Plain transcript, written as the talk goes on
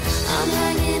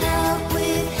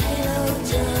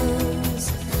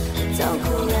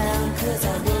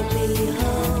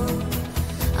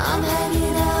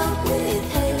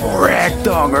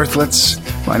song, Earthlets.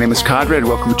 My name is Conrad, and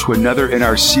welcome to another in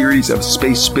our series of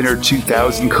Space Spinner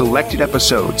 2000 collected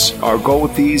episodes. Our goal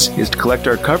with these is to collect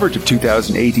our coverage of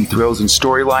 2000 AD thrills and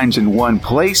storylines in one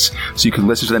place, so you can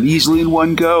listen to them easily in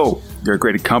one go. They're a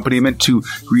great accompaniment to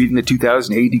reading the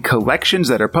 2000 AD collections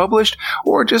that are published,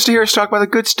 or just to hear us talk about the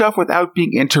good stuff without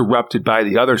being interrupted by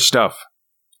the other stuff.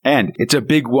 And it's a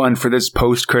big one for this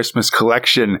post-Christmas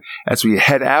collection as we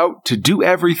head out to do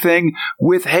everything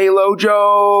with Halo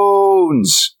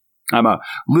Jones. I'm a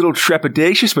little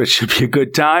trepidatious, but it should be a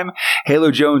good time. Halo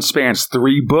Jones spans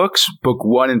 3 books. Book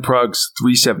 1 in Prog's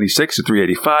 376 to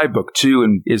 385. Book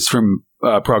 2 is from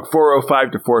Prog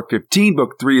 405 to 415.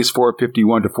 Book 3 is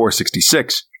 451 to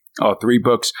 466. All 3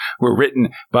 books were written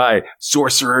by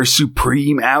Sorcerer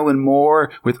Supreme Alan Moore,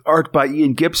 with art by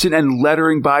Ian Gibson and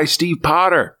lettering by Steve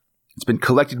Potter. It's been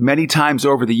collected many times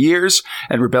over the years,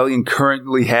 and Rebellion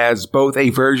currently has both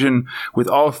a version with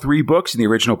all 3 books in the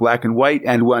original black and white,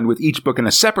 and one with each book in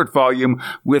a separate volume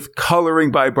with coloring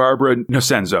by Barbara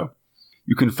Nocenzo.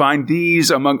 You can find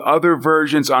these, among other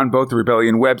versions, on both the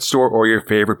Rebellion web store or your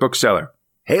favorite bookseller.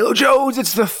 Halo Jones,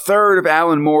 it's the 3rd of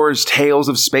Alan Moore's Tales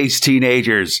of Space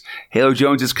Teenagers. Halo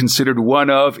Jones is considered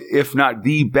one of, if not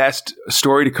the best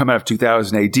story to come out of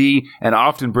 2000 AD, and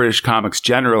often British comics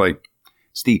generally.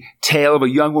 It's the tale of a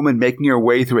young woman making her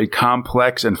way through a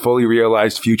complex and fully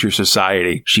realized future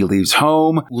society. She leaves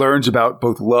home, learns about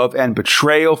both love and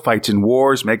betrayal, fights in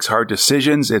wars, makes hard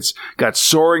decisions. It's got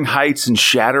soaring heights and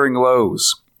shattering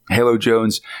lows. Halo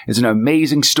Jones is an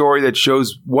amazing story that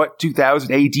shows what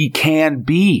 2000 AD can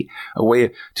be, a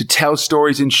way to tell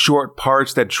stories in short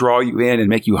parts that draw you in and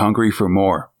make you hungry for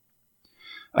more.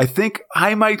 I think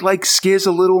I might like Skiz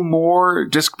a little more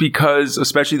just because,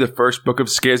 especially the first book of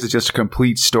Skiz is just a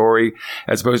complete story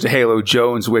as opposed to Halo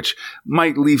Jones, which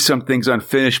might leave some things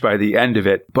unfinished by the end of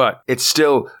it. But it's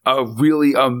still a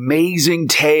really amazing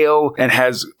tale and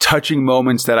has touching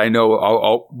moments that I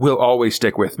know will always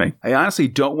stick with me. I honestly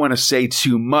don't want to say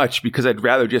too much because I'd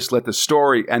rather just let the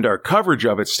story and our coverage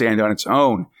of it stand on its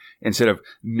own instead of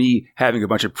me having a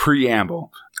bunch of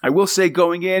preamble. I will say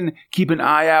going in, keep an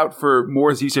eye out for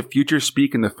Moore's use of future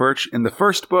speak in the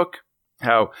first book,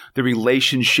 how the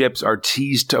relationships are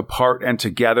teased apart and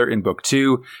together in book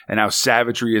 2, and how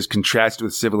savagery is contrasted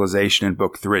with civilization in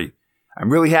book 3.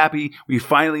 I'm really happy we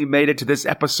finally made it to this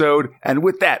episode, and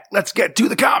with that, let's get to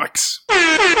the comics!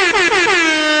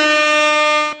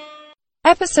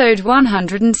 Episode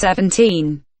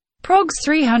 117. Progs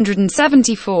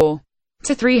 374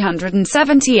 to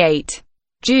 378.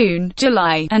 June,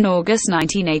 July, and August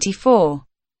 1984.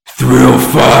 Thrill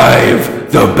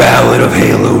 5, The Ballad of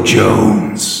Halo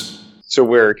Jones. So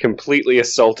we're completely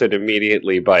assaulted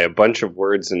immediately by a bunch of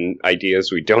words and ideas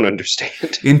we don't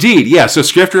understand. Indeed, yeah. So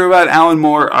script robot Alan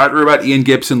Moore, art robot Ian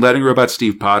Gibson, lettering robot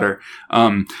Steve Potter.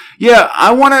 I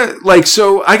want to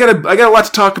so I got a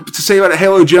lot to say about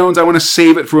Halo Jones. I want to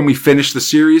save it for when we finish the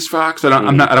series, Fox. I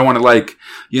don't want to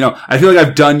I feel like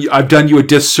I've done you a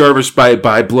disservice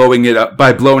by blowing it up,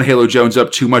 by blowing Halo Jones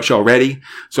up too much already.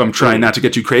 So I'm trying not to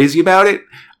get too crazy about it.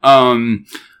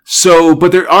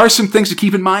 But there are some things to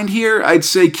keep in mind here. I'd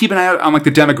say keep an eye out on the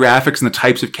demographics and the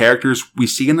types of characters we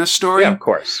see in this story. Yeah, of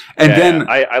course. And then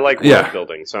I like world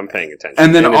building, so I'm paying attention.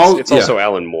 And then it's also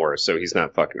Alan Moore, so he's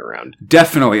not fucking around.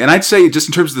 Definitely. And I'd say just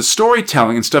in terms of the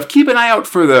storytelling and stuff, keep an eye out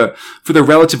for the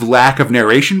relative lack of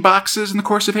narration boxes in the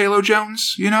course of Halo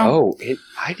Jones,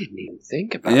 I didn't even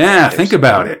think about that. Yeah, think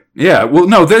about it. Yeah. Well,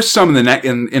 no, there's some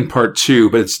in part 2,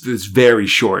 but it's very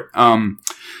short.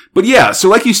 But yeah, so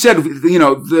like you said,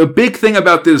 the big thing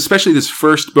about this, especially this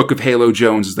first book of Halo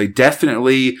Jones, is they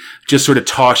definitely just sort of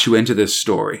toss you into this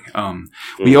story.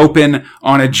 We open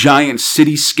on a giant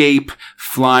cityscape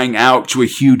flying out to a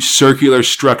huge circular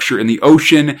structure in the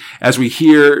ocean as we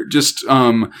hear just,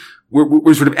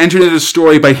 we're sort of entered into the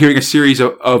story by hearing a series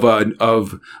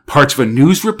of parts of a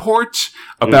news report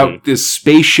about this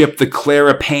spaceship, the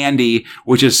Clara Pandy,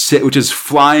 which is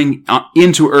flying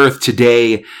into Earth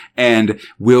today and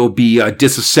will be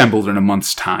disassembled in a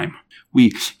month's time.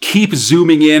 We keep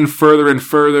zooming in further and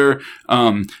further,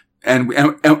 and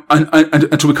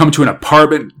until we come to an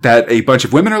apartment that a bunch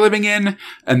of women are living in,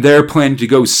 and they're planning to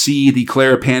go see the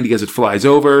Clara Pandy as it flies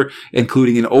over,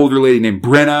 including an older lady named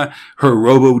Brenna, her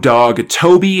robo-dog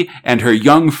Toby, and her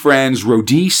young friends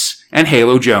Rodice and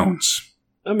Halo Jones.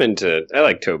 I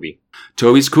like Toby.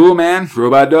 Toby's cool, man.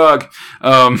 Robot dog.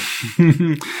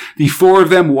 The 4 of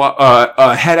them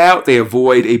head out. They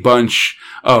avoid a bunch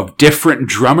of different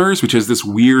drummers, which is this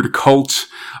weird cult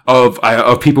of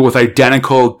people with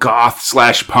identical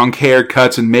goth/punk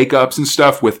haircuts and makeups and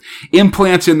stuff with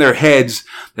implants in their heads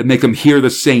that make them hear the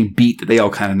same beat that they all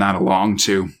kind of nod along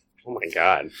to. Oh my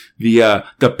god.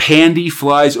 The Pandy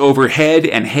flies overhead,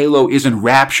 and Halo is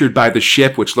enraptured by the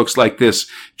ship, which looks like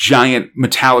this giant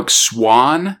metallic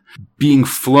swan being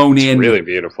flown in. Really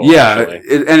beautiful. Yeah,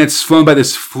 and it's flown by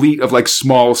this fleet of like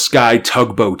small sky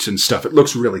tugboats and stuff. It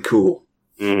looks really cool.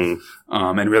 Mm-hmm.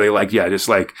 And really just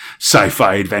like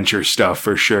sci-fi adventure stuff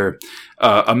for sure.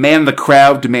 A man in the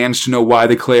crowd demands to know why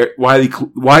the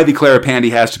Claripandy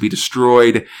has to be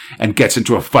destroyed, and gets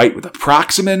into a fight with a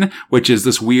Proximan, which is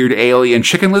this weird alien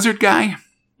chicken lizard guy.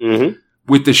 Mm-hmm.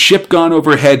 With the ship gone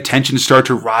overhead, tensions start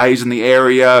to rise in the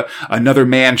area. Another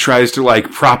man tries to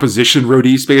like proposition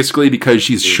Rhodise basically because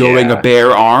she's showing a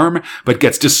bare arm, but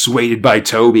gets dissuaded by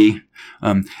Toby.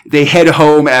 They head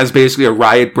home as basically a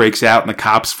riot breaks out and the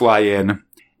cops fly in.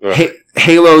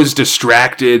 Halo's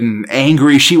distracted and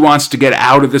angry. She wants to get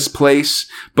out of this place,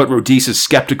 but Rhodise is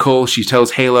skeptical. She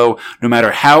tells Halo, no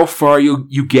matter how far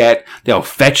you get, they'll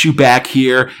fetch you back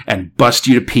here and bust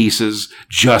you to pieces.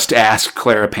 Just ask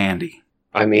Claripandy.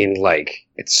 I mean, like,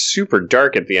 it's super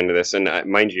dark at the end of this, and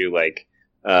mind you, like,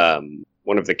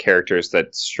 one of the characters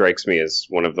that strikes me as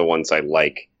one of the ones I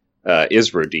like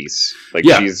is Rhodise. Like,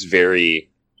 she's very...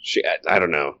 I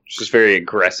don't know. She's very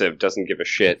aggressive, doesn't give a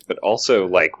shit, but also,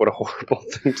 like, what a horrible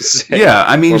thing to say. Yeah,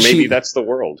 I mean, or maybe that's the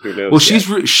world. Who knows? Well,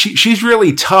 she's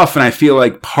really tough, and I feel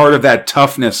like part of that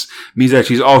toughness means that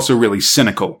she's also really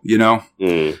cynical, you know?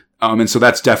 Mm. And so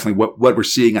that's definitely what we're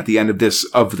seeing at the end of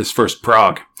this first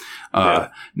prog.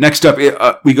 Next up,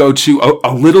 we go to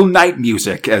a little night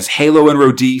music as Halo and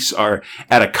Rhodise are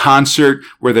at a concert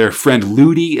where their friend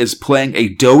Ludi is playing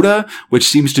a Dota, which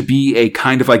seems to be a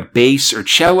kind of like bass or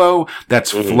cello that's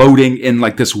floating in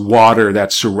like this water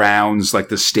that surrounds like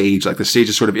the stage. Like the stage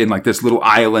is sort of in like this little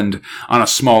island on a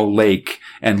small lake,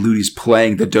 and Ludi's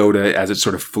playing the Dota as it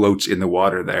sort of floats in the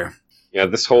water there. Yeah,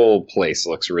 this whole place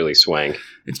looks really swank.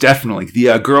 It's definitely.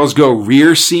 The Girls Go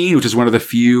rear scene, which is one of the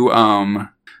few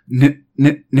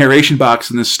narration box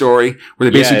in this story, where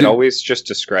they basically... it always just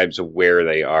describes where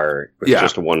they are with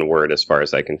just one word as far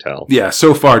as I can tell. Yeah,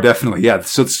 so far, definitely. Yeah,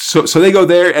 so they go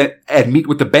there and meet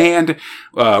with the band,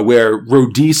 where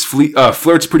Rhodise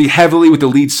flirts pretty heavily with the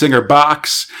lead singer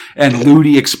Box, and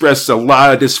Ludi expresses a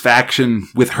lot of dissatisfaction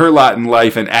with her lot in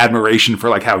life and admiration for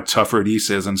like how tough Rhodise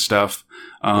is and stuff.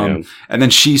 And then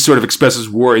she sort of expresses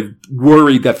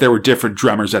worried that there were different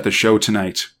drummers at the show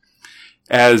tonight.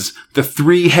 As the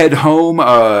three head home,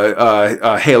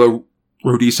 Halo,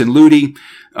 Rhodise, and Ludi,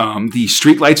 the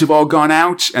streetlights have all gone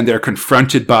out, and they're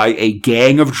confronted by a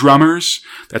gang of drummers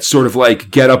that sort of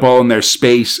like get up all in their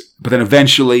space, but then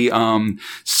eventually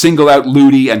single out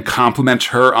Ludi and compliment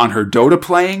her on her Dota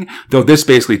playing, though this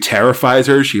basically terrifies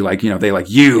her. She like, they like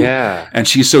you. Yeah. And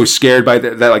she's so scared by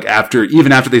that like after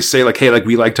they say like, hey, like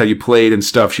we liked how you played and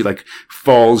stuff, she like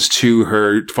falls to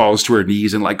her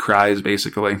knees and like cries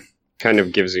basically. Kind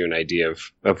of gives you an idea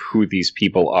of who these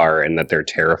people are and that they're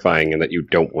terrifying and that you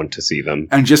don't want to see them.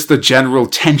 And just the general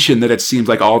tension that it seems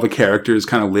like all the characters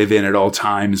kind of live in at all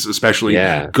times, especially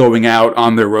going out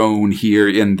on their own here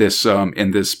in this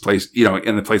place,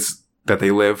 in the place that they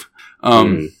live.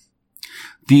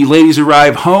 The ladies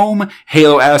arrive home.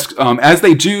 Halo asks, as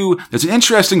they do, there's an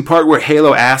interesting part where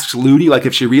Halo asks Ludi, like,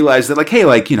 if she realized that, like, hey,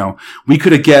 like, we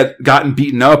could have gotten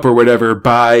beaten up or whatever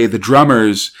by the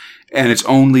drummers, and it's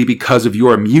only because of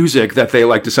your music that they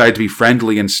like decide to be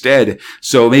friendly instead.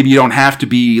 So maybe you don't have to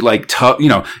be like tough.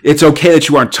 It's okay that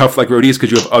you aren't tough like Rhodise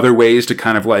because you have other ways to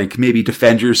kind of like maybe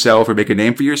defend yourself or make a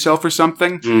name for yourself or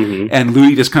something. Mm-hmm. And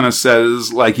Ludi just kind of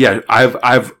says like, yeah,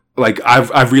 I've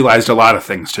realized a lot of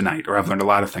things tonight, or I've learned a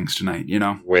lot of things tonight,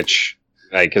 Which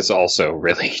like is also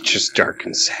really just dark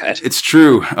and sad. It's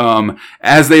true.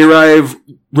 As they arrive,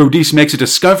 Rhodise makes a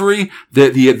discovery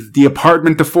that the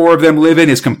apartment the four of them live in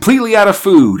is completely out of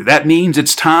food. That means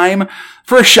it's time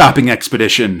for a shopping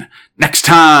expedition. Next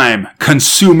time,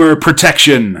 consumer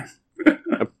protection.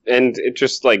 And it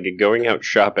just like going out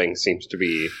shopping seems to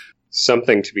be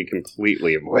something to be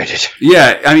completely avoided.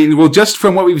 Yeah, I mean, well, just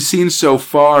from what we've seen so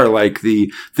far, like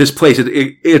this place,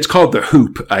 it's called the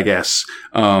Hoop, I guess.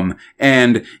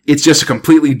 And it's just a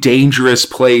completely dangerous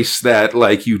place that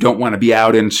like you don't want to be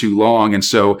out in too long. And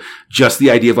so just the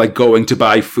idea of like going to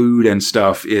buy food and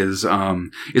stuff is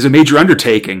a major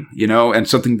undertaking, and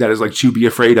something that is like to be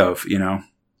afraid of,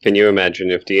 Can you imagine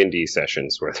if D&D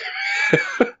sessions were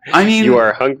there? I mean, you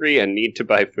are hungry and need to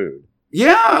buy food.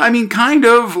 Yeah, I mean, kind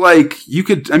of like you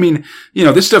could. I mean,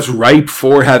 this stuff's ripe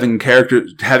for having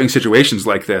situations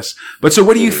like this. But so,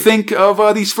 what do you think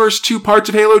of these first two parts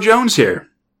of Halo Jones here?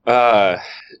 I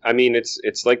mean,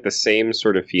 it's like the same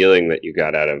sort of feeling that you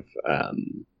got out of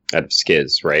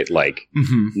Skiz, right? Like,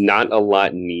 not a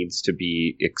lot needs to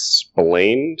be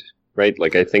explained. right?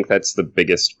 Like, I think that's the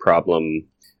biggest problem.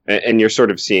 And you're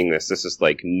sort of seeing this. This is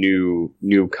like new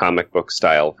comic book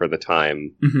style for the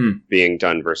time being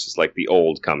done versus like the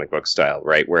old comic book style,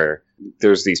 right? Where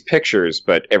there's these pictures,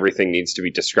 but everything needs to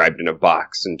be described in a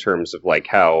box in terms of like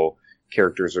how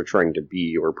characters are trying to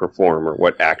be or perform or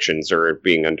what actions are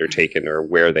being undertaken or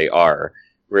where they are.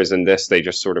 Whereas in this, they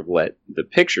just sort of let the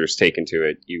pictures take into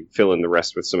it. You fill in the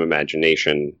rest with some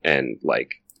imagination and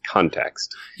like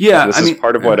context. Yeah, and this is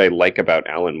part of what I like about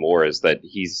Alan Moore is that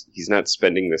he's not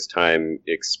spending this time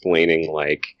explaining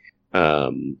like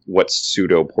what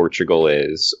pseudo Portugal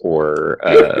is or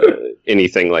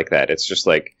anything like that. It's just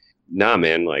like, nah,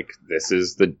 man, like this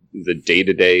is the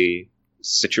day-to-day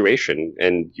situation,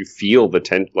 and you feel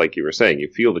the like you were saying, you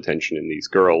feel the tension in these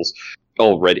girls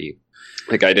already.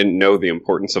 Like, I didn't know the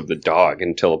importance of the dog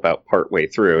until about partway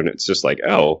through, and it's just like,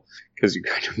 oh, because you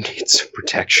kind of need some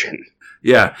protection.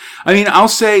 Yeah. I mean, I'll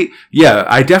say, yeah,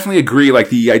 I definitely agree. Like,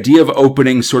 the idea of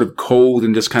opening sort of cold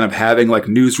and just kind of having like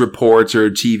news reports or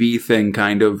a TV thing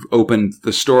kind of open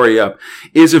the story up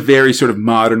is a very sort of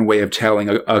modern way of telling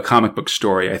a comic book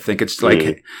story. I think it's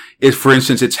like, for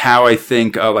instance, it's how I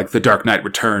think like The Dark Knight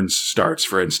Returns starts,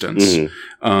 for instance.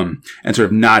 And sort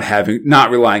of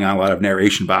not relying on a lot of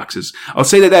narration boxes. I'll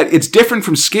say that it's different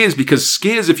from Skiz, because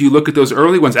Skiz, if you look at those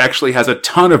early ones, actually has a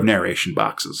ton of narration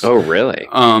boxes. Oh, really?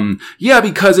 Yeah,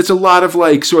 because it's a lot of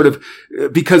like sort of,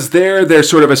 because they're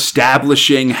sort of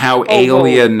establishing how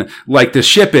alien like the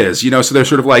ship is, you know, so they're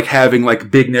sort of like having like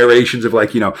big narrations of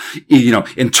like, you know,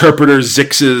 interpreter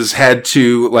Zixes had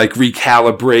to like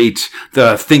recalibrate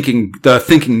the thinking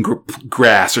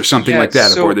grass or something like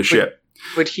that aboard the ship.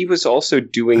 But he was also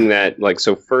doing that, like,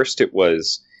 so first it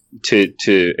was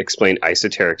to explain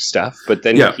esoteric stuff, but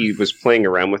then he was playing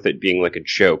around with it being like a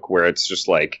joke, where it's just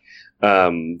like,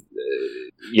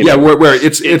 you know, where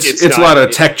it's a lot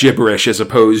of tech gibberish as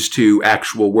opposed to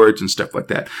actual words and stuff like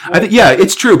that. I think,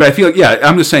 it's true, but I feel like,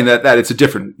 I'm just saying that it's a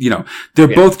different, you know, they're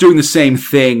both doing the same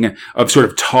thing of sort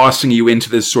of tossing you into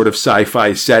this sort of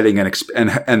sci-fi setting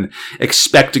and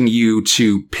expecting you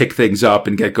to pick things up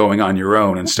and get going on your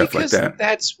own and stuff like that.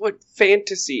 That's what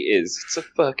fantasy is. It's a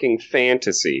fucking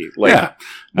fantasy. Like,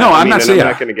 I'm not saying. I'm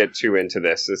not going to get too into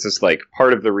this. This is like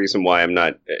part of the reason why I'm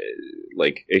not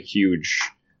like a huge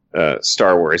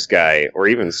Star Wars guy or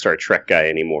even Star Trek guy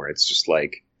anymore. It's just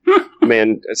like,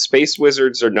 man, space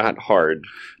wizards are not hard.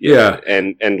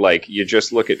 And like, you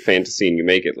just look at fantasy and you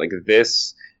make it like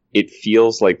this. It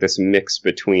feels like this mix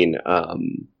between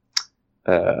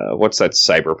what's that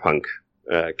cyberpunk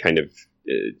kind of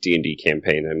D&D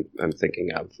campaign I'm thinking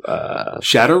of?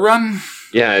 Shadowrun?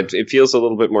 Yeah, it feels a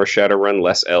little bit more Shadowrun,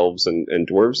 less elves and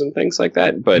dwarves and things like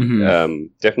that, but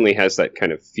definitely has that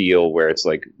kind of feel where it's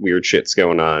like weird shit's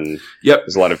going on. Yep.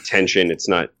 There's a lot of tension. It's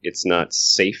not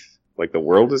safe. Like, the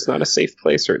world is not a safe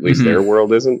place, or at least their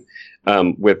world isn't.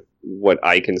 With what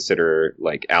I consider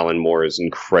like Alan Moore's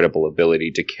incredible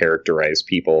ability to characterize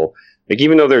people. Like,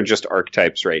 even though they're just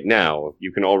archetypes right now,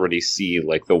 you can already see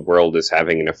like the world is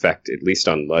having an effect, at least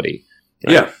on Luddy.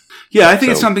 Right? Yeah, I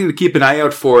think it's something to keep an eye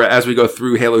out for as we go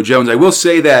through Halo Jones. I will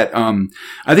say that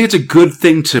I think it's a good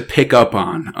thing to pick up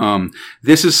on.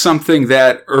 This is something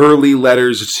that early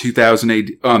letters of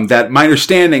 2008, that my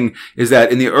understanding is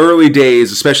that in the early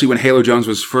days, especially when Halo Jones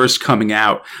was first coming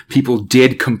out, people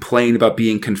did complain about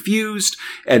being confused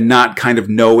and not kind of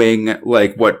knowing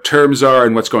like what terms are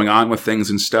and what's going on with things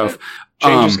and stuff.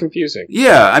 Change is confusing.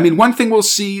 Yeah, I mean, one thing we'll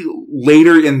see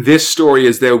later in this story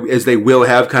is they will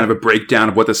have kind of a breakdown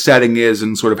of what the setting is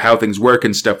and sort of how things work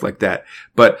and stuff like that.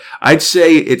 But I'd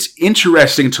say it's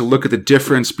interesting to look at the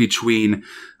difference between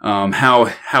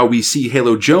how we see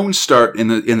Halo Jones start in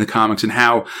the comics and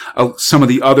how some of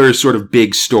the other sort of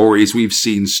big stories we've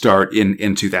seen start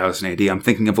in 2000 AD. I'm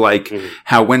thinking of like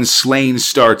how when Slain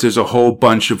starts, there's a whole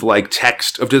bunch of like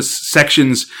text of just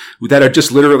sections that are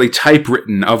just literally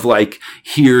typewritten of like,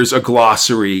 here's a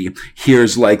glossary,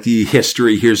 here's like the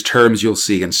history, here's terms you'll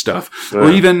see and stuff. Or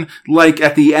even like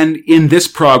at the end in this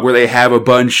prog where they have a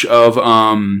bunch of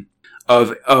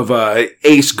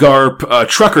Ace Garp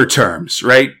trucker terms,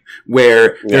 right?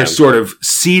 Where they're sort of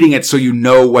seeding it so you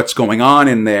know what's going on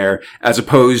in there, as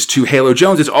opposed to Halo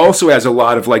Jones. It also has a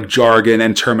lot of like jargon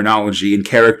and terminology and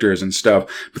characters and stuff,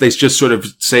 but they just sort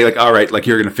of say like, all right, like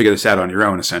you're going to figure this out on your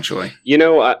own, essentially. You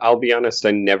know, I'll be honest,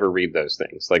 I never read those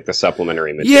things, like the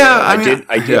supplementary material. Yeah,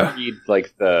 I did read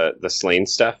like the Slain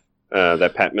stuff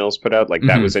that Pat Mills put out. Like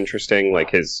that was interesting, like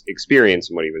his experience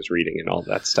and what he was reading and all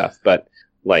that stuff. But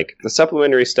like the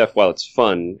supplementary stuff, while it's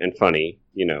fun and funny,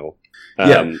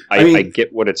 I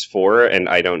get what it's for, and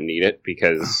I don't need it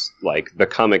because, like, the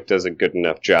comic does a good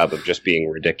enough job of just being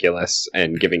ridiculous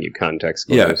and giving you context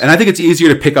clues. Yeah, and I think it's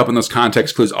easier to pick up on those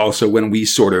context clues also when we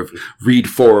sort of read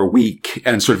for a week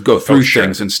and sort of go through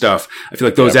things and stuff. I feel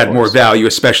like those add more value,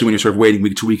 especially when you're sort of waiting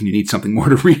week to week and you need something more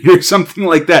to read or something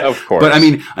like that. Of course. But I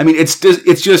mean, I think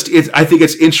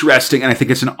it's interesting, and I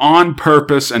think it's an on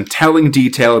purpose and telling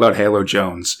detail about Halo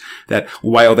Jones that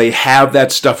while they have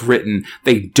that stuff written,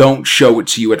 they don't show it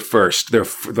to you at first. They're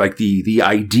like the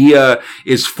idea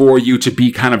is for you to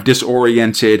be kind of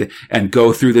disoriented and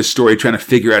go through this story trying to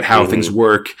figure out how things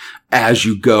work as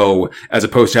you go, as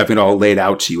opposed to having it all laid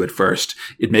out to you at first.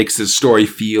 It makes the story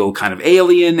feel kind of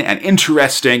alien and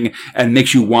interesting and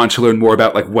makes you want to learn more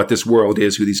about like what this world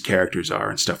is, who these characters are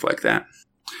and stuff like that.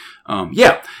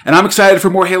 And I'm excited for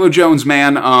more Halo Jones,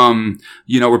 man.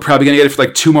 We're probably going to get it for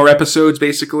like 2 more episodes,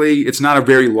 basically. It's not a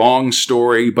very long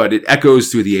story, but it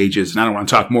echoes through the ages, and I don't want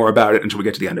to talk more about it until we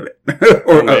get to the end of it.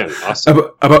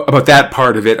 Awesome. about that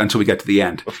part of it until we get to the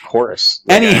end. Of course.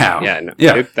 Anyhow.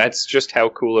 That's just how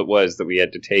cool it was that we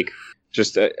had to take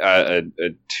just a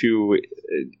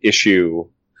 2-issue,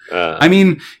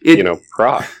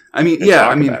 prop.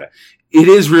 It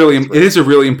is a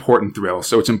really important thrill.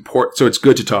 So it's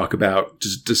good to talk about, to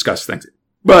discuss things.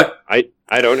 But I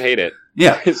don't hate it.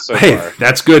 Yeah. Far.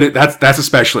 That's good. That's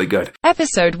especially good.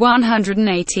 Episode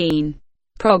 118.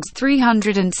 Progs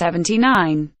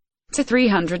 379 to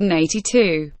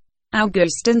 382.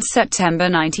 August and September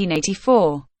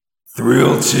 1984.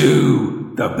 Thrill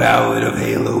 2, The Ballad of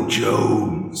Halo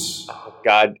Jones. Oh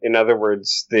God, in other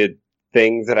words, the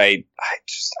thing that I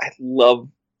love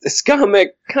this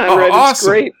comic, Conrad. Awesome. It's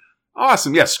great.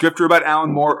 Awesome. Yeah, script wrote by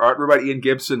Alan Moore, art wrote by Ian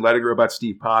Gibson, lettering wrote by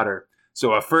Steve Potter.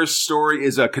 So our first story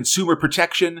is consumer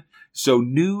protection. So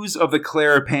news of the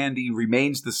Clara Pandy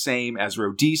remains the same as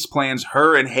Rhodese plans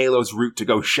her and Halo's route to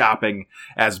go shopping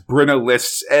as Brenna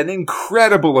lists an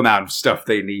incredible amount of stuff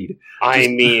they need. I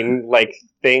mean, like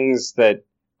things that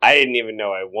I didn't even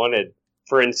know I wanted.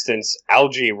 For instance,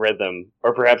 algae rhythm,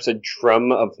 or perhaps a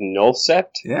drum of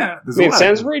Nullsept. Yeah. It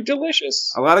sounds very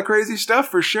delicious. A lot of crazy stuff,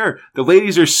 for sure. The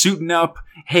ladies are suiting up.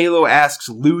 Halo asks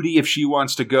Ludi if she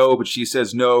wants to go, but she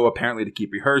says no, apparently to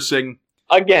keep rehearsing.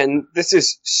 Again, this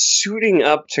is suiting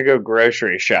up to go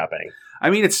grocery shopping. I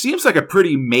mean, it seems like a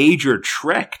pretty major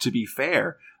trek, to be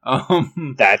fair.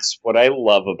 That's what I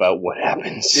love about what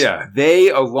happens. Yeah. They,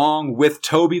 along with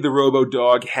Toby the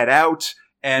Robo-Dog, head out.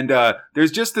 And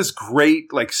there's just this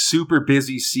great, like, super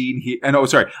busy scene here. And I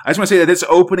just want to say that this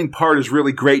opening part is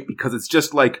really great because it's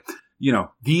just like,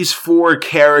 these 4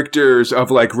 characters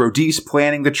of, like, Rhodese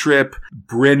planning the trip,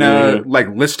 Brenna, like,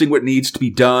 listing what needs to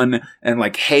be done, and,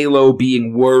 like, Halo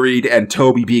being worried and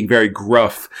Toby being very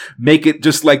gruff. Make it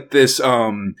just like this,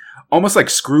 almost like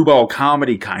screwball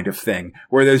comedy kind of thing,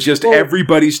 where there's just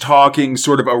everybody's talking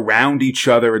sort of around each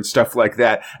other and stuff like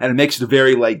that. And it makes it a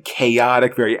very, like,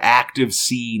 chaotic, very active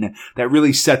scene that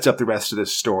really sets up the rest of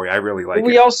this story. I really like it.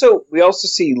 We also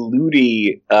see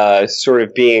Ludi, sort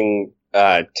of being,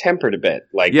 tempered a bit.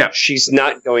 Like, she's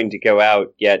not going to go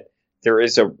out, yet there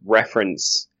is a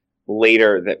reference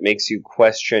later that makes you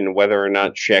question whether or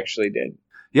not she actually did.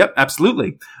 Yep,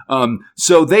 absolutely.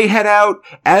 So they head out.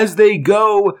 As they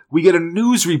go, we get a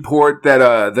news report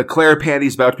that the Clara Pandy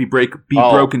is about to be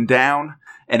broken down,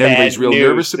 and everybody's real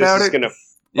nervous about it. This is going to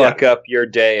fuck up your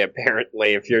day,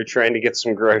 apparently, if you're trying to get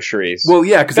some groceries. Well,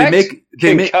 yeah, because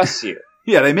they cuss you.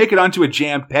 Yeah, they make it onto a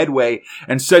jammed pedway,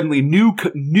 and suddenly new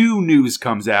news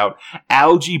comes out.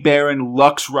 Algae Baron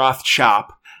Luxroth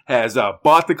Chop has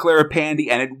bought the Clara Pandy,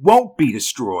 and it won't be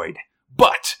destroyed.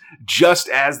 But just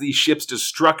as the ship's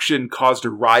destruction caused a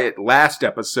riot last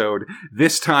episode,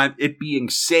 this time it being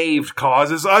saved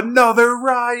causes another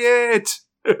riot.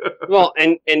 Well,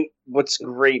 and what's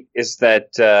great is that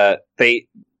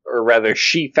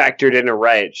she factored in a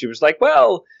riot. She was like,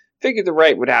 well, figured the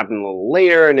riot would happen a little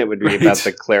later, and it would be about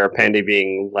the Clara Pandy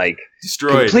being, like,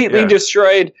 completely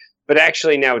destroyed. But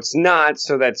actually now it's not,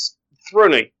 so that's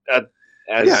thrown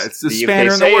it's the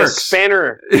spanner in the works.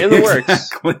 Spanner in the works.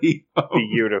 Exactly.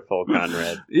 Beautiful,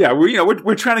 Conrad. Yeah,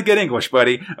 we're trying to get English,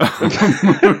 buddy.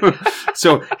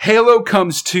 So Halo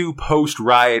comes to post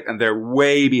riot, and they're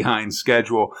way behind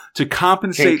schedule to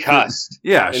compensate. Concussed.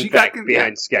 She got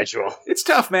behind schedule. It's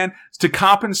tough, man. To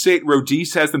compensate,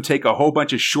 Rhodese has them take a whole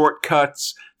bunch of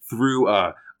shortcuts through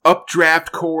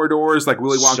updraft corridors like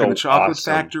Willy Wonka and the Chocolate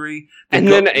Factory. And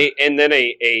then a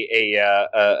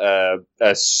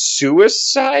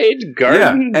suicide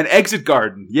garden? Yeah, an exit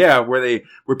garden. Yeah,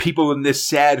 where people in this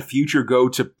sad future go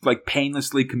to like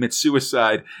painlessly commit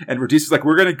suicide. And Rhodys is like,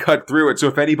 we're going to cut through it. So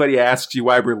if anybody asks you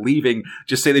why we're leaving,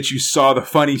 just say that you saw the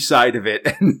funny side of it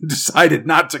and decided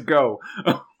not to go.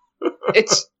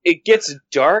 It gets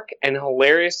dark and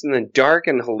hilarious, and then dark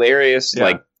and hilarious. Yeah.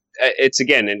 Like it's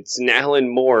an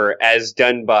Alan Moore as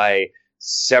done by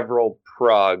several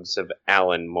progs of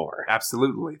Alan Moore.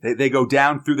 Absolutely, they go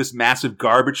down through this massive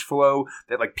garbage flow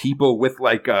that like people with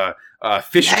like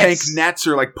fish tank nets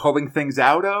are like pulling things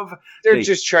out of. They're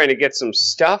just trying to get some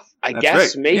stuff, I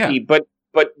guess, right. Maybe, yeah.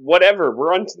 But whatever,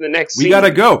 we're on to the next scene. We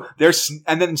gotta go.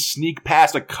 And then sneak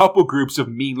past a couple groups of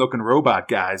mean-looking robot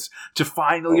guys to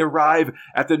finally arrive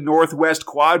at the northwest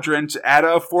quadrant at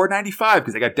 4:95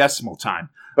 because they got decimal time.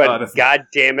 But God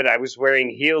damn it, I was wearing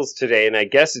heels today, and I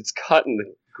guess it's cutting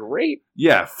great.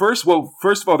 Yeah, first of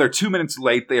all, they're 2 minutes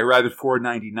late. They arrive at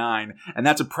 4:99, and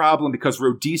that's a problem because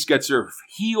Rhodys gets her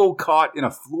heel caught in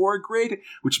a floor grid,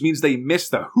 which means they miss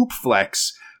the hoop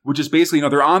flex, which is basically,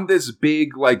 they're on this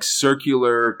big, like,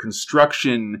 circular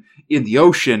construction in the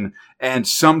ocean, and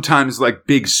sometimes, like,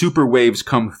 big super waves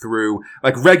come through,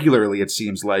 like, regularly, it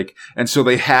seems like, and so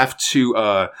they have to,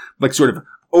 like, sort of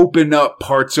open up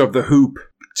parts of the hoop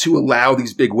to allow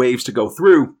these big waves to go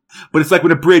through. But it's like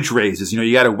when a bridge raises,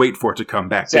 you gotta wait for it to come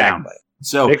back down.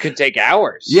 So it could take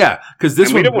hours. Yeah, because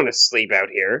we don't want to sleep out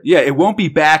here. Yeah, it won't be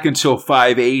back until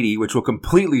 5:80, which will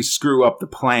completely screw up the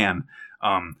plan.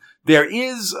 There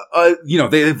is,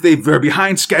 they're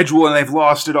behind schedule and they've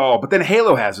lost it all. But then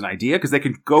Halo has an idea because they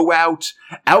can go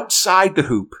outside the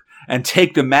hoop and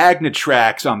take the magnet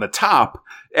tracks on the top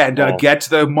and get to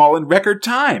the mall in record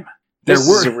time. This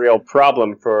is a real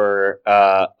problem for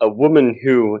a woman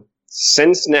who,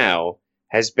 since now,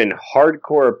 has been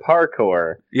hardcore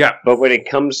parkour. Yeah. But when it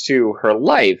comes to her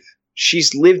life,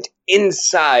 she's lived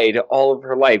inside all of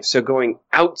her life. So going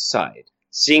outside,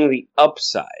 seeing the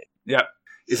upside. Yeah.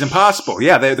 Is impossible.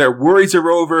 Yeah, their worries are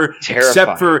over,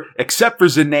 except for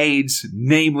Zenaids,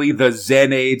 namely the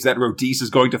Zenaids that Rhodys is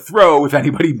going to throw if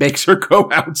anybody makes her go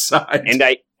outside.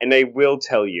 And I will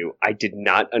tell you, I did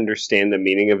not understand the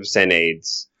meaning of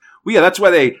Zenaids. Well, yeah, that's why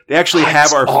they actually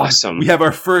have our awesome. We have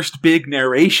our first big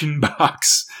narration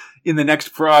box in the next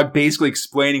prog, basically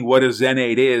explaining what a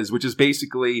Zenaid is, which is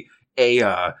basically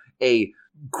a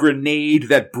grenade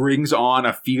that brings on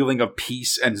a feeling of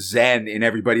peace and zen in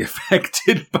everybody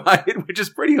affected by it, which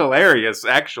is pretty hilarious,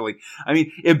 actually. I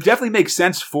mean, it definitely makes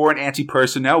sense for an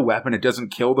anti-personnel weapon. It doesn't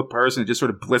kill the person. It just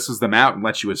sort of blisses them out and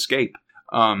lets you escape.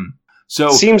 So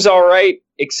seems all right,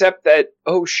 except that,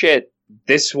 oh shit,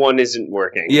 this one isn't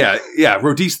working. Yeah.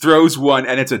 Rhodys throws one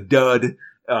and it's a dud.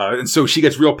 And so she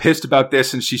gets real pissed about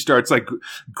this, and she starts like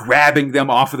grabbing them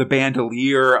off of the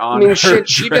bandolier on her dress.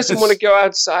 She doesn't want to go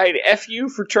outside. F you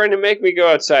for trying to make me go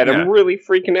outside. Yeah. I'm really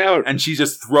freaking out. And she's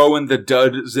just throwing the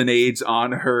dud Zenaids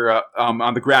on her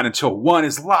on the ground until one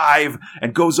is live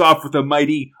and goes off with a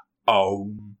mighty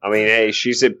I mean, hey,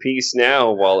 she's at peace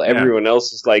now while everyone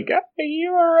else is like, are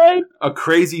you alright? A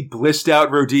crazy, blissed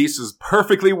out Rhodys is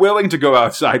perfectly willing to go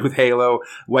outside with Halo,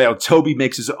 while Toby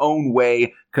makes his own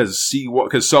way because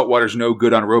saltwater's no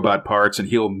good on robot parts and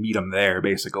he'll meet him there,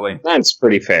 basically. That's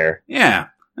pretty fair. Yeah.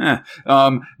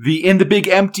 In the big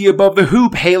empty above the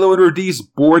hoop, Halo and Rhodys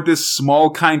board this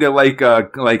small kind of like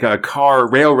a car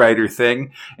rail rider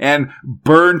thing and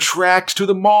burn tracks to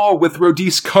the mall with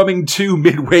Rhodys coming to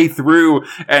midway through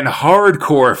and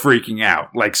hardcore freaking out,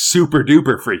 like super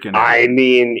duper freaking out. I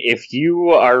mean, if you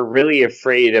are really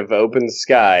afraid of open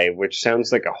sky, which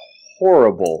sounds like a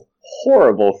horrible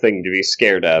thing to be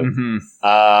scared of. Mm-hmm.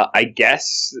 I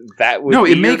guess that would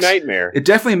be your nightmare. It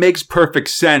definitely makes perfect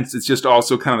sense. It's just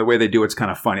also kind of the way they do it's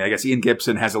kind of funny. I guess Ian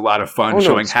Gibson has a lot of fun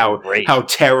showing how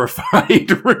terrified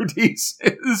Rhodys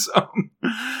is.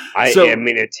 I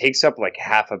mean, it takes up like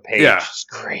half a page. Yeah. It's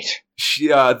great.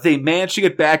 They manage to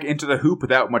get back into the hoop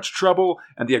without much trouble,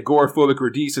 and the agoraphobic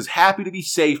Rhodys is happy to be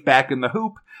safe back in the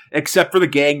hoop, except for the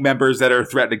gang members that are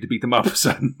threatening to beat them up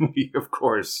suddenly, of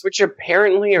course. Which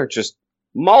apparently are just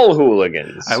mall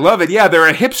hooligans. I love it. Yeah, they're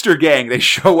a hipster gang. They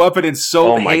show up and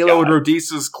insult Halo and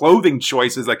Rhodys' clothing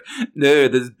choices. Like, no,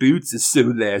 those boots are so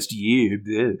last year.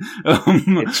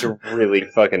 It's really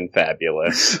fucking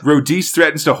fabulous. Rhodys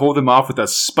threatens to hold them off with a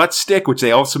sput stick, which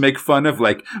they also make fun of.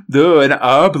 Like, no, an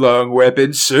oblong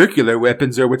weapon. Circular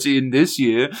weapons are what's in this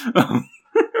year.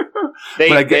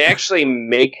 They actually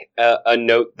make a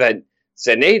note that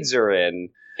Zenaids are in,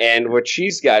 and what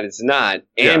she's got is not,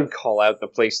 and call out the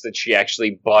place that she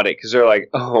actually bought it, because they're like,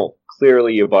 oh,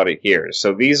 clearly you bought it here.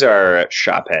 So these are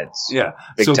shop heads. Yeah.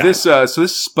 Big So time.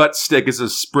 this sput stick is a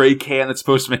spray can that's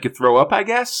supposed to make you throw up, I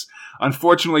guess.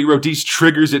 Unfortunately, Rhodys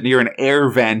triggers it near an air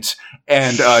vent,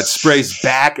 and it sprays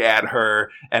back at her,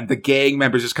 and the gang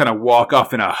members just kind of walk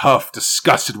off in a huff,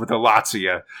 disgusted with the lots of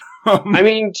you. I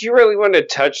mean, do you really want to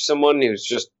touch someone who's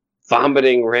just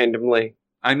vomiting randomly?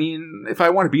 I mean, if I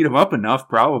want to beat him up enough,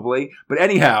 probably. But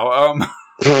anyhow,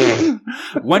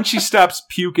 once she stops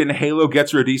puking, Halo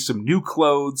gets Rhodys some new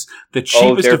clothes, the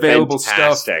cheapest available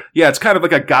fantastic stuff. Yeah, it's kind of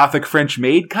like a gothic French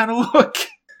maid kind of look.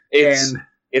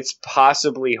 It's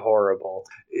possibly horrible.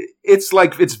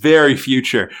 It's very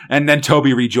future. And then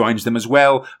Toby rejoins them as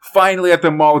well. Finally at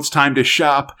the mall, it's time to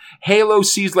shop. Halo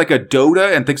sees like a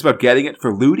Dota and thinks about getting it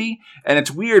for Ludi. And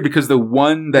it's weird because the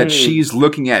one that she's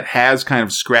looking at has kind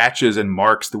of scratches and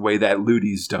marks the way that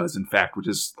Ludi's does, in fact, which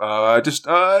is just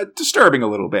disturbing a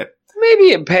little bit.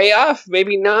 Maybe a payoff,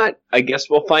 maybe not. I guess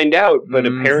we'll find out, but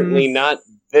apparently not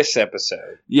this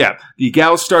episode. Yeah, the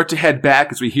gals start to head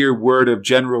back as we hear word of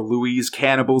General Louise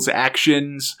Cannibal's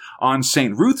actions on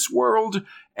St. Ruth's World,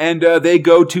 and they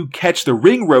go to catch the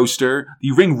ring roadster,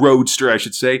 I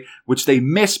should say, which they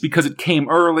miss because it came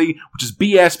early, which is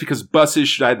BS because buses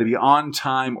should either be on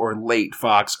time or late,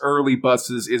 Fox. Early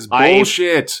buses is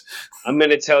bullshit. I'm going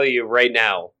to tell you right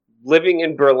now, living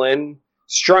in Berlin,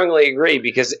 strongly agree,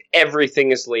 because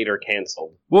everything is late or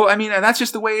canceled. Well, I mean, and that's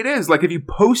just the way it is. Like, if you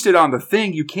post it on the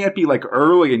thing, you can't be, like,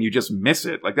 early and you just miss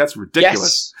it. Like, that's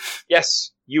ridiculous.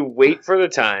 Yes. You wait for the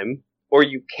time, or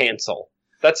you cancel.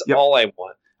 That's all I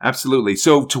want. Absolutely.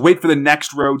 So, to wait for the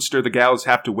next roadster, the gals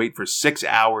have to wait for 6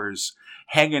 hours,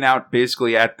 hanging out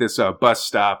basically at this bus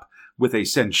stop with a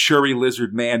Centuri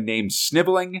lizard man named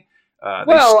Sniveling.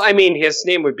 I mean, his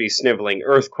name would be Sniveling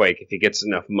Earthquake if he gets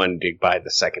enough money to buy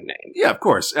the second name. Yeah, of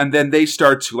course. And then they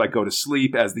start to go to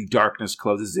sleep as the darkness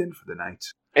closes in for the night.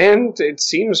 And it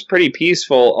seems pretty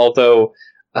peaceful, although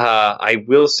I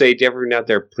will say to everyone out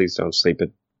there, please don't sleep at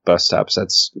bus stops.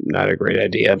 That's not a great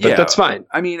idea, but that's fine.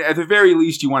 I mean, at the very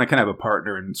least, you want to kind of have a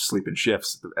partner and sleep in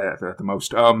shifts at the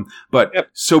most.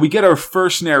 So we get our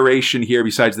first narration here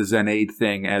besides the Zenaid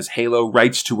thing as Halo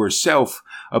writes to herself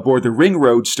aboard the ring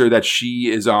roadster that she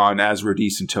is on as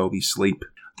Rhodys and Toby sleep.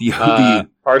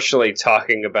 Partially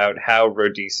talking about how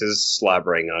Rhodys is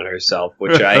slobbering on herself,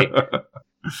 which I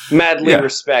madly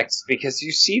respect, because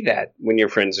you see that when your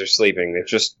friends are sleeping. They're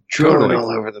just drooling all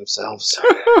over themselves.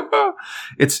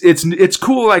 It's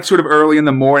cool, like, sort of early in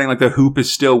the morning, like the hoop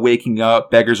is still waking up,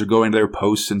 beggars are going to their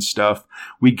posts and stuff.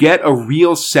 We get a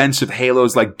real sense of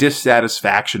Halo's, like,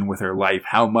 dissatisfaction with her life,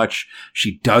 how much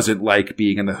she doesn't like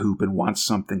being in the hoop and wants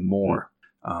something more.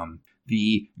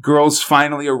 The girls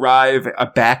finally arrive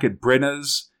back at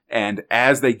Brenna's, and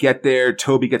as they get there,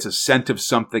 Toby gets a scent of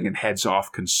something and heads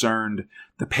off concerned.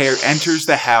 The pair enters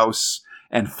the house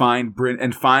and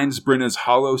finds Brenna's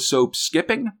hollow soap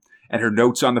skipping, and her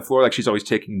notes on the floor, like she's always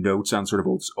taking notes on sort of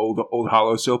old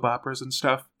hollow soap operas and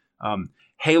stuff.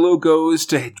 Halo goes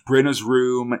to Brenna's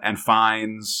room and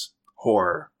finds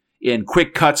horror. In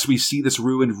quick cuts, we see this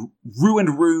ruined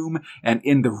room, and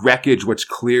in the wreckage, what's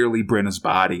clearly Brenna's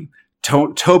body.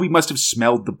 Toby must have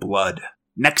smelled the blood.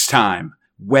 Next time,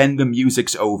 when the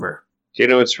music's over. Do you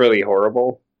know what's really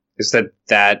horrible? Is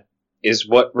that is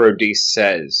what Rhodys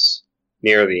says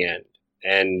near the end.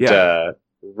 And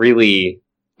really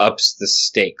ups the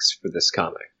stakes for this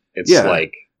comic. It's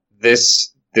like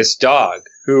this dog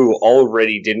who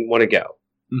already didn't want to go,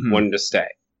 wanted to stay.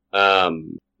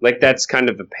 Like, that's kind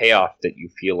of the payoff that you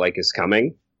feel like is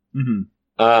coming. And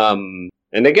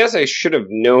I guess I should have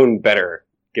known better,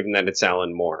 given that it's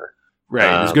Alan Moore.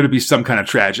 Right, there's going to be some kind of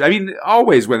tragedy. I mean,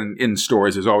 always when in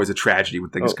stores, there's always a tragedy when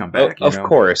things come back. Of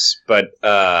course, but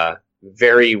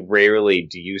very rarely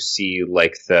do you see,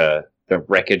 like, the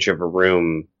wreckage of a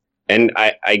room. And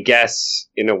I guess,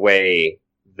 in a way,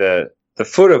 the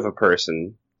foot of a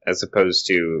person, as opposed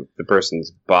to the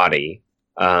person's body,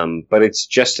 but it's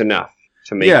just enough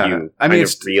to make you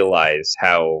realize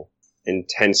how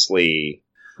intensely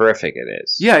horrific it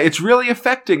is. Yeah, it's really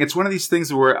affecting. It's one of these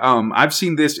things where I've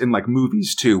seen this in, like,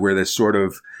 movies too, where there's sort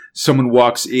of someone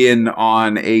walks in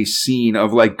on a scene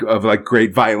of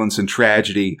great violence and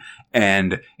tragedy,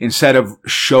 and instead of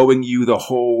showing you the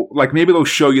whole, like, maybe they'll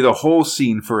show you the whole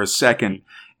scene for a second,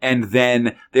 and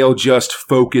then they'll just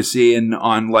focus in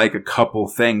on, like, a couple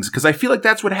things. Because I feel like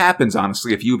that's what happens,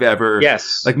 honestly, if you've ever...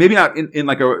 Yes. Like, maybe not in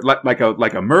like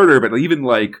a murder, but even,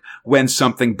 like, when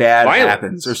something bad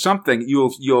happens or something,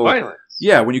 you'll... Violence.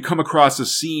 Yeah, when you come across a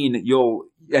scene,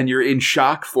 and you're in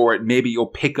shock for it, maybe you'll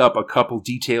pick up a couple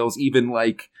details, even,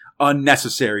 like,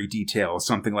 unnecessary details.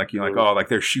 Something like, like, oh, like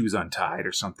their shoes untied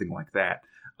or something like that.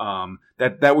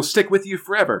 that will stick with you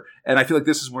forever. And I feel like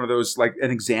this is one of those, like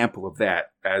an example of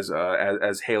that as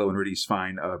Halo and Rudis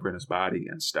find Brenna's body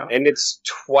and stuff. And it's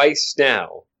twice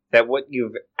now that what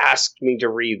you've asked me to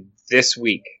read this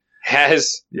week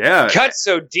has cut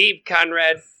so deep,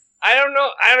 Conrad. I don't know.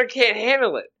 I can't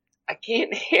handle it. I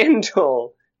can't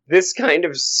handle this kind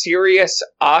of serious,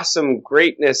 awesome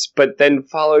greatness, but then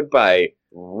followed by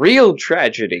real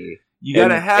tragedy. You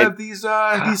gotta have these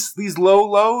low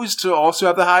lows to also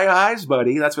have the high highs,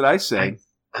 buddy. That's what I say.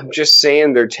 I'm just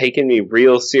saying they're taking me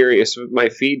real serious with my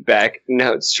feedback.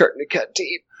 Now it's starting to cut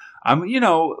deep.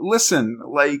 Listen,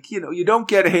 you don't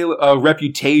get a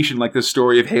reputation like the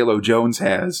story of Halo Jones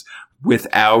has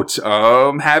without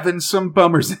having some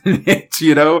bummers in it. It's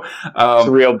a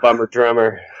real bummer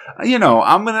drummer. I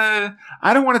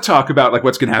don't want to talk about like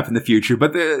what's going to happen in the future,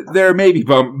 but there may be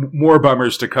more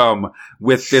bummers to come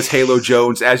with this Halo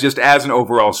Jones as an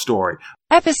overall story.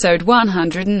 Episode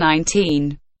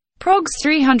 119. Progs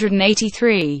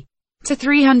 383 to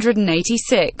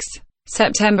 386.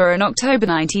 September and October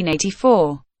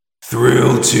 1984.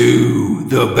 Thrill 2,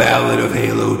 The Ballad of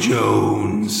Halo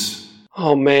Jones.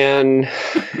 Oh man,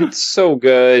 it's so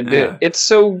good. Yeah. It's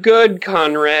so good,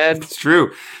 Conrad. It's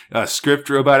true. Script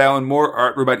robot Alan Moore,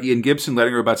 art robot Ian Gibson,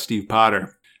 lettering robot Steve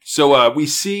Potter. So we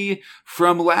see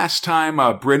from last time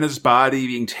Brenna's body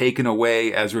being taken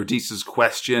away as Rhodys is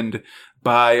questioned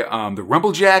by the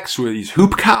Rumblejacks, who are these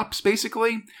hoop cops,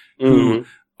 basically, who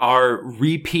are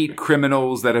repeat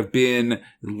criminals that have been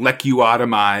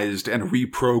lecuotomized and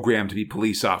reprogrammed to be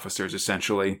police officers,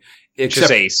 essentially.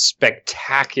 Just a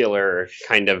spectacular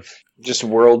kind of just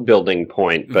world building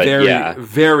point, but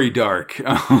very dark,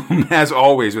 as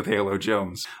always with Halo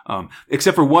Jones.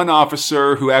 Except for one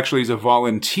officer who actually is a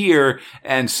volunteer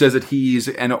and says that he's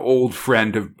an old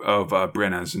friend of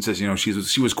Brenna's and says,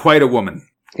 she was quite a woman.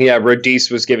 Yeah,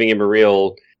 Rhodys was giving him a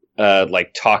real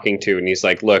talking to, and he's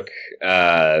like, look,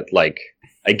 I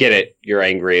get it, you're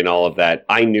angry and all of that.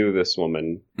 I knew this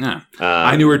woman. Yeah,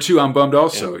 I knew her too. I'm bummed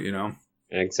also,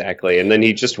 Exactly. And then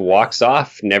he just walks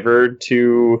off, never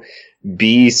to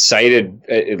be cited,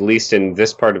 at least in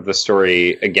this part of the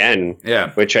story, again.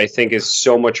 Yeah. Which I think is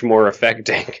so much more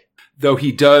affecting. Though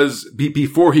he does,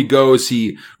 before he goes,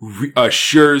 he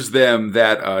assures them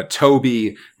that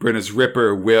Toby, Brenna's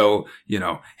Ripper, will,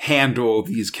 handle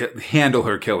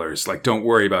her killers. Like, don't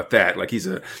worry about that. Like, he's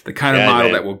the kind of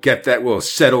model that will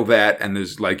settle that, and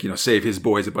there's save his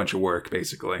boys a bunch of work,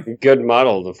 basically. Good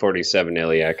model, the 47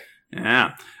 Iliac.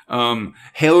 Yeah. Halo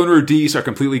and Rhodys are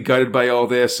completely gutted by all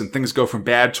this, and things go from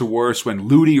bad to worse when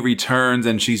Ludi returns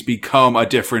and she's become a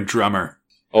different drummer.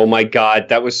 Oh my god,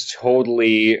 that was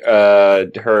totally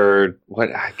her. What?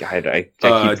 God, I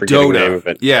keep forgetting Dota. The name of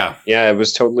it. Yeah, it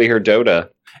was totally her Dota.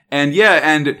 And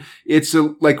it's we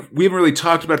haven't really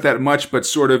talked about that much, but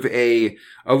sort of a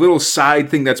little side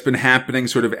thing that's been happening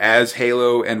sort of as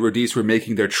Halo and Rhodys were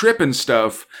making their trip and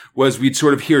stuff was we'd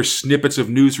sort of hear snippets of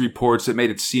news reports that made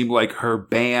it seem like her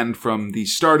band from the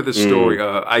start of the story,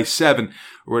 I7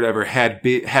 or whatever,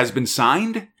 has been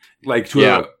signed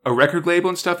to a record label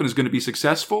and stuff and is going to be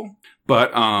successful.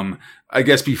 But I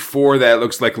guess before that, it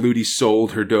looks like Ludi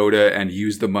sold her Dota and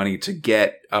used the money to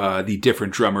get the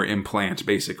different drummer implant,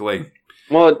 basically.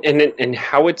 Well, and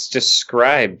how it's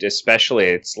described, especially,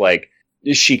 it's like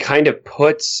she kind of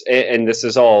puts, and this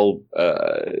is all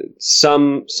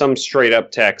some straight up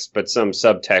text, but some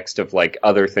subtext of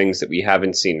other things that we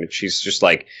haven't seen. She's just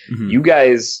like, you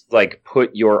guys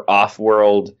put your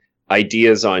off-world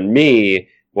ideas on me,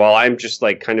 while I'm just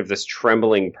kind of this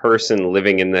trembling person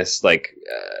living in this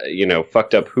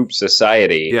fucked up hoop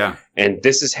society. Yeah. And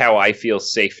this is how I feel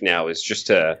safe now, is just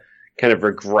to kind of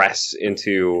regress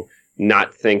into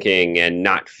not thinking and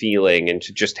not feeling, and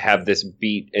to just have this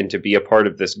beat and to be a part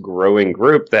of this growing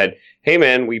group that, hey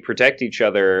man, we protect each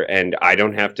other and I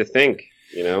don't have to think,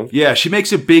 Yeah, she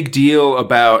makes a big deal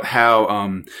about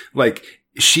how,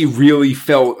 she really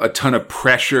felt a ton of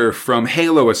pressure from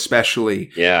Halo,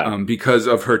 especially. Yeah. Because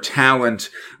of her talent.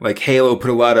 Halo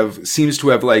seems to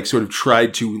have sort of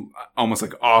tried to almost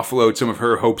offload some of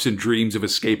her hopes and dreams of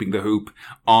escaping the hoop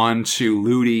onto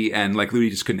Ludi, and Ludi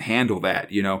just couldn't handle that,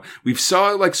 We've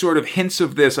saw sort of hints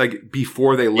of this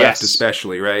before they left,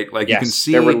 especially, right? You can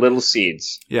see there were little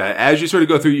seeds. Yeah, as you sort of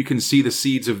go through, you can see the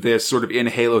seeds of this sort of in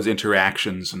Halo's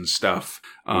interactions and stuff.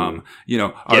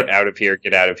 Get out of here,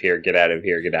 get out of here, get out of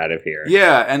here, get out of here.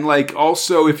 Yeah, and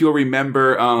also if you'll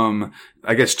remember,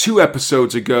 I guess 2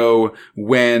 episodes ago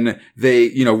when they,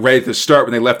 right at the start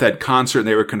when they left that concert and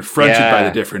they were confronted by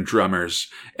the different drummers.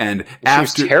 And she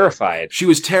was terrified. She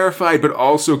was terrified, but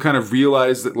also kind of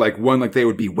realized that they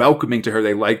would be welcoming to her.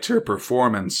 They liked her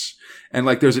performance. And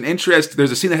there's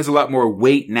a scene that has a lot more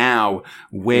weight now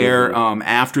where,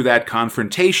 after that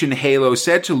confrontation, Halo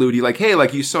said to Ludi, hey,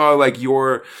 you saw,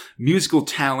 your musical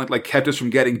talent, kept us from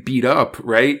getting beat up,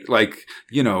 right?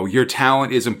 Your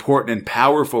talent is important and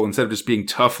powerful instead of just being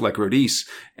tough like Rhodys.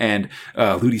 And,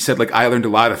 Ludi said, I learned a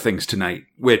lot of things tonight,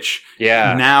 which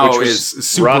now is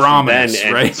super ominous,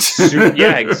 right?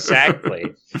 Yeah, exactly.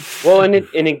 Well, and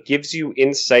it gives you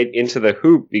insight into the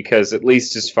Hoop because at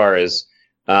least as far as,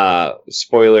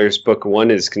 spoilers, book 1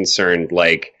 is concerned,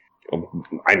 I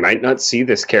might not see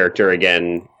this character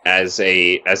again as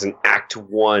an act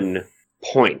 1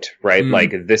 point, right?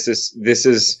 This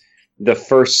is the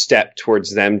first step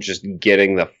towards them just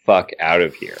getting the fuck out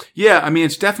of here. Yeah, I mean,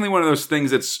 it's definitely one of those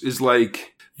things this is living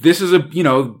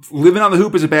on the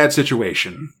Hoop is a bad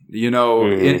situation.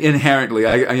 Inherently,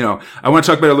 I want to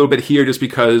talk about it a little bit here just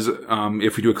because,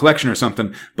 if we do a collection or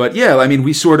something, but yeah, I mean,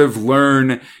 we sort of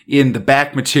learn in the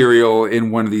back material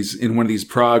in one of these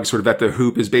progs sort of that the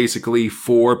Hoop is basically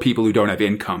for people who don't have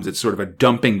incomes. It's sort of a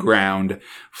dumping ground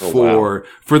for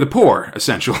the poor,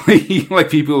 essentially,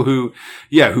 people who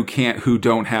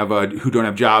don't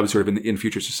have jobs sort of in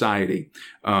future society.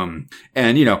 And,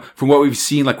 from what we've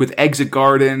seen, with exit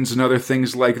gardens and other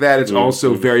things like that, it's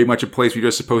also very much a place where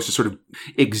you're supposed to sort of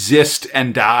exist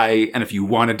and die. And if you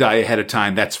want to die ahead of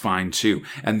time, that's fine too.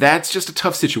 And that's just a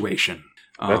tough situation.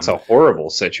 That's a horrible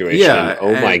situation. Yeah,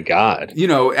 my God.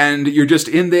 And you're just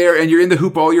in there and you're in the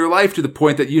Hoop all your life to the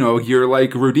point that, you're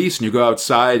like Rhodys and you go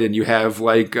outside and you have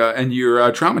and you're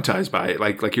traumatized by it.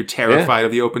 Like you're terrified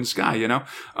of the open sky,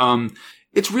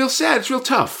 It's real sad. It's real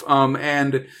tough.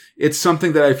 And it's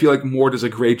something that I feel like Moore does a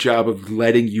great job of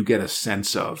letting you get a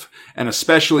sense of. And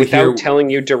especially without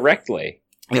telling you directly.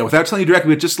 Yeah, without telling you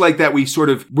directly, but just like that,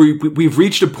 we've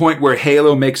reached a point where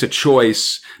Halo makes a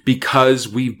choice because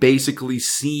we've basically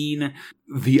seen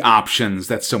the options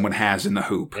that someone has in the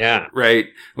Hoop. Yeah. Right?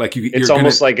 It's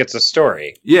almost like it's a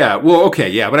story. Yeah. Well, okay.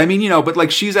 Yeah. But I mean,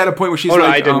 but she's at a point where she's no,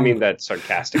 I didn't mean that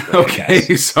sarcastically.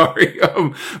 Okay. Sorry.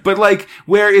 But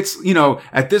where it's,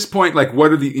 at this point, what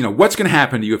are the, what's going to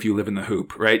happen to you if you live in the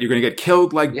Hoop, right? You're going to get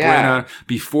killed like Brenna.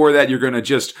 Before that, you're going to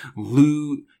just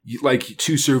lose.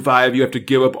 To survive, you have to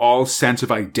give up all sense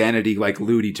of identity like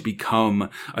Ludi to become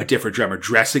a different drummer,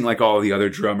 dressing like all the other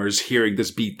drummers, hearing this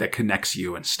beat that connects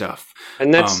you and stuff.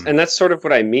 And that's sort of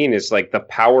what I mean is the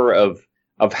power of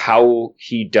how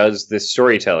he does this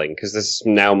storytelling. Because this is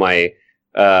now my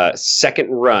second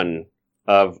run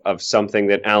of something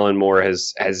that Alan Moore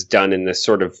has done in this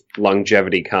sort of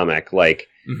longevity comic.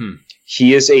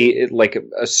 He is a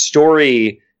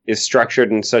story is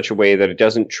structured in such a way that it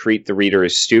doesn't treat the reader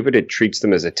as stupid, it treats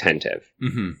them as attentive.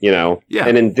 Yeah.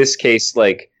 And in this case,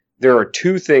 there are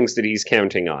 2 things that he's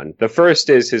counting on. The first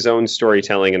is his own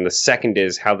storytelling, and the second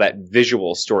is how that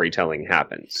visual storytelling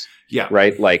happens. Yeah.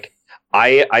 Right?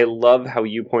 I love how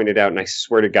you pointed out, and I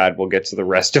swear to God, we'll get to the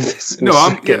rest of this in a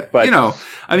second. But,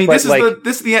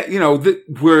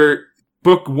 where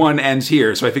book 1 ends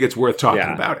here, so I think it's worth talking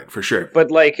about it for sure.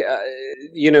 But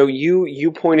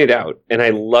you pointed out, and I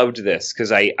loved this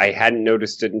because I hadn't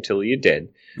noticed it until you did,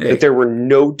 that there were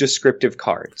no descriptive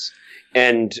cards.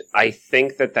 And I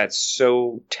think that's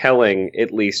so telling,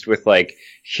 at least with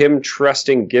him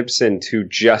trusting Gibson to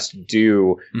just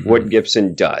do what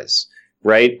Gibson does,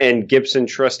 right? And Gibson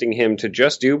trusting him to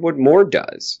just do what Moore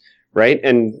does, right?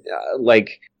 And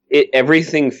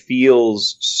everything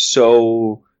feels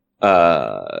so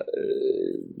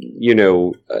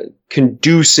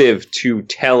conducive to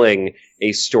telling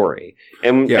a story.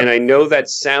 And I know that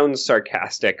sounds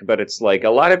sarcastic, but it's a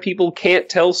lot of people can't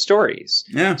tell stories.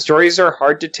 Yeah. Stories are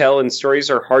hard to tell, and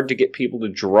stories are hard to get people to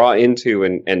draw into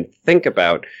and think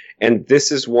about. And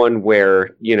this is one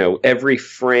where, every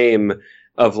frame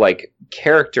of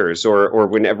characters or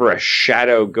whenever a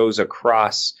shadow goes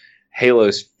across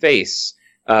Halo's face,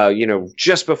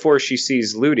 just before she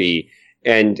sees Ludi,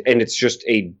 and it's just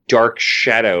a dark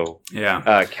shadow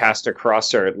cast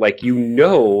across her.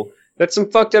 That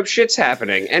some fucked up shit's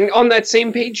happening. And on that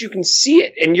same page, you can see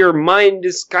it, and your mind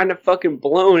is kind of fucking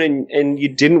blown, and you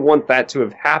didn't want that to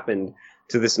have happened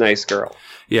to this nice girl.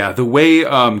 Yeah, the way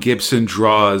Gibson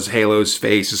draws Halo's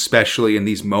face, especially in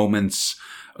these moments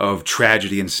of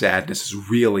tragedy and sadness, is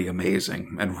really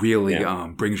amazing and really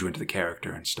brings you into the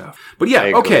character and stuff. But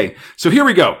okay, so here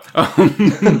we go.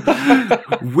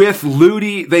 With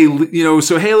Ludi,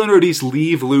 so Halo and Rhodys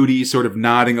leave Ludi sort of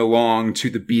nodding along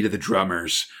to the beat of the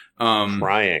drummers.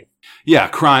 Crying. Yeah,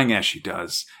 crying as she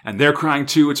does. And they're crying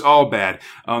too. It's all bad.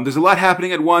 There's a lot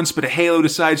happening at once, but Halo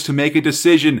decides to make a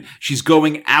decision. She's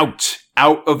going out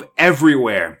of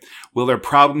everywhere. Will their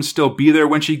problems still be there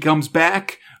when she comes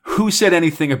back? Who said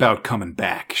anything about coming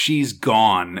back? She's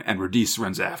gone, and Radice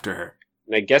runs after her.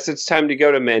 And I guess it's time to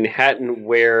go to Manhattan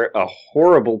where a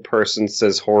horrible person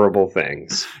says horrible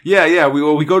things. Yeah.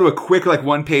 We go to a quick,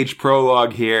 one-page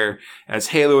prologue here as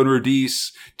Halo and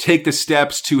Radice take the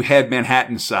steps to head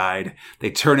Manhattan side. They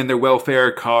turn in their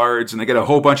welfare cards, and they get a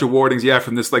whole bunch of warnings,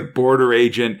 from this, border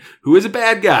agent who is a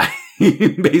bad guy.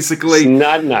 Basically. It's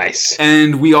not nice.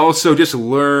 And we also just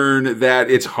learn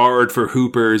that it's hard for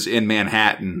hoopers in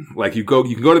Manhattan. You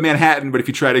can go to Manhattan, but if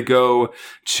you try to go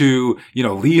to,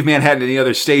 leave Manhattan to any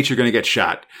other state, you're going to get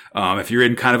shot. If you're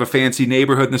in kind of a fancy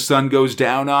neighborhood and the sun goes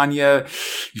down on you,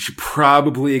 you should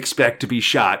probably expect to be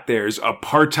shot. There's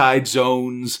apartheid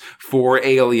zones for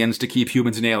aliens to keep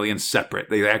humans and aliens separate.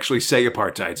 They actually say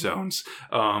apartheid zones.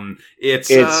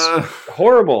 It's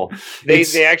horrible.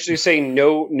 They actually say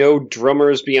no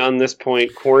drummers beyond this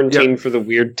point, quarantine for the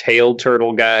weird tail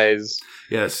turtle guys.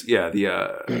 Yes, yeah,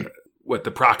 the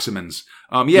Proximans.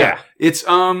 It's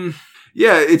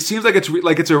it seems like it's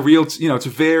a real, it's a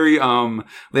very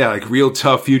real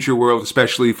tough future world,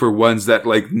 especially for ones that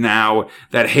now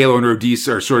that Halo and Radice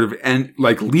are sort of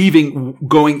leaving,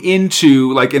 going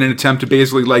into in an attempt to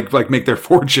basically make their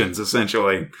fortunes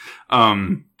essentially.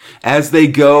 As they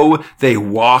go, they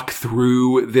walk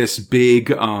through this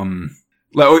big and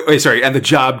the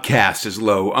job cast is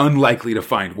low, unlikely to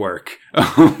find work.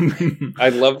 I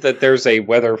love that there's a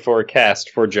weather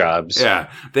forecast for jobs.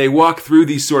 Yeah. They walk through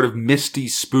these sort of misty,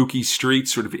 spooky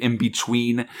streets, sort of in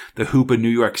between the hoop and New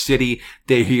York City.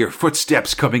 They hear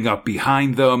footsteps coming up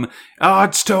behind them. Oh,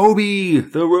 it's Toby,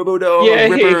 the Robodog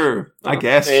Ripper, I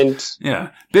guess. And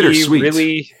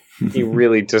bittersweet. He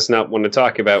really does not want to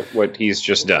talk about what he's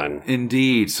just done.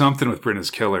 Indeed. Something with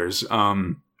Brenna's killers.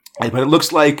 But it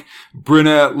looks like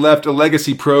Brenna left a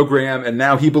legacy program, and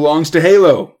now he belongs to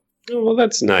Halo. Oh, well,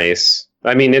 that's nice.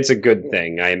 I mean, it's a good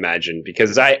thing, I imagine,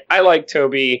 because I like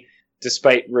Toby,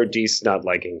 despite Radice not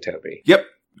liking Toby. Yep.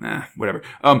 Whatever.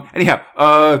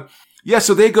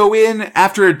 So they go in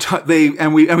after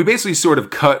we basically sort of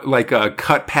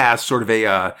cut past sort of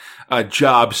a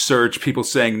job search, people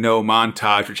saying no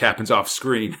montage, which happens off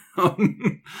screen.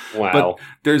 Wow. But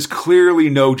there's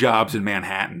clearly no jobs in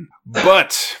Manhattan.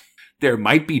 But there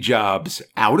might be jobs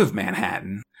out of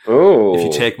Manhattan. Oh. If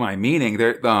you take my meaning,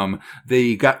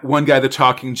 they got one guy they're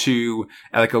talking to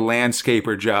at a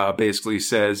landscaper job basically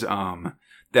says,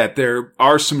 that there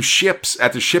are some ships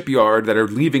at the shipyard that are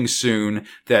leaving soon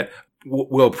that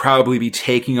will probably be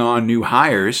taking on new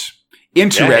hires.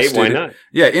 Interested. Yeah, hey, why not?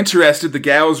 Yeah, interested. The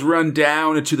gals run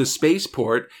down into the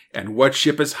spaceport, and what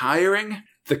ship is hiring?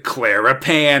 The Clara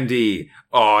Pandy.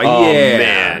 Oh, yeah.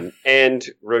 Man. And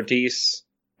Radice,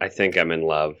 I think I'm in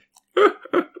love.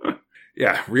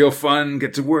 Yeah, real fun.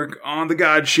 Get to work on the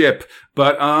God ship.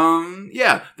 But,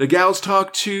 the gals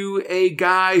talk to a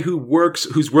guy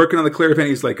who's working on the Clara Pandy.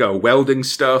 He's welding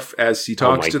stuff as he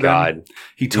talks to them. Oh my God.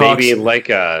 He talks. Maybe like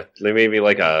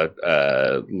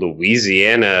a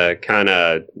Louisiana kind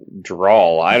of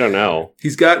drawl. I don't know.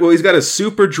 He's got a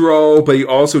super drawl, but he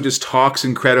also just talks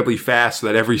incredibly fast so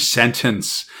that every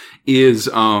sentence is,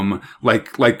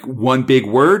 like one big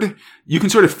word. You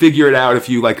can sort of figure it out if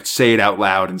you say it out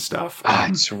loud and stuff.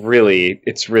 It's really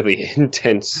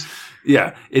intense.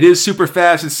 Yeah, it is super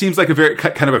fast. It seems like a very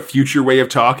kind of a future way of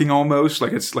talking almost.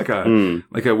 It's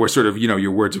where sort of,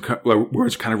 your words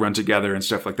kind of run together and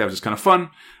stuff like that, which is kind of fun.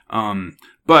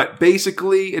 But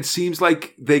basically it seems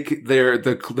like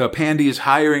the Pandy is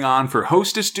hiring on for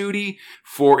hostess duty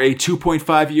for a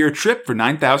 2.5-year trip for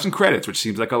 9,000 credits, which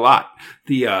seems like a lot.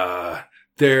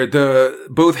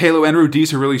 Both Halo and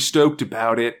Radice are really stoked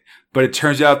about it, but it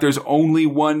turns out there's only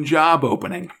one job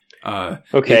opening.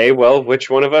 Well,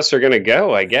 which one of us are going to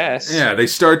go, I guess? Yeah, they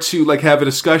start to have a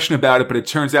discussion about it, but it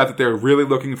turns out that they're really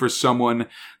looking for someone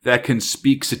that can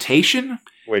speak cetacean.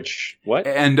 Which, what?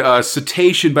 And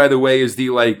cetacean, by the way, is the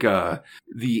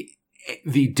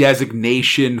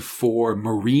designation for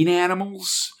marine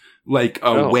animals, like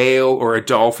a whale or a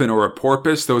dolphin or a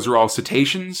porpoise. Those are all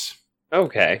cetaceans.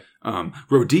 Okay.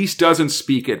 Radice doesn't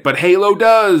speak it, but Halo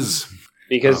does.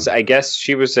 Because I guess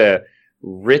she was a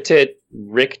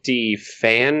Rickety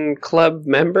fan club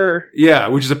member? Yeah,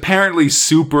 which is apparently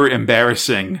super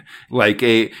embarrassing.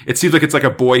 It seems like it's like a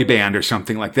boy band or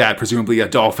something like that, presumably a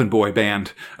dolphin boy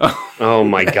band. Oh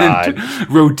my God.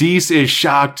 Radice is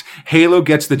shocked. Halo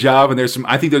gets the job, and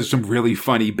I think there's some really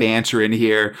funny banter in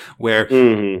here where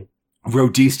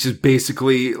Rhodys just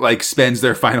basically like spends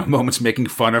their final moments making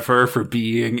fun of her for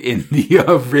being in the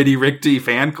Riddy Rickty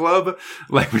fan club.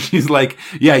 Like when she's like,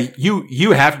 yeah,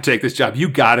 you have to take this job. You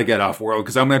got to get off world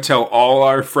because I'm going to tell all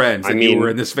our friends that you were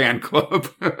in this fan club.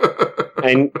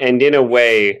 and in a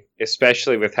way,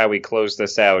 especially with how we close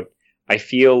this out, I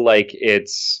feel like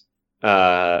it's,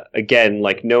 again,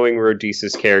 like knowing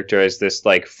Rhodys's character as this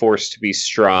like forced to be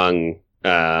strong,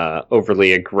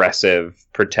 overly aggressive,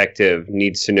 protective,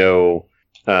 needs to know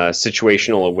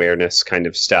situational awareness kind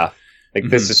of stuff. Like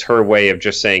this is her way of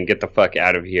just saying, get the fuck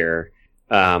out of here,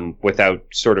 without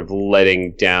sort of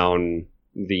letting down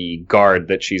the guard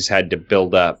that she's had to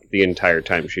build up the entire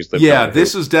time she's lived. Yeah,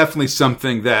 this is definitely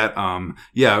something that,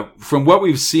 from what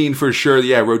we've seen for sure,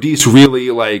 Rhodys really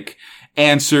like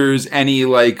answers any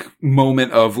like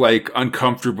moment of like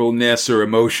uncomfortableness or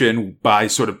emotion by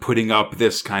sort of putting up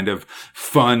this kind of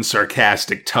fun,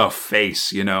 sarcastic, tough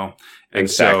face, you know? And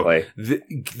exactly.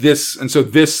 So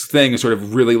this thing sort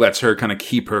of really lets her kind of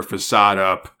keep her facade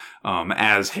up,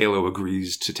 as Halo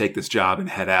agrees to take this job and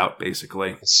head out,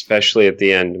 basically. Especially at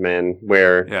the end, man,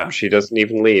 where she doesn't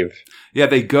even leave. Yeah,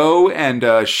 they go,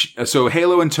 and so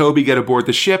Halo and Toby get aboard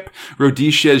the ship.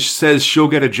 Rhodys says she'll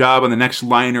get a job on the next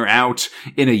liner out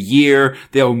in a year.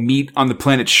 They'll meet on the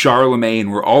planet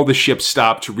Charlemagne, where all the ships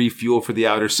stop to refuel for the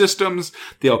outer systems.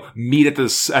 They'll meet at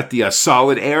the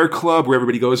Solid Air Club, where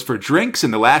everybody goes for drinks,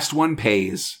 and the last one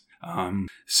pays. Halo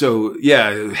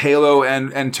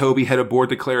and Toby head aboard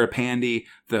the Clara Pandy.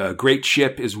 The great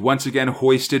ship is once again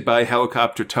hoisted by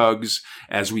helicopter tugs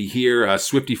as we hear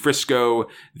Swifty Frisco,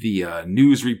 the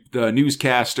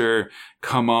newscaster,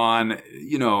 come on,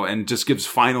 and just gives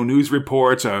final news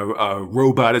reports. A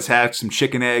robot has hatched some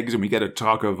chicken eggs, and we get a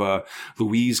talk of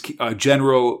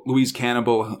General Louise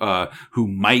Cannibal, who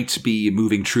might be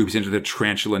moving troops into the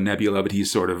Tarantula Nebula, but he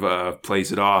sort of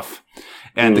plays it off.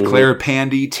 And the Clara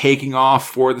Pandy taking off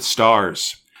for the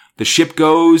stars. The ship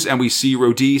goes, and we see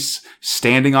Rhodys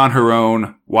standing on her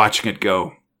own, watching it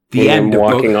go.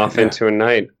 Walking off into a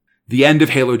night. The end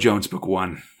of Halo Jones Book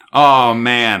 1. Oh,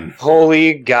 man.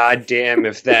 Holy goddamn,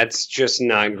 if that's just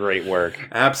not great work.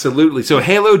 Absolutely. So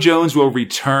Halo Jones will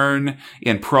return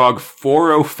in Prague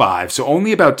 405. So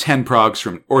only about 10 Pragues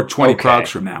from, or 20 Pragues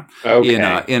from now.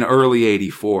 Okay. In early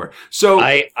 84. So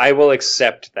I will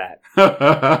accept that.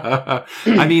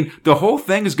 I mean, the whole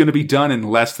thing is going to be done in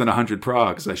less than 100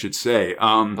 Pragues, I should say.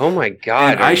 Oh my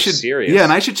God. Are you serious? Yeah,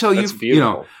 and I should tell That's you,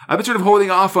 beautiful. I've been sort of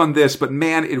holding off on this, but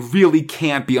man, it really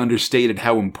can't be understated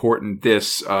how important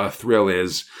this thrill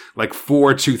is, like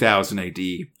for 2000 AD.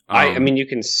 I mean, you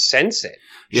can sense it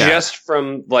just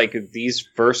from like these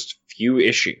first few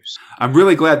issues. I'm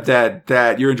really glad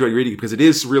that you're enjoying reading it because it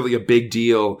is really a big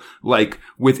deal, like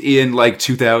within like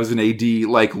 2000 AD,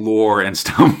 like lore and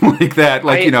stuff like that.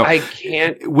 Like, I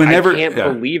can't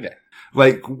believe it.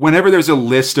 Like, whenever there's a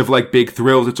list of, like, big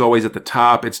thrills, it's always at the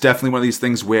top. It's definitely one of these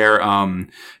things where,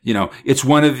 it's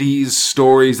one of these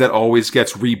stories that always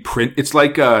gets reprint. It's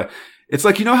like, how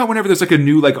whenever there's, like, a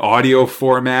new, like, audio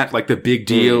format, like, the big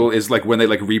deal is, like, when they,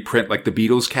 like, reprint, like, the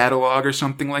Beatles catalog or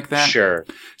something like that. Sure.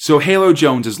 So Halo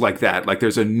Jones is like that. Like,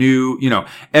 there's a new,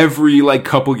 every, like,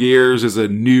 couple years is a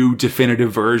new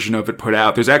definitive version of it put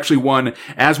out. There's actually one,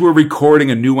 as we're recording,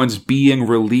 a new one's being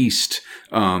released.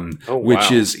 Which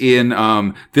is in,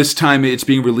 this time it's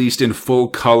being released in full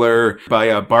color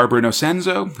by, Barbara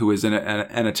Nocenzo, who is an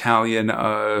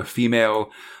Italian, female,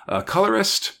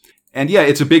 colorist. And yeah,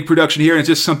 it's a big production here, and it's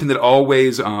just something that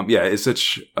always, is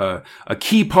such, a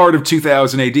key part of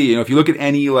 2000 AD. If you look at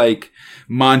any, like,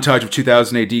 montage of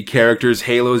 2000 AD characters,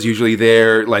 Halo is usually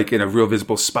there, like, in a real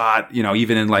visible spot,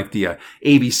 even in, like, the,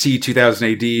 ABC 2000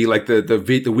 AD, like,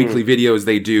 the weekly videos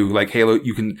they do, like, Halo,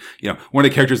 you can, one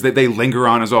of the characters that they linger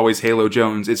on is always Halo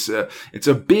Jones. It's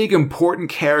a big, important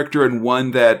character and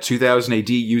one that 2000 AD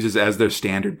uses as their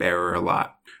standard bearer a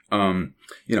lot.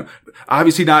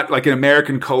 Obviously not like in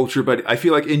American culture, but I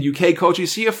feel like in UK culture, you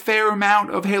see a fair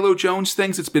amount of Halo Jones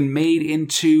things. It's been made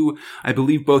into, I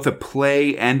believe, both a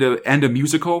play and a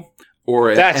musical.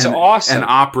 Or awesome. An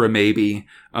opera, maybe.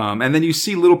 And then you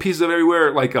see little pieces of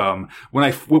everywhere. Like,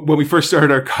 when we first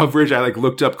started our coverage, I like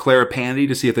looked up Clara Pandy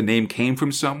to see if the name came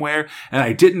from somewhere. And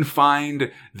I didn't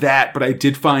find that, but I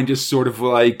did find just sort of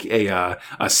like a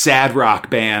sad rock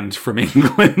band from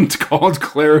England called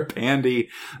Clara Pandy.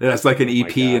 That's like an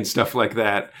EP and stuff like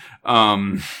that.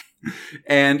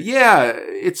 And yeah,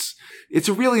 it's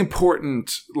a really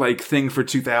important like thing for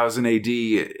 2000 AD,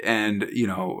 and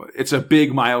it's a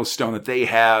big milestone that they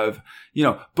have,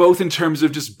 both in terms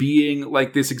of just being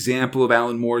like this example of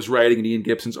Alan Moore's writing and Ian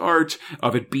Gibson's art,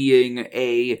 of it being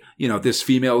this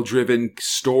female driven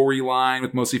storyline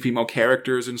with mostly female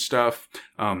characters and stuff,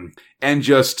 and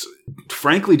just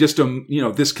frankly just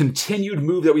this continued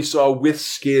move that we saw with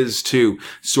Skiz to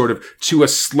sort of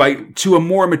to a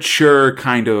more mature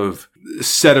kind of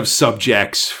set of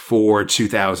subjects for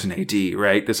 2000 AD,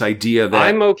 right? This idea that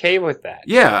I'm okay with that.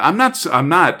 Yeah, I'm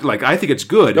not like, I think it's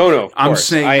good. No, of I'm course.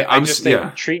 saying I just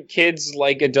think treat kids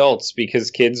like adults because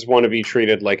kids want to be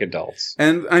treated like adults.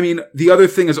 And I mean, the other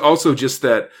thing is also just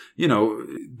that,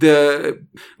 the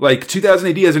like 2000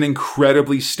 AD has an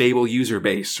incredibly stable user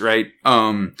base, right?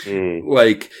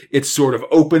 Like it's sort of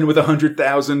opened with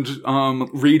 100,000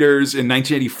 readers. In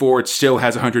 1984, it still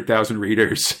has 100,000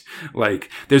 readers.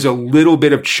 Like there's a little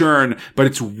bit of churn, but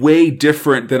it's way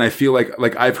different than I feel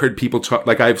like I've heard people talk,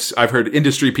 like I've heard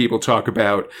industry people talk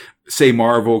about, say,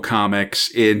 Marvel Comics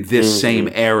in this same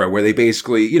era, where they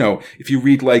basically, if you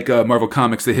read like Marvel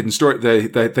Comics, the hidden story,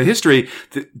 the history,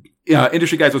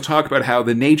 industry guys will talk about how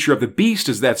the nature of the beast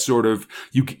is that sort of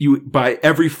you by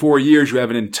every 4 years you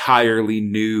have an entirely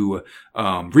new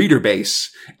reader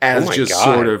base, as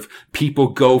sort of people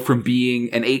go from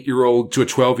being an 8-year-old to a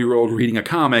 12-year-old reading a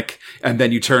comic, and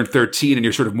then you turn 13 and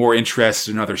you're sort of more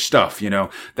interested in other stuff.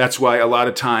 That's why a lot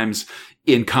of times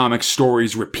in comic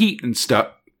stories repeat,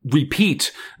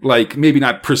 like maybe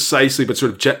not precisely, but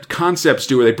sort of concepts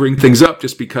do, where they bring things up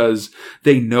just because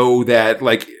they know that,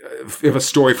 like, if a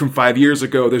story from 5 years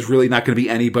ago, there's really not going to be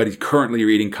anybody currently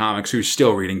reading comics who's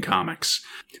still reading comics.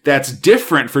 That's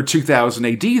different for 2000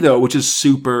 AD though, which is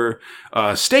super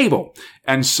stable.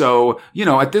 And so,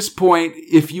 at this point,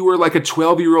 if you were like a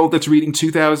 12-year-old that's reading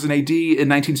 2000 AD in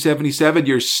 1977,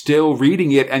 you're still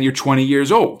reading it and you're 20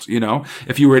 years old,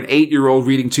 If you were an 8-year-old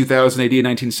reading 2000 AD in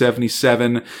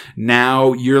 1977,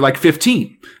 now you're like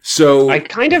 15. So I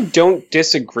kind of don't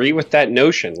disagree with that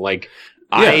notion. Like,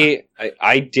 yeah.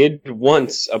 I did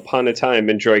once upon a time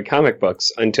enjoy comic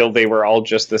books until they were all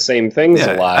just the same things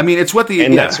a lot. I mean, it's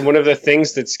that's one of the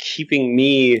things that's keeping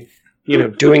me,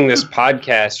 doing this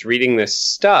podcast, reading this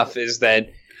stuff, is that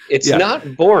it's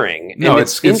not boring. No, and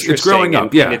it's growing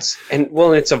up. And it's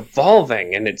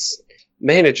evolving, and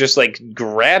it just like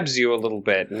grabs you a little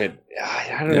bit, and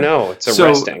I don't know, it's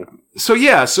arresting.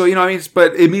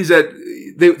 But it means that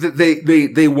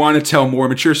they want to tell more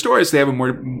mature stories. They have a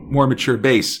more mature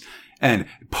base. And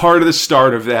part of the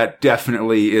start of that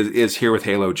definitely is here with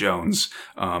Halo Jones.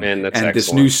 And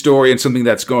this new story, and something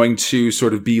that's going to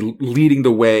sort of be leading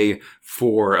the way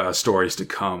for stories to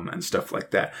come and stuff like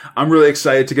that. I'm really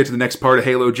excited to get to the next part of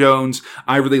Halo Jones.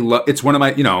 I really love, it's one of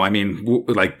my,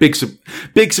 like big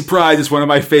surprise. It's one of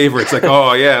my favorites. Like,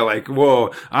 oh yeah, like,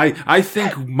 whoa. I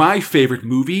think my favorite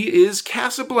movie is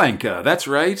Casablanca. That's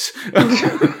right.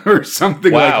 Or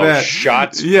something like that.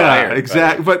 Shots fired. Yeah,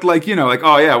 exactly. But like,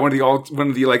 oh yeah, one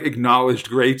of the like acknowledged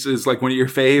greats is like one of your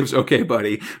faves. Okay,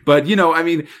 buddy. But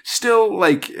still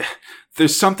like,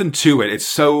 there's something to it.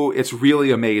 It's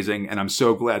really amazing. And I'm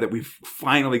so glad that we've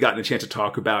finally gotten a chance to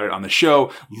talk about it on the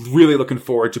show. Really looking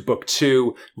forward to book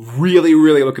 2. Really,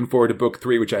 really looking forward to book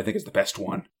 3, which I think is the best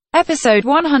one. Episode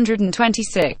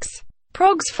 126.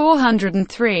 Progs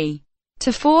 403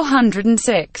 to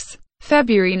 406.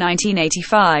 February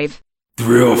 1985.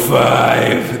 Thrill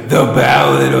 5. The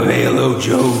Ballad of Halo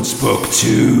Jones, book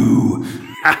 2.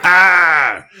 Ha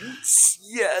ha!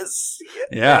 Yes.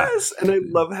 Yeah. Yes. And I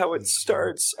love how it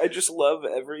starts. I just love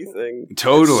everything.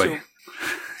 Totally.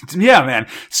 Yeah, man.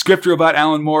 Script robot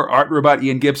Alan Moore, art robot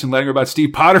Ian Gibson, lettering robot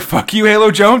Steve Potter. Fuck you,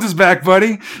 Halo Jones is back,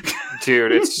 buddy.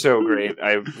 Dude, it's so great.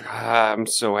 I'm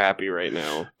so happy right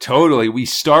now. Totally. We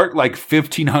start like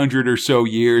 1,500 or so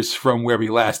years from where we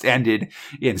last ended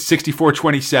in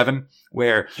 6427,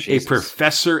 where a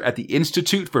professor at the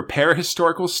Institute for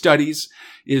Parahistorical Studies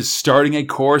is starting a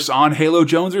course on Halo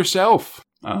Jones herself.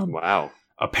 Wow.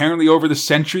 Apparently over the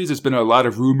centuries, there's been a lot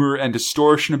of rumor and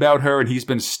distortion about her, and he's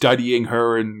been studying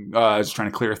her and is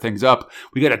trying to clear things up.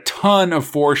 We get a ton of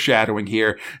foreshadowing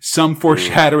here. Some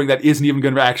foreshadowing that isn't even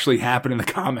going to actually happen in the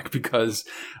comic, because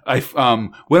when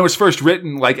it was first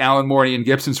written, like Alan Moore and Ian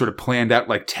Gibson sort of planned out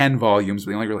like 10 volumes,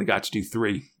 but they only really got to do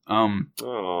 3.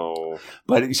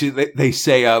 But you see, they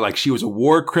say like she was a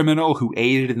war criminal who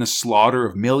aided in the slaughter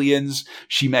of millions.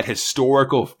 She met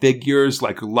historical figures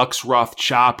like Lux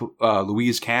Rothchop,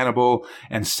 Louise Cannibal,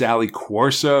 and Sally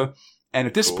Quarsa. And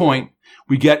at this point,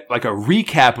 we get like a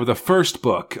recap of the first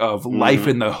book of life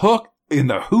in the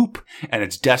Hoop and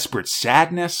its desperate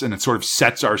sadness, and it sort of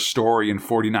sets our story in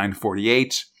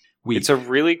 49-48. It's a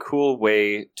really cool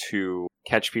way to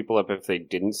catch people up if they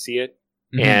didn't see it.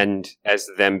 Mm-hmm. And as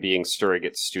them being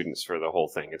surrogate students for the whole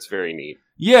thing. It's very neat.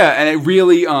 Yeah, and it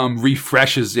really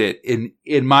refreshes it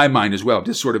in my mind as well.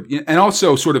 Just sort of, and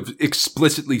also sort of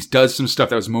explicitly does some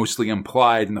stuff that was mostly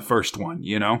implied in the first one,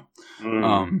 you know?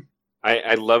 Mm.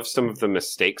 I love some of the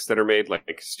mistakes that are made.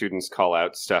 Like students call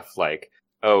out stuff like,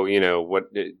 oh, you know,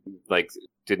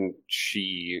 didn't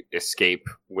she escape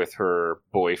with her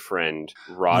boyfriend,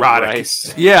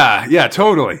 Rice? Yeah,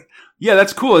 totally. Yeah,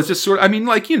 that's cool. It's just sort of,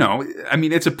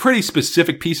 it's a pretty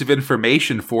specific piece of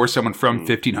information for someone from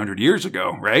 1500 years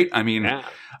ago, right? I mean,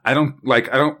 I don't like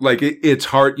it. It's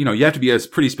hard, you have to be a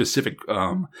pretty specific,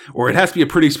 or it has to be a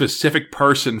pretty specific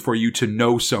person for you to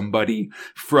know somebody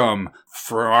from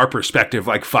our perspective,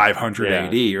 like 500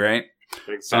 AD, right?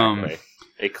 Exactly.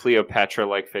 A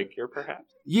Cleopatra-like figure, perhaps?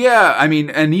 Yeah, I mean,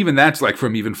 and even that's like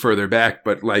from even further back,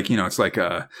 but it's like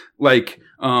I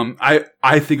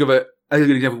think of it. I think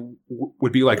an example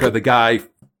would be like the guy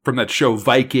from that show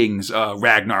Vikings,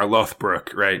 Ragnar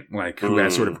Lothbrok, right? Like who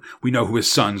has sort of, we know who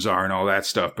his sons are and all that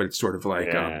stuff, but it's sort of like,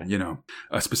 a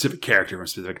specific character from a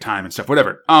specific time and stuff,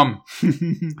 whatever.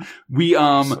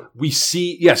 We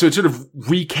see, so it sort of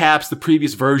recaps the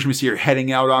previous version. We see her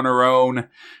heading out on her own.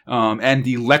 And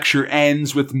the lecture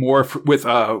ends with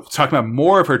talking about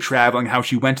more of her traveling, how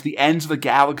she went to the ends of the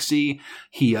galaxy.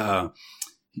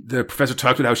 The professor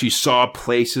talks about how she saw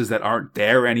places that aren't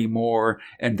there anymore,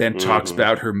 and then talks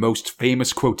about her most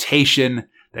famous quotation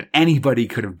that anybody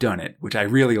could have done it, which I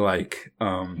really like.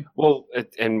 Well,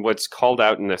 and what's called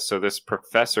out in this, so this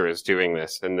professor is doing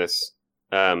this, and this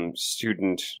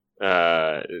student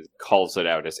calls it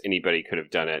out as anybody could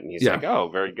have done it, and he's like, oh,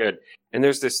 very good. And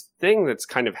there's this thing that's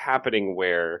kind of happening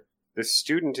where the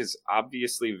student is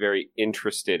obviously very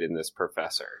interested in this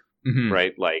professor,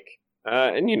 right? Like,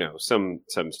 and some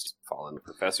fallen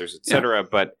professors, etc.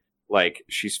 But like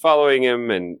she's following him,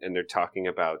 and they're talking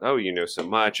about, oh, you know so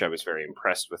much. I was very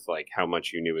impressed with like how much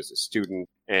you knew as a student,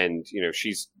 and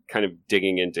she's kind of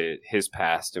digging into his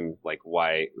past and like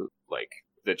why, like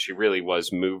that she really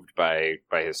was moved by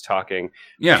his talking.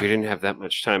 Yeah, but you didn't have that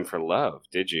much time for love,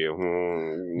 did you?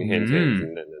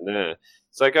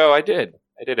 It's like, oh, I did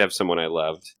have someone I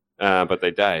loved, but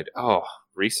they died. Oh,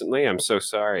 recently? I'm so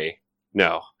sorry.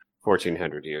 No.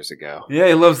 1400 years ago. Yeah,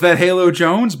 he loves that Halo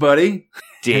Jones, buddy.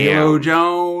 Damn. Halo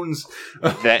Jones.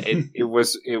 That it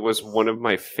was one of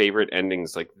my favorite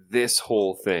endings. Like this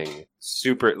whole thing,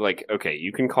 super. Like, okay,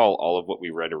 you can call all of what we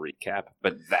read a recap,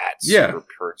 but that super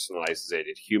personalizes it.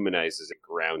 It humanizes it,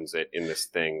 grounds it in this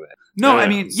thing.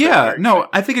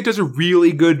 I think it does a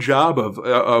really good job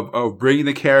of bringing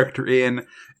the character in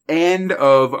and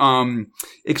of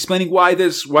explaining why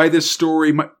this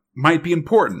story might be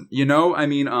important,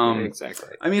 exactly.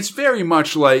 I mean, it's very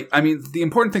much like, the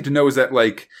important thing to know is that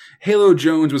like Halo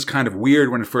Jones was kind of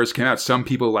weird when it first came out. Some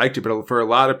people liked it, but for a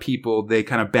lot of people, they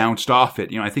kind of bounced off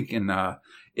it. I think in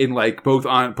like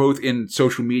both in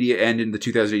social media and in the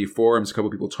 2008 forums, a couple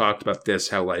of people talked about this,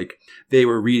 how like they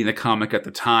were reading the comic at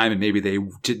the time and maybe they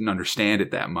didn't understand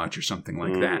it that much or something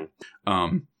like that.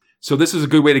 So this is a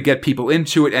good way to get people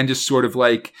into it and just sort of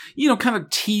like, kind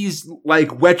of tease, like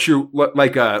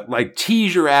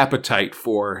tease your appetite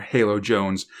for Halo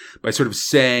Jones by sort of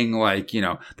saying like,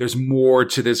 there's more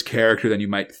to this character than you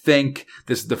might think.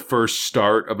 This is the first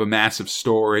start of a massive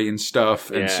story and stuff.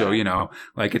 And so,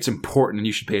 like it's important and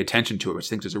you should pay attention to it, which I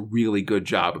think does a really good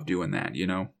job of doing that,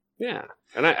 Yeah.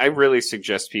 And I really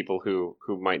suggest people who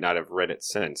might not have read it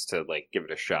since to like give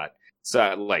it a shot.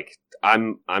 So like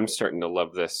I'm starting to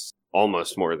love this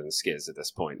almost more than Skiz at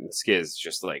this point, and Skiz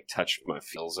just like touched my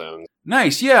feel zone.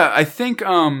 Nice, yeah. I think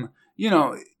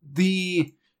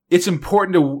it's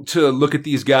important to look at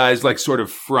these guys like sort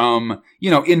of from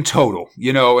in total,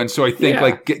 and so I think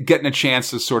like getting a chance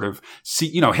to sort of see,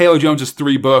 Halo Jones is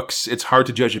 3 books. It's hard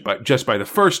to judge it just by the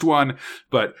first one,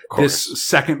 but this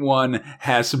second one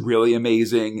has some really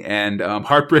amazing and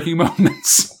heartbreaking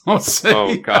moments. I'll say.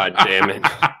 Oh God damn it!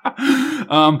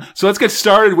 So let's get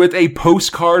started with a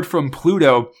postcard from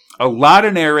Pluto. A lot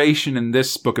of narration in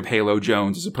this book of Halo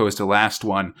Jones as opposed to last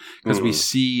one, because we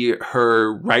see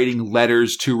her writing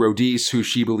letters to Rhodys, who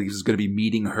she believes is going to be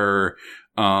meeting her,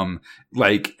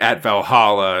 like at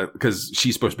Valhalla, because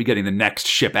she's supposed to be getting the next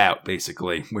ship out,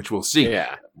 basically, which we'll see.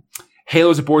 Yeah.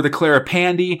 Halo's aboard the Clara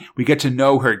Pandy. We get to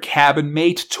know her cabin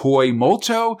mate, Toy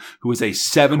Molto, who is a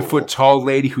 7-foot tall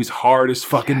lady who's hard as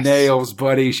fucking nails,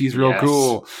 buddy. She's real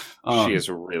cool. She is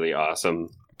really awesome.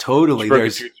 Totally. She broke a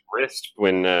dude's wrist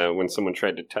when someone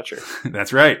tried to touch her.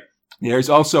 That's right. There's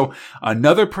also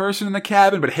another person in the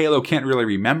cabin, but Halo can't really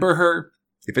remember her.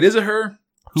 If it is a her,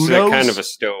 Who knows? Kind of a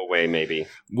stowaway, maybe.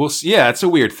 We'll see. Yeah, it's a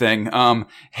weird thing.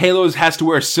 Halo has to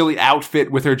wear a silly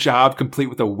outfit with her job, complete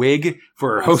with a wig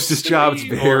for her hostess job. It's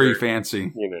very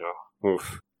fancy.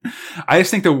 Oof. I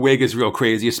just think the wig is real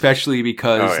crazy, especially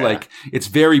because like it's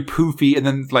very poofy, and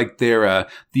then like the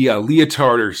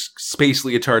leotard or space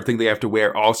leotard thing they have to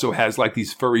wear also has like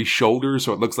these furry shoulders,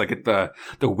 so it looks like the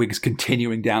wig's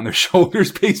continuing down their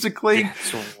shoulders, basically.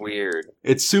 It's weird.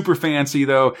 It's super fancy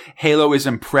though. Halo is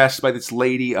impressed by this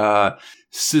lady,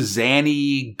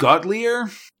 Suzanne Godlier,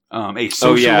 a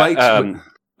socialite.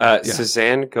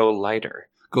 Suzanne Go-Lighter.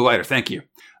 Go-Lighter, thank you.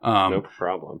 No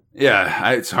problem.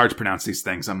 Yeah, it's hard to pronounce these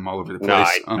things. I'm all over the place.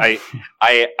 No,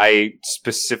 I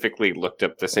specifically looked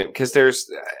up the same because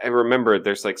I remember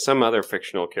there's like some other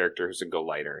fictional character who's a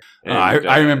Go-Lighter.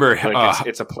 I remember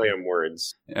it's a play on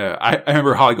words. I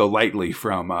remember Holly Golightly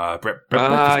from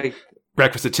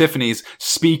Breakfast at Tiffany's.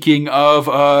 Speaking of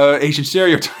Asian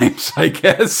stereotypes, I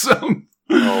guess.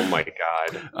 Oh my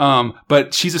god.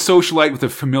 But she's a socialite with a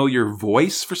familiar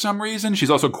voice for some reason. She's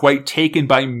also quite taken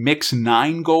by Mix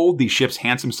 9 Gold, the ship's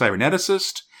handsome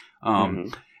cyberneticist.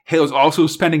 Halo's also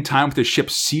spending time with the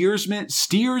ship's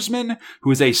steersman,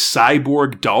 who is a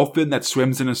cyborg dolphin that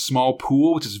swims in a small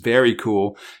pool, which is very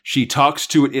cool. She talks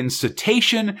to it in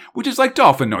cetacean, which is like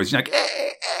dolphin noise. She's like,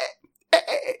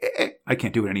 I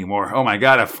can't do it anymore. Oh my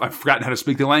god, I've forgotten how to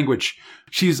speak the language.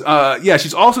 She's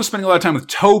also spending a lot of time with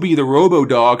Toby, the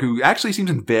robo-dog, who actually seems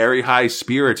in very high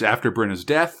spirits after Brenna's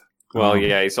death. Well,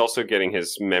 he's also getting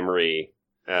his memory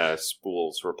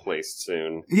spools replaced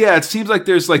soon. Yeah, it seems like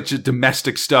there's like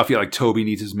domestic stuff. Yeah, like Toby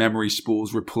needs his memory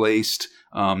spools replaced.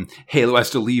 Halo has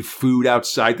to leave food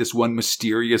outside this one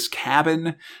mysterious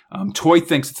cabin. Toy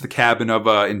thinks it's the cabin of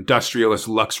industrialist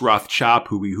Lux Rothchop,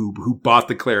 who bought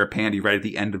the Clara Pandy right at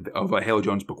the end of Halo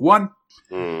Jones Book 1.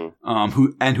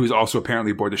 Who's also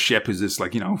apparently aboard the ship, who's this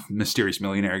like, mysterious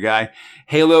millionaire guy.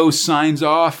 Halo signs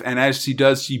off, and as she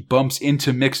does, she bumps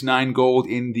into Mix 9 Gold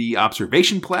in the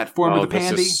observation platform of the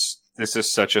Pandy. This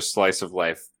is such a slice of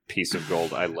life piece of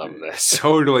gold. I love this.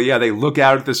 Totally, yeah. They look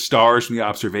out at the stars from the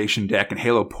observation deck, and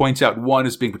Halo points out one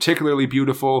as being particularly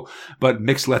beautiful, but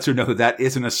Mix lets her know that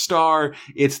isn't a star.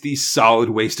 It's the solid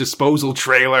waste disposal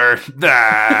trailer.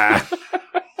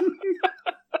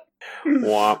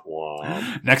 Womp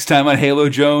womp. Next time on Halo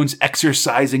Jones,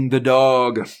 exercising the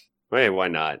dog. Hey, why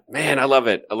not? Man, I love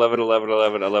it. I love it. I love it. I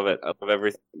love it. I love it. I love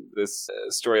everything. This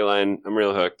storyline. I'm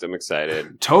real hooked. I'm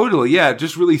excited. Totally, yeah. It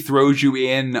just really throws you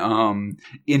in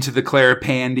into the Clara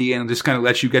Pandy and just kind of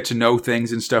lets you get to know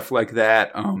things and stuff like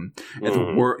that. And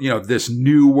this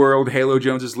new world Halo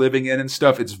Jones is living in and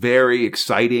stuff. It's very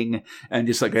exciting and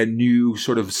just like a new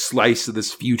sort of slice of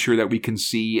this future that we can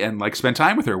see and like spend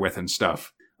time with her with and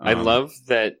stuff. I love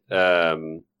that.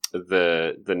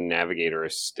 The navigator,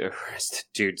 the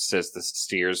dude says the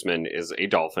steersman is a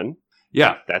dolphin.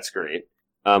 Yeah. That's great.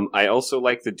 I also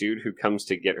like the dude who comes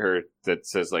to get her that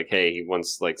says like, hey, he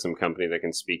wants like some company that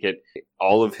can speak it.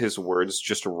 All of his words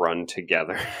just run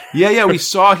together. Yeah. We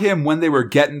saw him when they were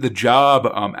getting the job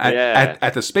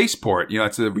at the spaceport.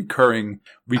 It's a recurring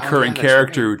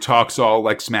character who talks all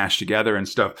like smashed together and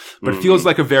stuff. But it feels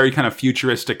like a very kind of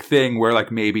futuristic thing where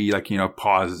like maybe like,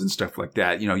 pauses and stuff like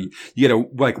that. You get a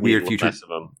like weird future.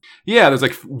 Yeah, there's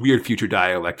like weird future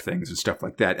dialect things and stuff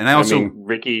like that. And I also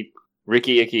Ricky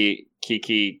Icky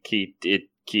Kiki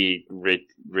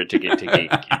Ritiki.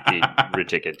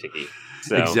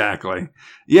 Exactly.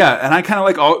 Yeah, and I kind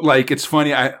of like it's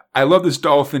funny. I love this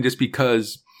dolphin just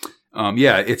because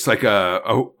it's like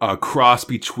a cross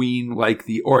between like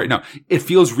it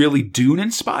feels really Dune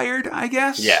inspired, I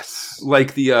guess. Yes.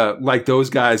 Like the like those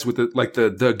guys with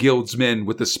the guildsmen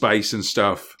with the spice and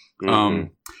stuff.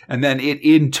 And then it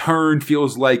in turn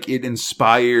feels like it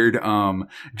inspired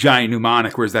Giant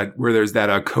Mnemonic, where there's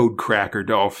that code cracker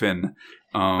dolphin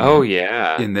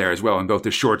in there as well, in both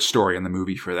the short story and the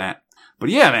movie for that. But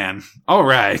yeah, man. All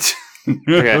right.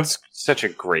 It's such a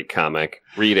great comic.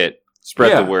 Read it.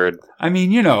 Spread the word. I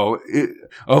mean,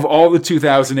 of all the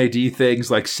 2000 AD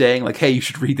things, like saying like, hey, you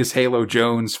should read this Halo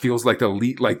Jones feels like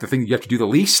the thing you have to do the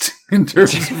least in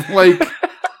terms of like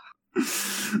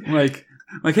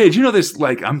Like, hey, do you know this?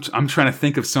 Like, I'm trying to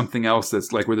think of something else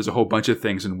that's like where there's a whole bunch of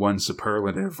things in one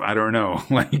superlative. I don't know.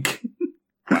 Like,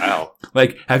 wow.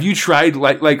 Like, have you tried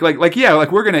like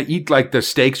we're gonna eat like the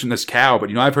steaks from this cow,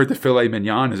 but I've heard the filet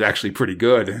mignon is actually pretty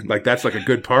good. Like, that's like a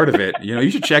good part of it.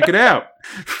 You should check it out.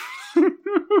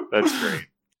 That's great.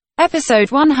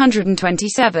 Episode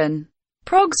 127.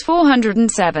 Progs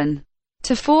 407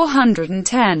 to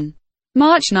 410.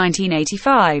 March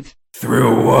 1985.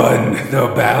 Through one,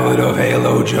 the Ballad of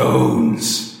Halo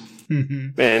Jones.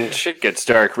 Man, shit gets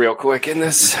dark real quick in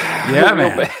this. Yeah,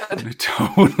 man.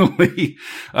 Totally.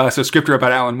 So script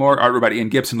about Alan Moore, art about Ian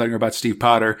Gibson, letter about Steve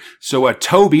Potter. So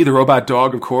Toby, the robot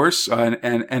dog, of course,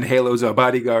 and Halo's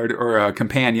bodyguard or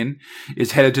companion,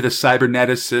 is headed to the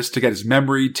cyberneticist to get his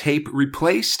memory tape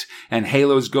replaced, and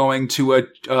Halo's going to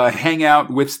hang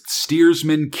out with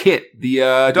steersman Kit, the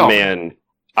dog. Man,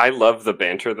 I love the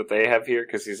banter that they have here,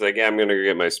 because he's like, yeah, I'm going to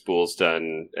get my spools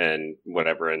done and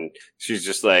whatever. And she's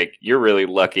just like, you're really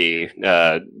lucky.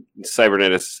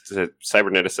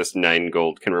 Cyberneticist 9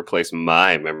 Gold can replace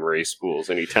my memory spools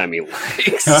anytime he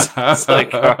likes. It's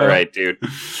like, all right, dude.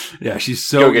 Yeah, she's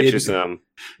so Go get you some.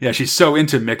 Yeah, she's so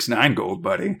into Mix 9 Gold,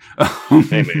 buddy.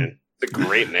 Hey, man. It's a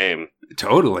great name.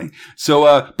 Totally.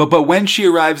 So, but when she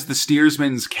arrives at the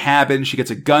steersman's cabin, she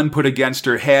gets a gun put against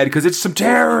her head because it's some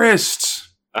terrorists.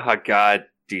 Oh, God,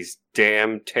 these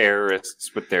damn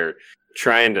terrorists, but they're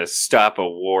trying to stop a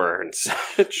war and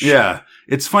such. Yeah.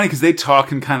 It's funny because they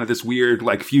talk in kind of this weird,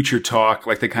 like, future talk.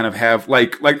 Like, they kind of have,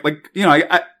 like, you know,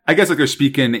 I guess like they're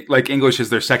speaking, like, English is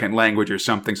their second language or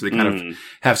something. So they kind of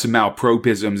have some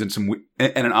malpropisms and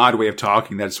an odd way of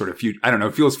talking that's sort of, I don't know,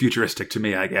 it feels futuristic to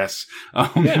me, I guess.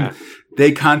 Yeah.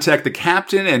 They contact the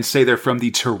captain and say they're from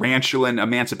the Tarantulan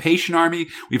Emancipation Army.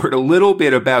 We've heard a little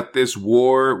bit about this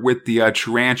war with the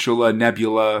Tarantula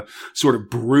Nebula sort of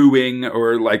brewing,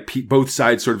 or like both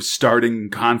sides sort of starting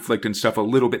conflict and stuff a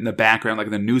little bit in the background, like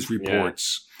in the news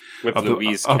reports. Yeah. With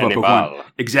Luis Cannibal.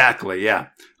 Exactly, yeah.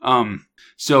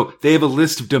 So they have a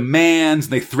list of demands,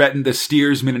 and they threaten the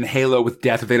steersman and Halo with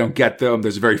death if they don't get them.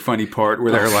 There's a very funny part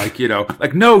where they're like, you know,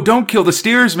 like, no, don't kill the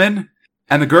steersman.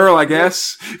 And the girl, I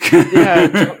guess.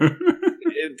 Yeah.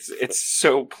 It's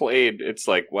so played. It's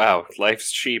like, wow,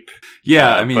 life's cheap.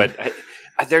 Yeah, I mean. But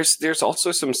there's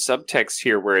also some subtext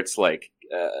here where it's like,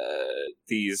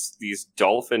 these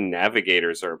dolphin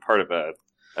navigators are part of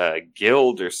a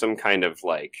guild or some kind of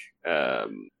like,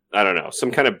 I don't know,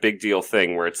 some kind of big deal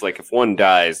thing where it's like, if one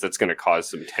dies, that's going to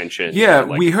cause some tension. Yeah,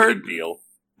 like we heard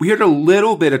a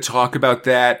little bit of talk about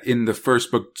that in the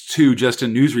first book too, just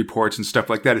in news reports and stuff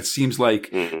like that. It seems like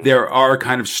there are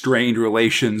kind of strained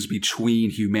relations between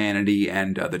humanity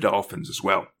and the dolphins as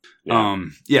well.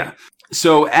 Yeah.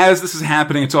 So as this is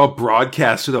happening, it's all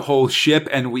broadcast to the whole ship,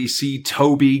 and we see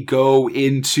Toby go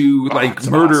into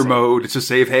murder mode to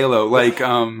save Halo. Like,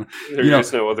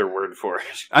 there's no other word for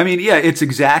it. I mean, yeah, it's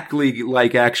exactly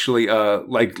like actually,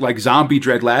 like Zombie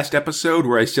Dread last episode,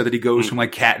 where I said that he goes from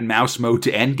like cat and mouse mode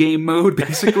to endgame mode,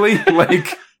 basically.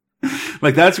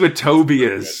 like that's what Toby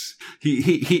is.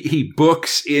 He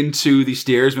books into the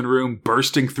steersman room,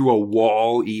 bursting through a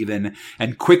wall even,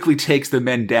 and quickly takes the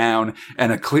men down,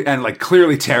 and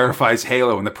clearly terrifies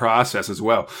Halo in the process as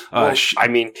well. I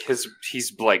mean,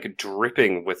 he's like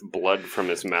dripping with blood from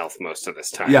his mouth most of this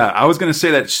time. Yeah, I was gonna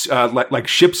say that like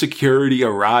ship security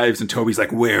arrives, and Toby's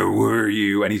like, "Where were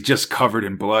you?" And he's just covered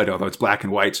in blood, although it's black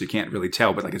and white, so you can't really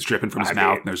tell. But like it's dripping from his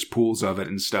mouth, and there's pools of it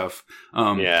and stuff.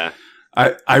 Yeah.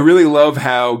 I really love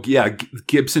how,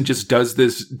 Gibson just does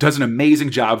an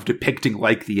amazing job of depicting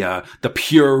like the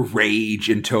pure rage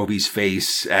in Toby's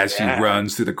face as he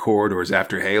runs through the corridors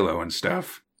after Halo and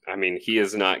stuff. I mean, he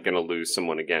is not going to lose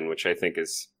someone again, which I think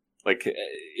is like,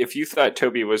 if you thought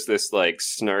Toby was this like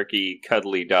snarky,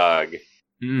 cuddly dog,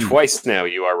 twice now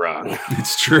you are wrong.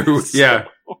 It's true. Yeah.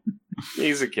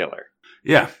 He's a killer.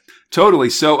 Yeah, totally.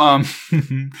 So,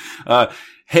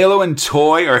 Halo and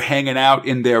Toy are hanging out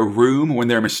in their room when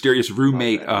their mysterious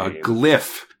roommate,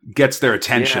 Glyph, gets their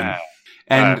attention. Yeah.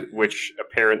 And which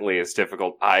apparently is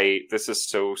difficult. This is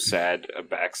so sad a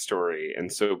backstory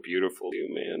and so beautiful,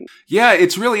 man. Yeah,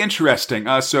 it's really interesting.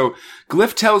 So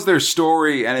Glyph tells their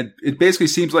story, and it basically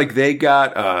seems like they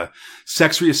got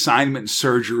sex reassignment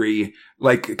surgery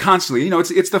like constantly. You know,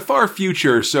 it's the far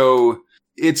future, so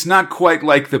it's not quite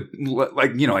like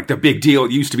the big deal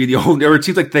it used to be the old, or it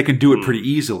seems like they can do it pretty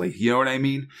easily. You know what I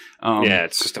mean? Yeah,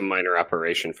 it's just a minor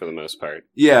operation for the most part.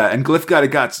 Yeah, and Glyph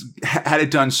had it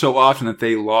done so often that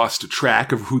they lost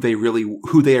track of who they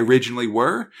originally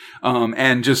were,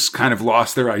 and just kind of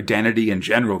lost their identity in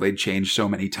general. They'd changed so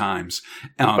many times.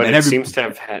 But it seems to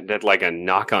have had like a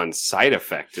knock-on side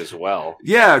effect as well.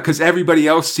 Yeah, because everybody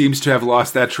else seems to have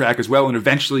lost that track as well, and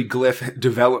eventually Glyph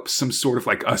develops some sort of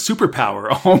like a superpower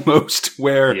hour almost,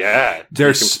 where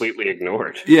they're completely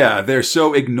ignored. Yeah, they're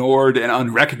so ignored and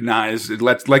unrecognized. It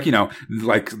lets, like, you know,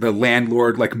 like the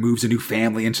landlord like moves a new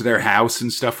family into their house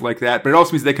and stuff like that. But it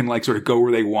also means they can like sort of go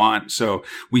where they want. So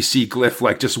we see Glyph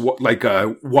like just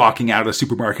walking out of the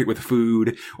supermarket with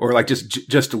food, or like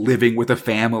just living with a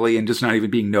family and just not even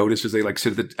being noticed as they like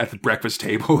sit at the breakfast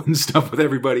table and stuff with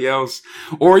everybody else.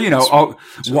 Or, you know,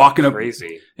 walking up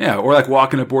crazy. Yeah, or like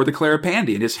walking aboard the Clara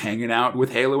Pandy and just hanging out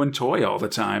with Halo and Toy all the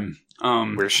time.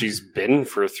 Where she's been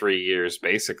for 3 years,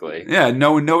 basically. Yeah,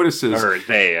 no one notices. Or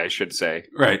they, I should say.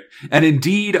 Right. And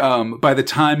indeed, by the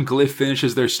time Glyph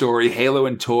finishes their story, Halo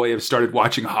and Toy have started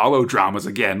watching holodramas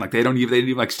again. Like they didn't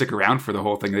even like stick around for the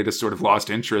whole thing. They just sort of lost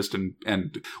interest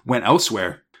and went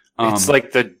elsewhere. It's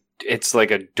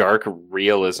like a dark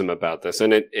realism about this,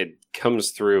 and it comes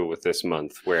through with this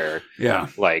month where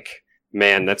like,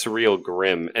 man, that's real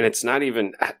grim. And it's not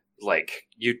even like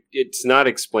it's not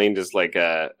explained as like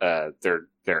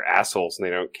they're assholes and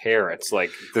they don't care. It's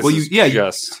like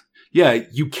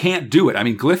you can't do it. I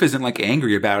mean, Glyph isn't like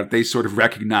angry about it. They sort of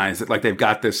recognize that like they've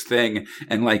got this thing,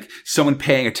 and like someone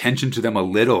paying attention to them a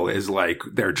little is like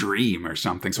their dream or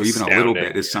something. So even a little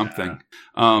bit is something.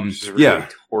 It's really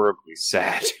horribly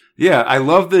sad. Yeah, I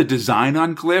love the design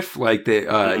on Glyph. Like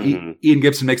Ian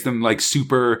Gibson makes them like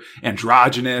super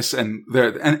androgynous, and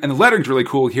the lettering's really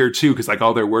cool here too, because like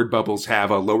all their word bubbles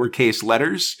have lowercase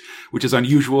letters, which is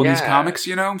unusual in these comics,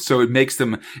 you know. So it makes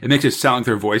it sound like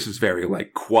their voice is very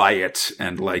like quiet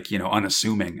and like, you know,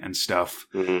 unassuming and stuff.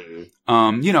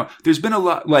 Mm-hmm. You know, there's been a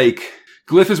lot like.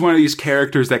 Glyph is one of these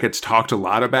characters that gets talked a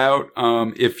lot about.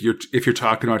 If you're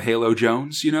talking about Halo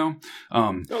Jones, you know.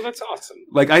 Oh, that's awesome.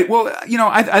 Like I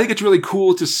think it's really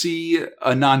cool to see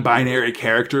a non-binary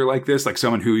character like this, like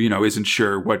someone who, you know, isn't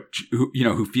sure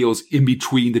who feels in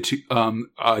between the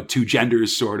two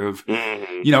genders, sort of.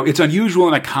 Mm-hmm. You know, it's unusual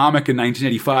in a comic in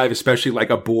 1985, especially like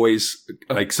a boys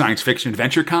like science fiction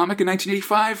adventure comic in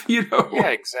 1985. You know. Yeah,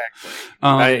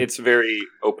 exactly. It's very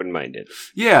open-minded.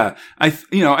 Yeah, I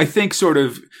think sort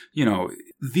of, you know,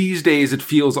 these days it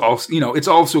feels also, you know, it's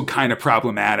also kind of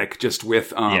problematic just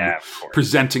with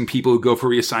presenting people who go for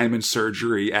reassignment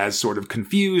surgery as sort of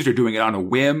confused or doing it on a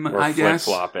whim, or I guess.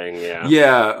 Flip-flopping, yeah.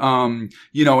 Yeah,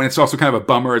 you know, and it's also kind of a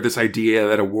bummer, this idea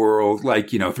that a world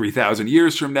like, you know, 3,000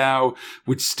 years from now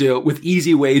would still, with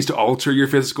easy ways to alter your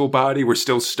physical body, we're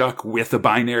still stuck with a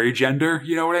binary gender,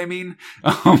 you know what I mean?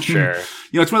 Sure.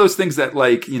 You know, it's one of those things that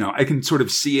like, you know, I can sort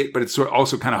of see it, but it's sort of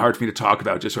also kind of hard for me to talk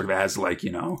about just sort of as like,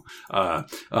 you know,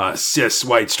 cis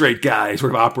white straight guy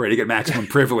sort of operating at maximum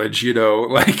privilege, you know,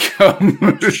 like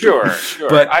sure.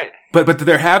 But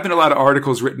there have been a lot of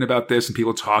articles written about this and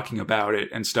people talking about it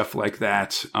and stuff like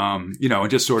that. You know,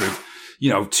 and just sort of, you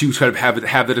know, to kind of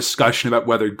have the discussion about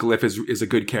whether Glyph is a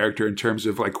good character in terms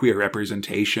of like queer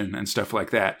representation and stuff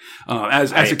like that. I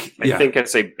think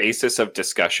as a basis of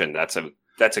discussion, that's a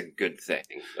good thing.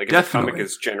 Like if a comic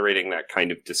is generating that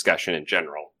kind of discussion in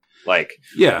general. Like,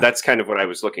 that's kind of what I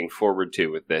was looking forward to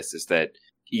with this, is that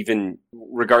even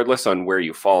regardless on where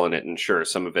you fall in it, and sure,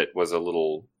 some of it was a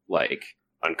little like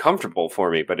uncomfortable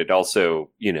for me, but it also,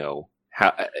 you know,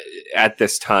 at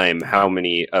this time, how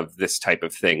many of this type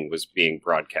of thing was being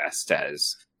broadcast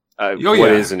as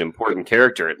what is an important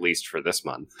character, at least for this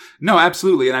month. No,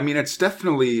 absolutely. And I mean, it's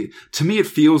definitely, to me, it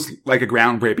feels like a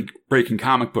groundbreaking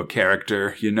comic book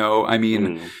character, you know? I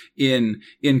mean, in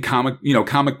comic, you know,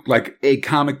 like a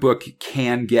comic book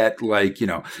can get like, you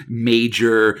know,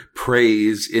 major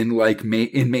praise in like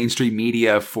in mainstream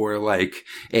media for like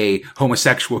a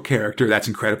homosexual character that's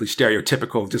incredibly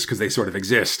stereotypical just because they sort of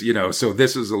exist, you know? So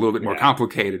this is a little bit more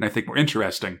complicated and I think more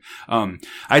interesting.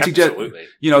 I suggest,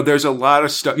 you know, there's a lot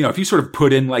of stuff, you know, if you sort of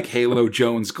put in like Halo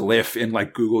Jones Glyph in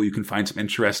like Google, you can find some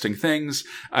interesting things.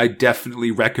 I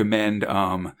definitely recommend,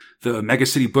 the Mega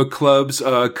City Book Club's,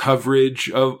 coverage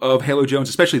of Halo Jones,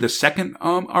 especially the second,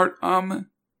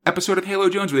 episode of Halo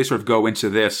Jones, where they sort of go into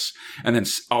this, and then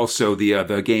also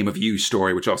the Game of You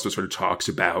story, which also sort of talks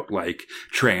about like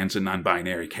trans and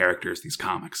non-binary characters, these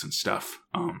comics and stuff.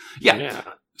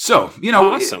 So, you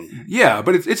know, awesome.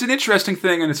 But it's an interesting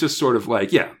thing, and it's just sort of like,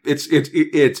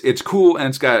 it's cool, and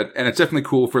it's definitely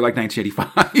cool for like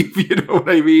 1985. You know what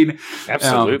I mean?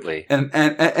 Absolutely.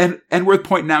 And worth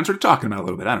pointing out and sort of talking about a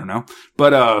little bit. I don't know,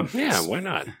 but why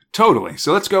not? Totally.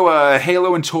 So let's go.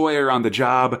 Halo and Toy are on the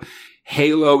job.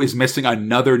 Halo is missing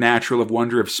another natural of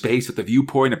wonder of space at the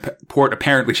viewport.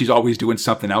 Apparently, she's always doing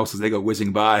something else as they go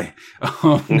whizzing by.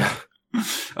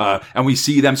 And we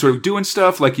see them sort of doing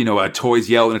stuff like, you know, Toy's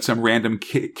yelling at some random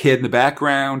kid in the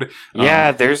background.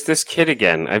 Yeah, there's this kid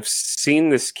again. I've seen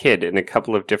this kid in a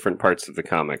couple of different parts of the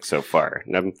comic so far,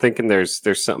 and I'm thinking there's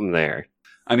something there.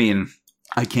 I mean,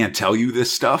 I can't tell you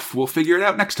this stuff. We'll figure it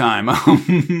out next time.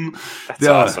 That's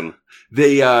awesome.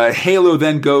 Halo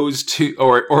then goes to,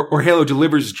 or Halo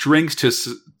delivers drinks to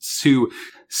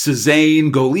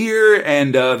Suzanne Golier,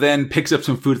 and then picks up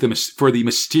some food for the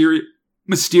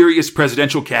mysterious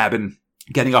presidential cabin,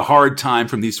 getting a hard time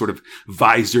from these sort of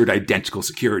visored identical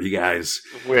security guys.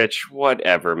 Which,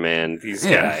 whatever, man. These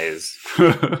guys.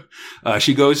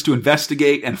 She goes to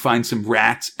investigate and find some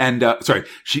rats, and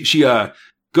she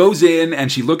goes in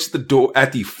and she looks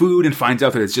at the food and finds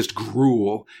out that it's just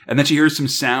gruel. And then she hears some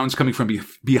sounds coming from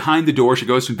behind the door. She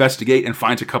goes to investigate and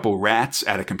finds a couple rats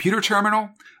at a computer terminal.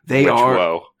 They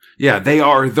are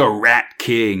the Rat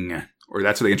King. Or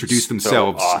that's how they introduce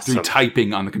themselves through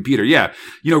typing on the computer. Yeah.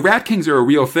 Rat Kings are a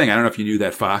real thing. I don't know if you knew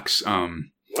that, Fox.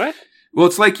 What? Well,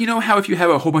 it's like, how if you have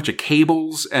a whole bunch of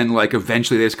cables and like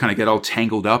eventually they just kind of get all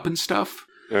tangled up and stuff?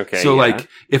 Okay. So like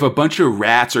if a bunch of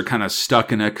rats are kind of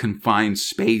stuck in a confined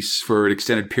space for an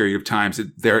extended period of time,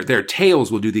 their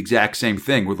tails will do the exact same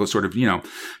thing with those sort of,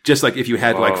 just like if you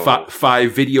had like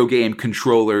five video game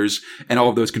controllers and all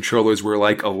of those controllers were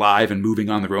like alive and moving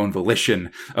on their own volition,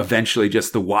 eventually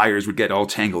just the wires would get all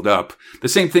tangled up. The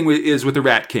same thing is with the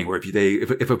Rat King, where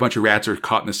if a bunch of rats are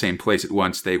caught in the same place at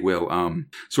once, they will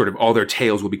sort of all their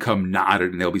tails will become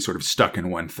knotted and they'll be sort of stuck in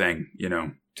one thing,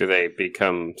 Do they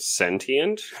become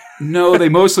sentient? No, they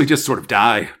mostly just sort of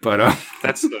die. But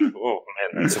that's awful.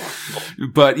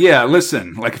 But yeah,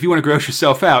 listen. Like if you want to gross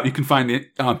yourself out, you can find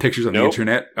pictures on the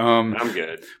internet. I'm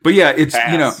good. But yeah, it's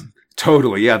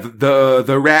totally. Yeah,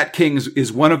 the Rat King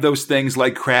is one of those things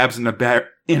like crabs in a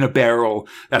barrel.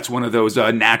 That's one of those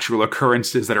natural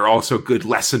occurrences that are also good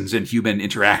lessons in human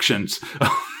interactions.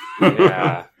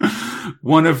 Yeah.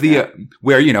 One of the,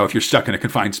 where, if you're stuck in a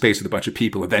confined space with a bunch of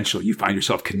people, eventually you find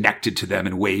yourself connected to them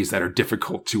in ways that are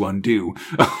difficult to undo.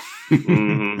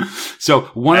 Mm-hmm. So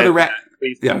one of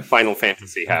the Final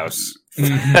Fantasy house.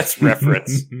 That's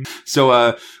reference.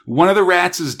 So, one of the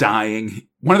rats is dying.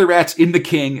 One of the rats in the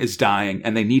King is dying,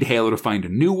 and they need Halo to find a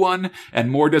new one.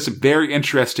 And Moore does some very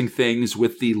interesting things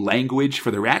with the language for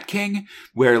the Rat King,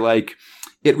 where like,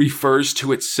 it refers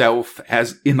to itself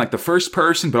as in like the first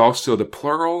person, but also the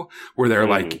plural, where they're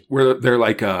like,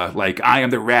 I am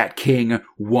the Rat King.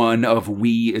 One of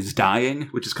we is dying,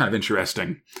 which is kind of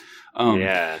interesting.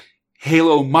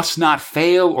 Halo must not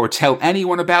fail or tell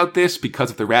anyone about this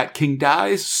because if the Rat King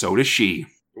dies, so does she.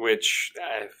 Which,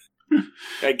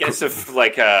 I guess if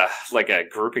like a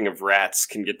grouping of rats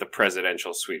can get the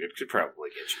presidential suite, it could probably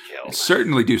get you killed.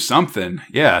 Certainly do something,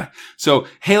 yeah. So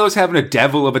Halo's having a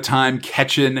devil of a time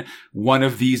catching one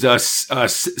of these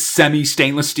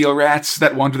semi-stainless steel rats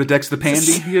that wander the decks of the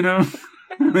Pandy,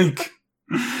 like,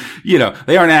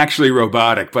 they aren't actually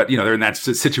robotic, but they're in that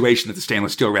situation that the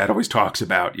stainless steel rat always talks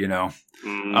about,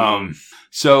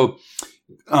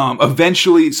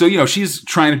 eventually, she's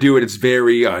trying to do it. It's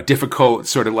very difficult,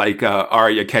 sort of like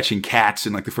Arya catching cats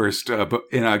in like the first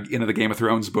in the Game of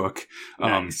Thrones book.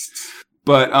 Nice.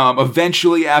 But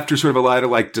eventually, after sort of a lot of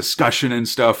like discussion and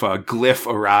stuff, Glyph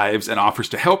arrives and offers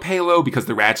to help Halo because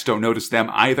the rats don't notice them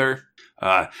either.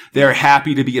 They're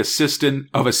happy to be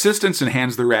assistance and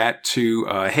hands the rat to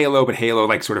Halo, but Halo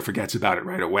like sort of forgets about it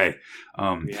right away.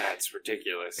 It's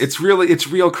ridiculous. It's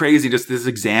real crazy. Just this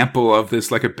example of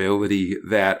this like ability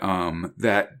that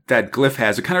Glyph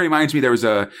has. It kind of reminds me there was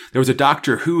a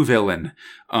Doctor Who villain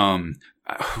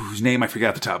whose name I forgot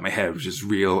at the top of my head, which is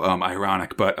real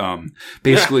ironic. But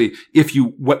basically,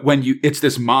 it's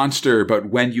this monster,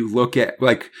 but when you look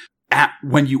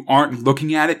when you aren't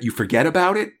looking at it, you forget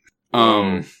about it.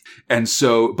 And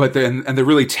so, and they're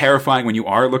really terrifying when you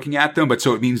are looking at them. But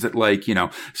so it means that like,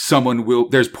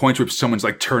 there's points where someone's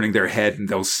like turning their head and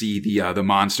they'll see the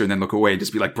monster and then look away and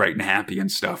just be like bright and happy and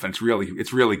stuff. And it's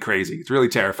really crazy. It's really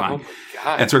terrifying. Oh my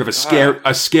God. And sort of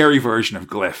a scary version of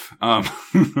Glyph.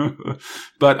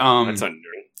 But, that's unnerving.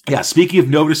 Yeah, speaking of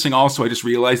noticing also, I just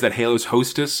realized that Halo's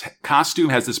hostess costume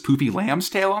has this poofy lamb's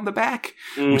tail on the back,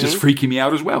 which is freaking me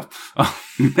out as well.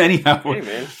 Anyhow. Hey,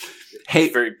 man.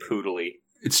 It's very poodly.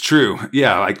 It's true.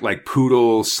 Yeah, like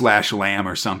poodle / lamb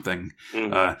or something.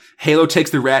 Mm-hmm. Halo takes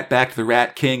the rat back to the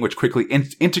Rat King, which quickly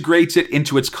integrates it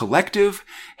into its collective.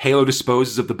 Halo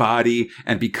disposes of the body,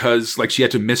 and because like she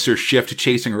had to miss her shift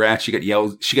chasing a rat, she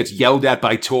gets yelled at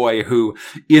by Toy, who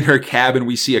in her cabin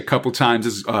we see a couple times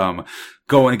is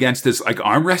going against this like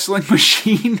arm wrestling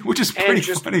machine, which is pretty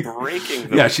funny. Breaking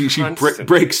them. Yeah, she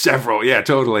breaks several. Yeah,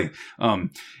 totally.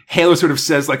 Halo sort of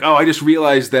says like, "Oh, I just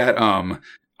realized that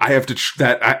I have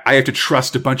to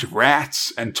trust a bunch of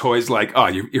rats, and Toy's like, oh,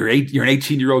 you're an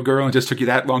 18-year-old girl and it just took you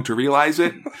that long to realize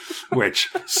it, which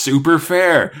super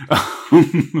fair.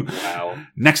 Wow.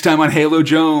 Next time on Halo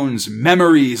Jones,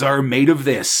 memories are made of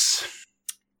this.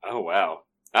 Oh wow.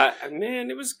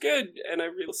 Man, it was good, and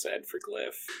I'm real sad for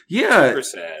Glyph. Yeah, super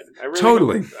sad. I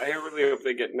really hope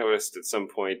they get noticed at some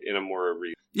point in a more.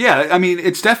 Yeah, I mean,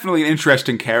 it's definitely an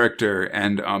interesting character,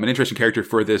 and an interesting character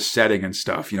for this setting and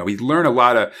stuff. You know, we learn a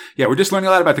lot of. Yeah, we're just learning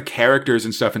a lot about the characters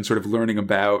and stuff, and sort of learning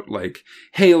about like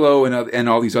Halo and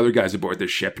all these other guys aboard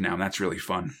this ship now, and that's really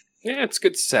fun. Yeah, it's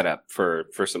good setup for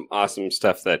some awesome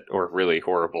stuff or really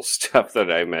horrible stuff that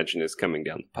I imagine is coming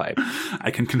down the pipe. I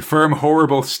can confirm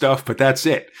horrible stuff, but that's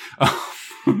it.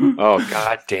 Oh,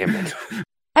 God damn it.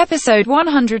 Episode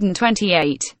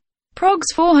 128.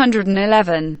 Progs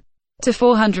 411 to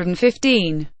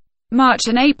 415. March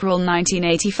and April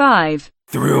 1985.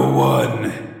 Thrill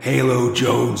 1. Halo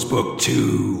Jones Book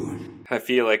 2. I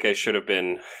feel like I should have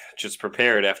been just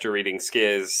prepared after reading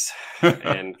Skiz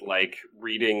and like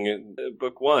reading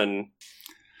book 1.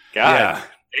 God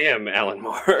damn, Alan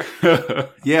Moore.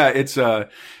 Yeah,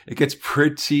 it gets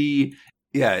pretty.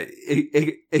 Yeah,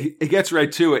 it gets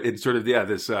right to it in sort of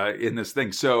this in this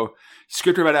thing. So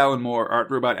script about Alan Moore,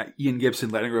 art about Ian Gibson,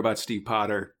 lettering about Steve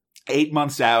Potter. 8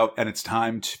 months out, and it's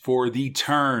time for the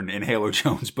turn in Halo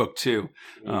Jones Book 2.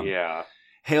 Yeah.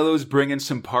 Halo's bringing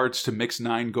some parts to Mix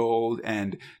 9 Gold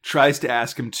and tries to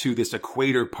ask him to this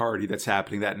equator party that's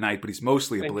happening that night, but he's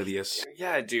mostly oblivious.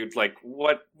 Yeah, dude, like,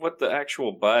 what the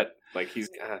actual butt? Like, he's,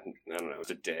 I don't know,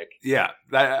 he's a dick. Yeah,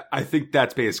 I think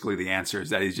that's basically the answer, is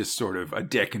that he's just sort of a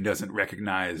dick and doesn't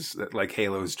recognize that, like,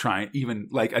 Halo's trying, even,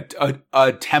 like,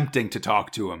 attempting to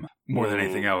talk to him more than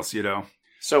anything else, you know?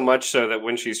 So much so that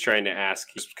when she's trying to ask,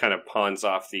 he just kind of pawns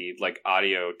off the, like,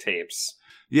 audio tapes.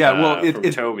 Yeah, well, from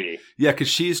Toby. Yeah, because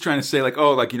she's trying to say like,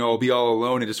 oh, like, you know, I'll be all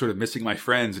alone and just sort of missing my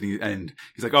friends, and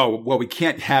he's like, oh, well, we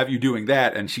can't have you doing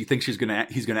that, and she thinks he's gonna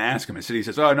ask him, and so he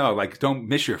says, oh no, like, don't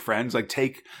miss your friends, like,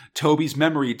 take Toby's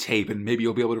memory tape, and maybe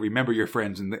you'll be able to remember your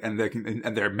friends, and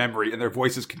their memory and their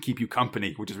voices can keep you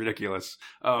company, which is ridiculous.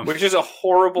 Which is a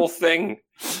horrible thing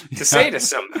to say to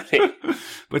somebody.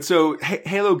 But so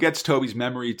Halo gets Toby's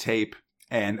memory tape,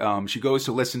 and she goes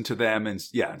to listen to them, and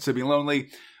instead of being lonely.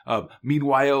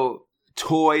 Meanwhile,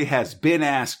 Toy has been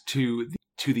asked to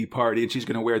the party, and she's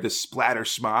going to wear this splatter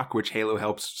smock, which Halo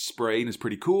helps spray and is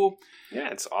pretty cool. Yeah,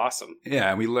 it's awesome. Yeah,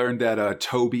 and we learned that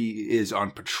Toby is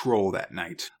on patrol that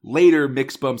night. Later,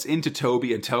 Mix bumps into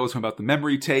Toby and tells him about the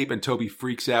memory tape, and Toby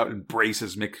freaks out and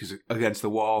braces Mix against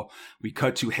the wall. We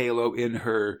cut to Halo in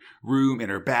her room, in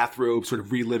her bathrobe, sort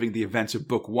of reliving the events of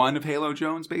Book 1 of Halo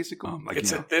Jones, basically.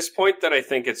 It's at this point that I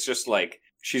think it's just like,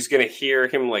 she's going to hear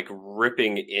him, like,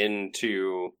 ripping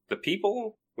into the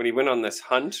people when he went on this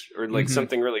hunt, or, like,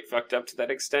 something really fucked up to that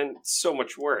extent. It's so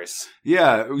much worse.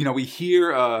 Yeah, you know, we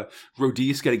hear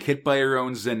Rhodese getting hit by her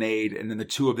own Zenade, and then the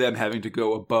two of them having to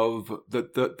go above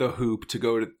the hoop to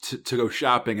go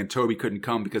shopping, and Toby couldn't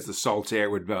come because the salt air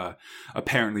would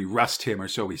apparently rust him, or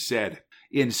so he said.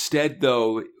 Instead,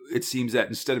 though, it seems that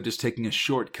instead of just taking a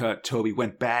shortcut, Toby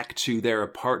went back to their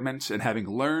apartment, and having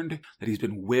learned that he's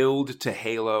been willed to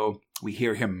Halo, we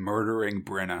hear him murdering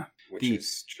Brenna. Which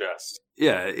is just...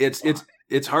 Yeah,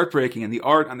 it's heartbreaking, and the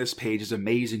art on this page is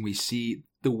amazing. We see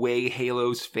the way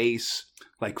Halo's face,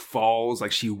 like, falls,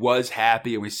 like she was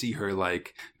happy, and we see her,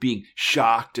 like, being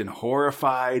shocked and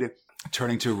horrified,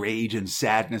 turning to rage and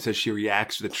sadness as she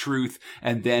reacts to the truth,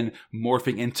 and then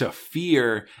morphing into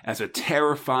fear as a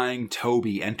terrifying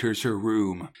Toby enters her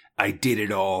room. I did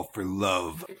it all for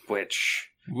love. Which...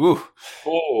 Woo.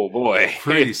 Oh, boy.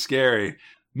 Pretty scary.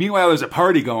 Meanwhile, there's a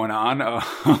party going on.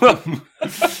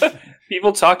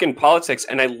 People talking politics,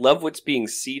 and I love what's being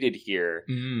seeded here,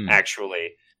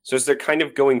 actually. So as they're kind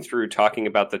of going through talking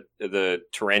about the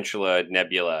Tarantula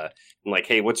Nebula, and like,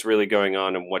 hey, what's really going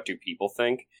on, and what do people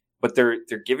think? But they're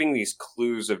giving these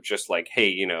clues of just like, hey,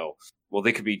 you know, well,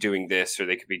 they could be doing this or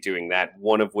they could be doing that.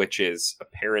 One of which is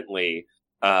apparently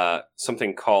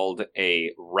something called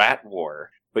a rat war.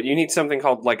 But you need something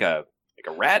called like a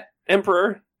rat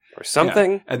emperor or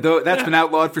something. Yeah. And though that's been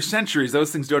outlawed for centuries,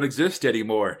 those things don't exist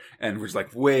anymore. And we're just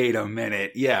like, wait a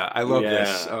minute. Yeah, I love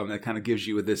this. That kind of gives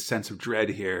you this sense of dread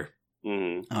here.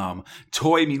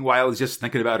 Toy, meanwhile, is just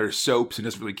thinking about her soaps and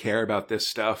doesn't really care about this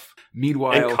stuff.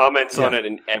 Meanwhile, and comments on it,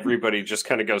 and everybody just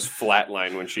kind of goes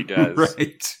flatline when she does.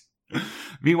 Right.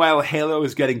 Meanwhile, Halo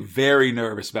is getting very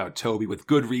nervous about Toby with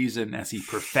good reason, as he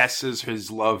professes his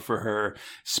love for her,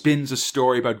 spins a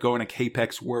story about going to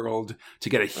Capex World to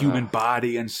get a human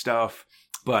body and stuff.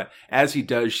 But as he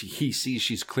does, he sees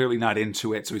she's clearly not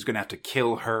into it, so he's going to have to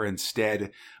kill her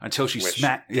instead until she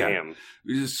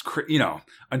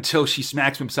until she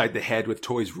smacks him inside the head with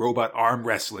Toy's robot arm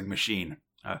wrestling machine.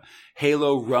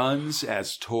 Halo runs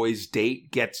as Toy's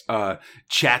date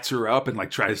chats her up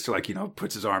and tries to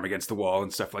puts his arm against the wall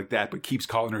and stuff like that, but keeps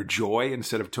calling her Joy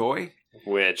instead of Toy.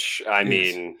 Which, I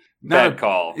mean, bad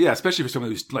call. Yeah, especially for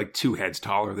someone who's 2 heads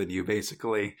taller than you,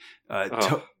 basically.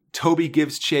 Toby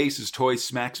gives chase as Toy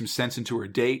smacks some sense into her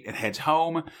date and heads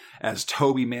home as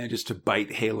Toby manages to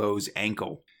bite Halo's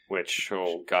ankle. Which,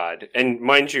 oh god. And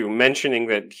mind you, mentioning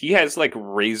that he has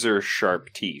razor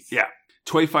sharp teeth. Yeah.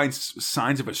 Toy finds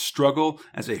signs of a struggle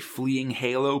as a fleeing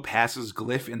Halo passes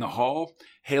Glyph in the hall.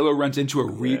 Halo runs into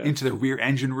the rear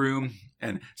engine room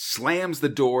and slams the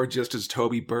door just as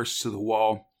Toby bursts to the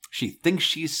wall. She thinks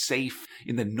she's safe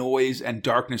in the noise and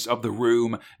darkness of the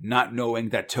room, not knowing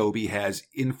that Toby has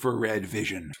infrared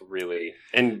vision. Really.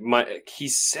 And he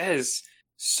says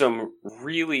some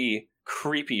really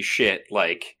creepy shit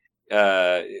like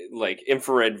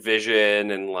infrared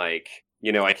vision and I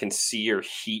can see your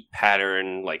heat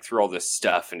pattern through all this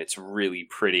stuff and it's really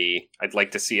pretty. I'd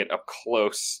like to see it up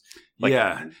close. He's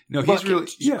really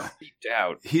creeped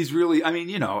out. He's really,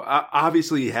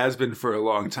 obviously he has been for a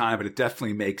long time, but it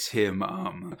definitely makes him,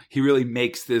 he really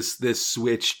makes this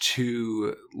switch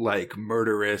to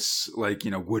murderous,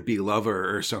 would-be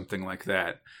lover or something like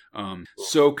that.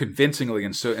 So convincingly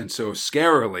and so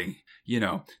scarily,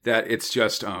 that it's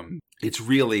just, it's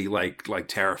really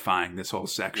terrifying, this whole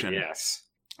section. Yes.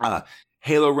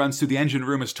 Halo runs through the engine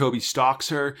room as Toby stalks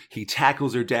her. He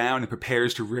tackles her down and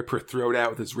prepares to rip her throat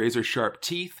out with his razor-sharp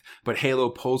teeth, but Halo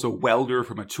pulls a welder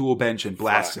from a tool bench and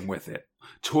blasts him with it.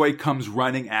 Toy comes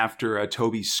running after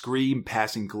Toby's scream,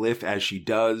 passing Glyph as she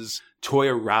does. Toy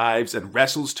arrives and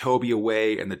wrestles Toby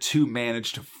away, and the two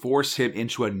manage to force him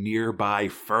into a nearby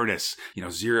furnace,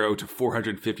 0 to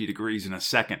 450 degrees in a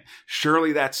second.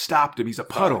 Surely that stopped him. He's a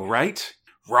puddle, right?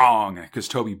 Wrong, because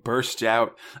Toby bursts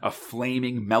out a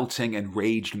flaming, melting,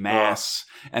 enraged mass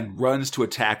and runs to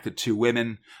attack the two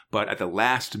women. But at the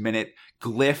last minute,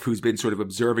 Glyph, who's been sort of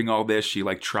observing all this, she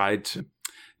tried to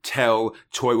tell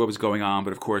Toy what was going on,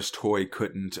 but of course Toy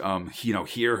couldn't,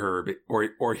 hear her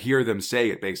or hear them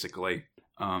say it, basically.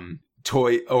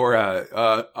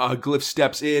 Glyph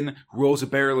steps in, rolls a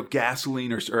barrel of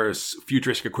gasoline or a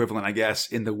futuristic equivalent, I guess,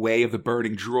 in the way of the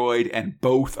burning droid, and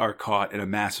both are caught in a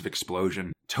massive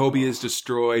explosion. Toby is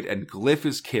destroyed and Glyph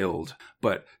is killed,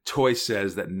 but Toy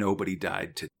says that nobody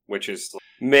died today. Which is,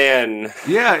 man.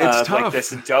 Yeah, it's tough.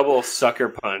 This double sucker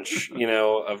punch,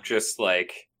 of just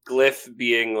Glyph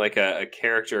being a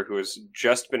character who has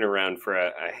just been around for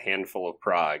a handful of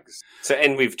progs. So,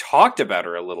 and we've talked about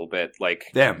her a little bit,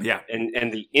 them, yeah,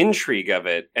 and the intrigue of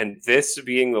it, and this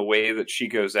being the way that she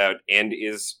goes out and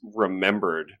is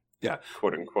remembered, yeah,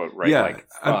 quote unquote, right? Yeah,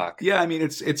 fuck.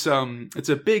 It's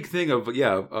a big thing of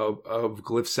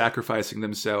Glyph sacrificing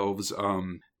themselves,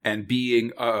 and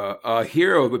being a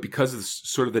hero, but because of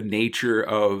sort of the nature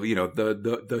of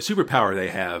the superpower they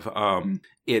have,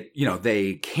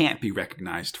 they can't be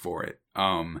recognized for it.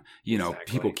 Exactly.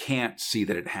 People can't see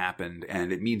that it happened,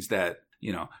 and it means that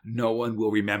no one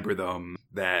will remember them,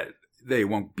 that they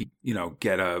won't be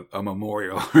get a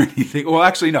memorial or anything. Well,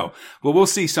 actually, no. Well, we'll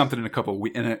see something in a couple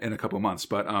months,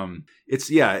 but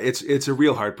it's a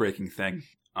real heartbreaking thing.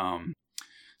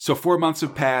 So 4 months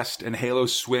have passed, and Halo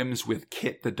swims with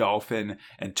Kit the dolphin,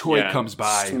 and Toy comes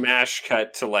by. Smash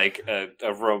cut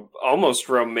to almost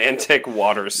romantic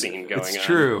water scene going on. It's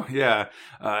true, yeah.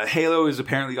 Halo is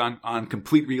apparently on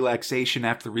complete relaxation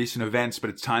after the recent events,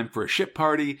 but it's time for a ship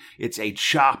party. It's a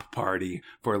chop party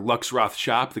for Luxroth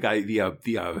Shop, the guy,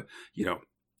 the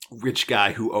rich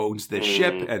guy who owns this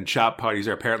ship, and chop parties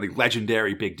are apparently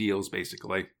legendary big deals,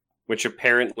 basically. Which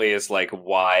apparently is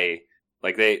why.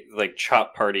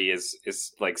 Chop party is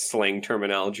slang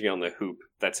terminology on the Hoop.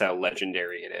 That's how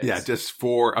legendary it is. Yeah, just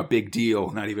for a big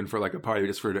deal, not even for a party,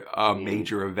 just for a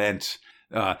major event.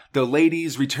 The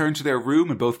ladies return to their room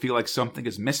and both feel like something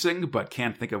is missing, but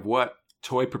can't think of what.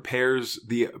 Toy prepares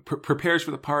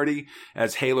for the party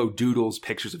as Halo doodles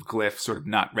pictures of Glyph, sort of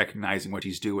not recognizing what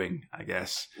he's doing, I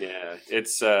guess. Yeah,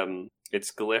 it's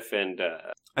Glyph and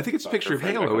I think it's a picture of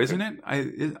Halo, isn't it?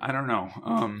 I don't know.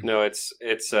 No, it's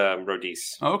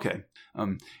Rodice. Oh, okay.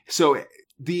 So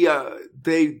they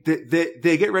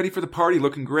get ready for the party,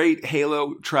 looking great.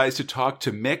 Halo tries to talk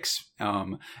to Mix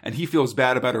And he feels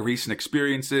bad about her recent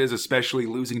experiences, especially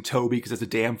losing Toby because it's a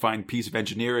damn fine piece of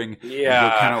engineering.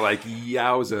 Yeah. Kind of like,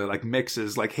 yowza, like Mix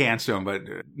is like handsome, but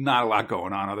not a lot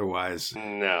going on otherwise.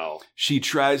 No. She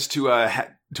tries to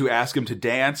ask him to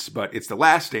dance, but it's the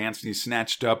last dance, and he's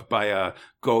snatched up by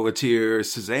Gauleiter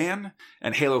Cézanne.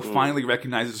 And Halo finally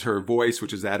recognizes her voice,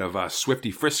 which is that of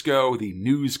Swifty Frisco, the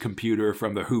news computer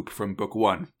from the Hoop from book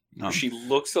 1. She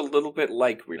looks a little bit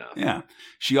like Rena. Yeah.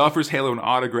 She offers Halo an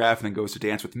autograph and then goes to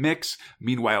dance with Mix.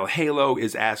 Meanwhile, Halo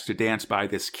is asked to dance by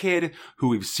this kid who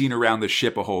we've seen around the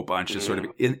ship a whole bunch, just sort of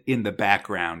in the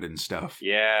background and stuff.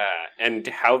 Yeah. And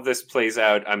how this plays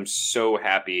out, I'm so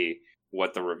happy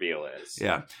what the reveal is.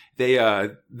 Yeah.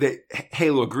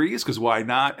 Halo agrees, because why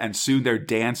not? And soon they're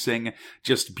dancing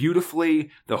just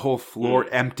beautifully. The whole floor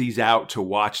empties out to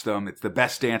watch them. It's the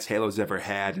best dance Halo's ever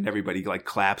had, and everybody like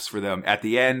claps for them. At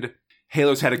the end,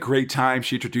 Halo's had a great time.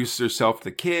 She introduces herself to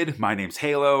the kid. My name's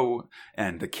Halo.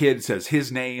 And the kid says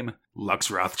his name, Lux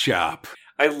Rothchop.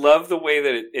 I love the way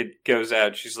that it goes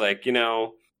out. She's like,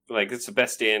 it's the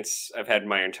best dance I've had in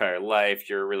my entire life.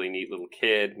 You're a really neat little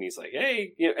kid. And he's like,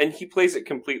 hey, and he plays it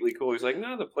completely cool. He's like,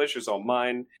 no, the pleasure's all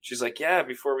mine. She's like, yeah,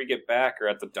 before we get back or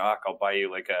at the dock, I'll buy you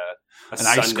like an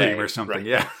ice cream or something. Right.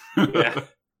 Yeah. Yeah.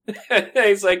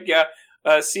 He's like, yeah,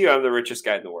 see you. I'm the richest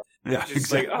guy in the world. Yeah. She's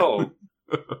exactly. Like,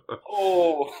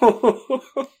 oh,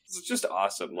 it's just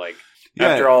awesome. Like,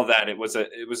 after all that, it was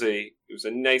a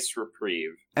nice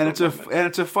reprieve. And it's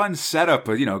a fun setup,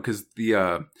 because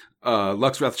the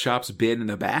Lux Rothchop's been in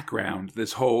the background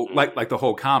this whole like the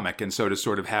whole comic, and so to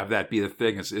sort of have that be the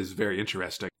thing is very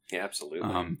interesting. Yeah,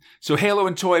 absolutely. So Halo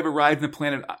and Toy have arrived on the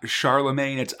planet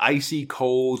Charlemagne. It's icy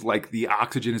cold, like the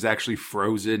oxygen is actually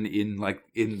frozen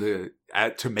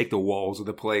to make the walls of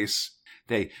the place.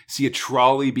 They see a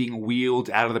trolley being wheeled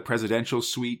out of the presidential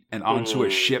suite and onto a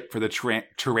ship for the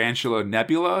Tarantula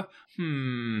Nebula.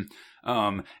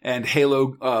 And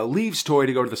Halo leaves Toy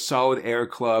to go to the Solid Air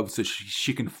Club so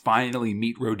she can finally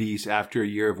meet Rhodys after a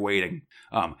year of waiting.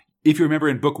 If you remember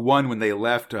in book 1 when they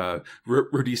left,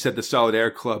 Rhodys said the Solid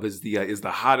Air Club is the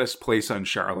hottest place on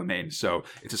Charlemagne. So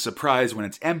it's a surprise when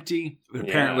it's empty. But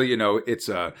apparently, it's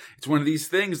one of these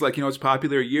things like, it's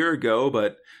popular a year ago,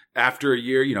 but after a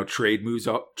year, trade moves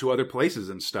up to other places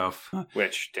and stuff.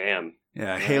 Which, damn.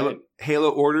 Yeah, Halo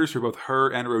orders for both her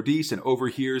and Rhodys and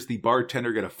overhears the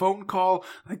bartender get a phone call.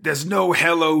 Like, there's no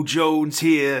Hello Jones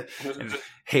here. And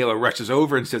Halo rushes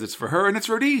over and says it's for her, and it's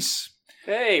Rhodys.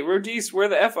 Hey, Rhodys, where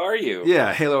the F are you?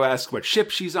 Yeah, Halo asks what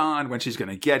ship she's on, when she's going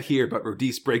to get here, but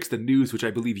Rhodys breaks the news, which I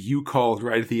believe you called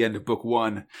right at the end of book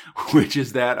 1, which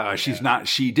is that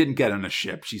she didn't get on a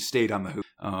ship. She stayed on the Hoop.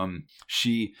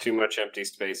 Too much empty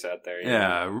space out there.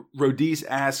 Yeah. Rhodys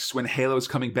asks when Halo's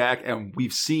coming back, and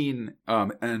we've seen,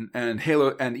 and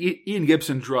Halo, and Ian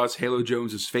Gibson draws Halo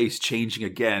Jones's face changing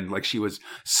again, like she was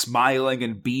smiling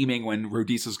and beaming when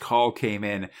Rhodys's call came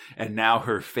in, and now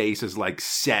her face is like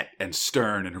set and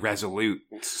stern and resolute.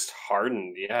 It's just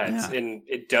hardened, and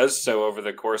it does so over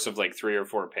the course of like 3 or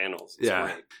 4 panels. It's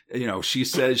great. She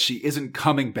says she isn't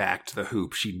coming back to the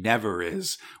Hoop. She never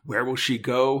is. Where will she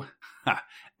go?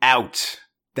 Out.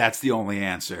 That's the only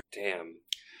answer. Damn.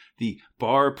 The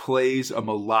bar plays a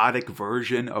melodic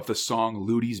version of the song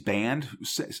Ludi's band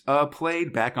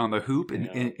played back on the Hoop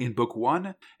in book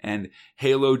 1, and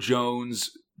Halo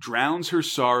Jones drowns her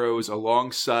sorrows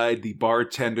alongside the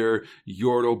bartender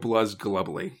Yordle Bluz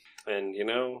Glubbly. And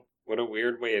what a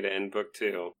weird way to end book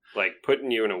 2. Like,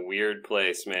 putting you in a weird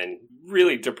place, man.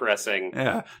 Really depressing.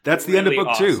 Yeah, that's the end of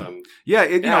book 2. Yeah,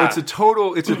 it's a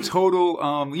total,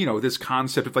 this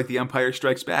concept of like the Empire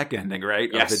Strikes Back ending, right?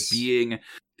 Yes. Of it being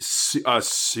a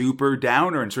super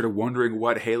downer and sort of wondering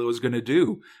what Halo is going to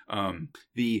do.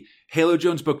 The Halo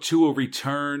Jones book 2 will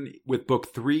return with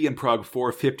book 3 in Prague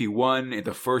 451 in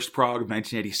the first Prague of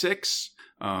 1986.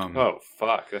 Oh,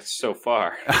 fuck. That's so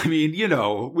far. I mean,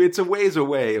 it's a ways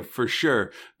away for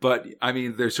sure. But, I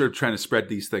mean, they're sort of trying to spread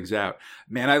these things out.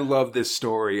 Man, I love this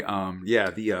story. I've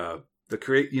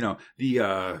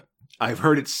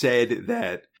heard it said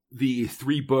that the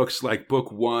 3 books, like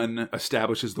book 1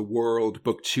 establishes the world,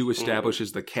 book 2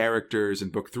 establishes the characters,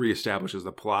 and book 3 establishes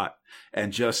the plot.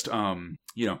 And just, the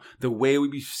way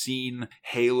we've seen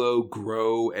Halo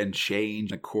grow and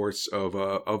change in the course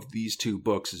of these 2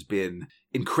 books has been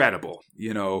incredible.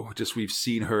 Just we've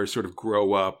seen her sort of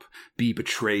grow up, be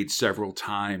betrayed several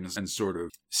times, and sort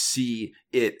of see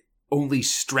it only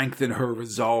strengthen her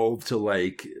resolve to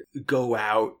like go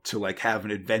out to like have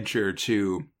an adventure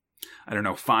to, I don't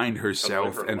know, find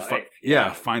herself and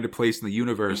find a place in the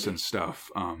universe and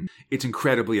stuff. It's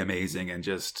incredibly amazing and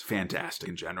just fantastic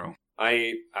in general.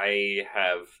 I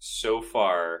have so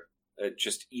far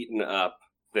just eaten up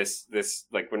this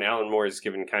like when Alan Moore is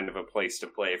given kind of a place to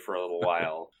play for a little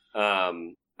while.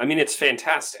 I mean, it's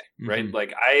fantastic, right? Mm-hmm.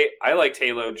 Like I liked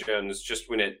Halo Jones just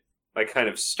when it like kind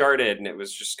of started and it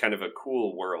was just kind of a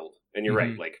cool world. And you're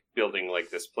right, like building like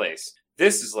this place.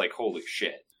 This is like, holy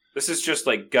shit. This is just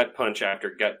like gut punch after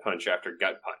gut punch after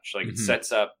gut punch. Like it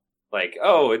sets up like,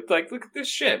 oh, it's like, look at this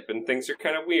ship and things are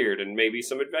kind of weird and maybe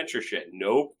some adventure shit.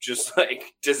 Nope. Just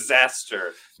like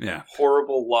disaster. Yeah.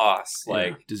 Horrible loss.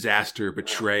 Like disaster,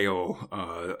 betrayal,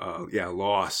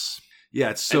 loss.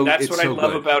 Yeah, it's so. And that's it's what so I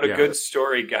love good. about a good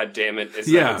story. God damn it! Is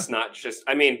that it's not just.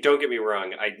 I mean, don't get me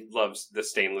wrong. I love the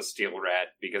Stainless Steel Rat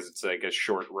because it's like a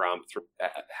short romp through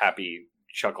happy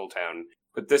Chuckletown.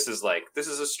 But this is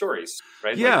a story,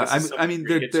 right? Yeah, like I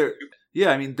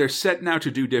mean, they're set now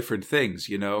to do different things,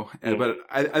 you know. But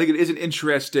I think it is an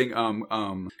interesting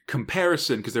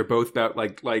comparison because they're both about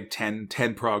like 10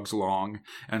 progs long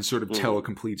and sort of tell a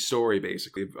complete story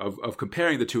basically of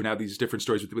comparing the two. And how these different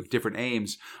stories with different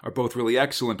aims are both really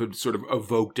excellent, but sort of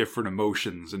evoke different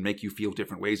emotions and make you feel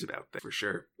different ways about them for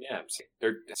sure. Yeah,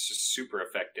 it's just super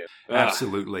effective.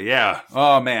 Absolutely, yeah.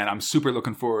 Oh man, I'm super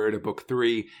looking forward to book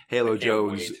 3, Halo Jones.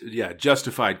 Yeah,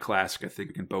 justified classic. I think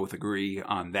we can both agree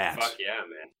on that. Fuck yeah,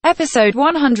 man. Episode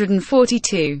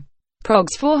 142.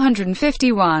 Progs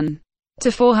 451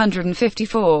 to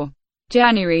 454.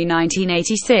 January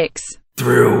 1986.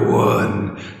 Thrill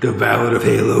 1. The Ballad of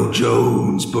Halo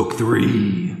Jones, Book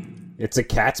 3. It's a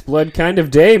cat's blood kind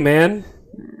of day, man.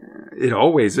 It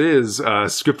always is.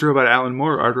 Script about Alan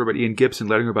Moore, art about Ian Gibson,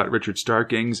 lettering about Richard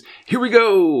Starkings. Here we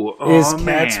go. Is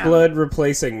Cat's Blood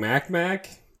replacing Mac?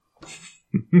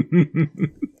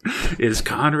 Is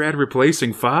Conrad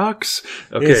replacing Fox?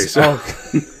 Okay,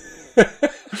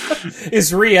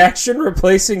 is Reaction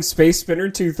replacing Space Spinner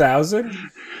 2000?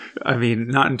 I mean,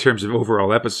 not in terms of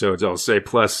overall episodes, I'll say.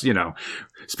 Plus, you know,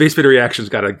 Space Spinner Reaction's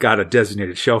got a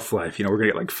designated shelf life. You know, we're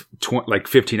gonna get like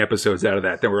 15 episodes out of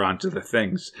that. Then we're on to the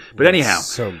things. But anyhow,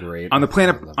 so great on the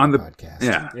planet on the podcast.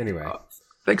 Yeah. Anyway,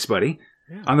 thanks, buddy.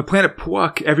 Yeah. On the planet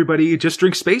Puck, everybody just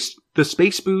drinks the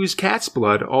space booze cat's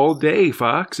blood all day,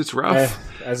 Fox. It's rough.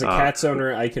 As a cat's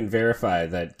owner, I can verify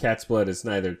that cat's blood is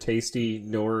neither tasty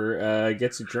nor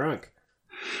gets you drunk.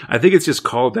 I think it's just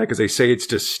called that because they say it's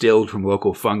distilled from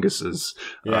local funguses.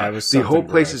 Yeah, it was the whole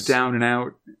place gross. is down and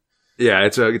out. Yeah,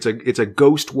 it's a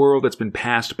ghost world that's been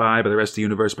passed by the rest of the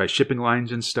universe by shipping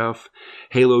lines and stuff.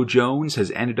 Halo Jones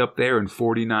has ended up there in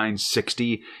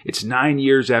 4960. It's 9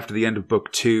 years after the end of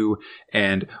Book 2,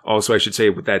 and also I should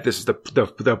say with that this is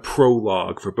the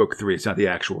prologue for Book 3. It's not the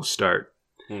actual start.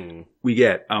 We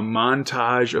get a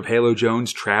montage of Halo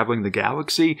Jones traveling the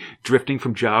galaxy, drifting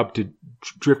from jobs to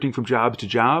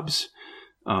jobs,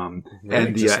 and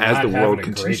as the world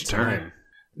continues to turn.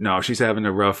 No, she's having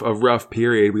a rough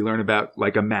period. We learn about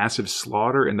like a massive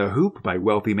slaughter in the Hoop by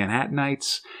wealthy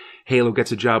Manhattanites. Halo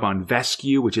gets a job on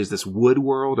Vescu, which is this wood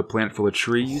world, a planet full of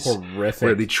trees. Horrific.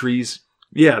 Where the trees,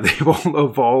 they've all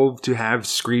evolved to have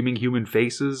screaming human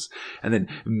faces and then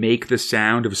make the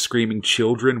sound of screaming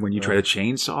children when you try to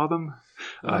chainsaw them.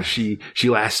 She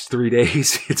lasts 3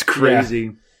 days. It's crazy.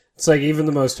 Yeah. It's like even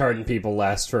the most hardened people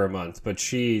last for a month, but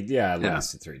she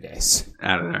lasted 3 days.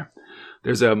 Out of there.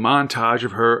 There's a montage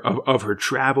of her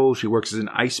travel. She works as an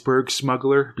iceberg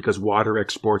smuggler because water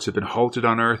exports have been halted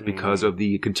on Earth because of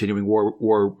the continuing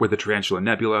war with the Tarantula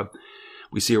Nebula.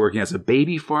 We see her working as a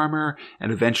baby farmer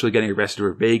and eventually getting arrested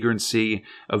for vagrancy.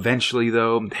 Eventually,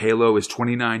 though, Halo is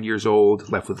 29 years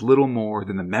old, left with little more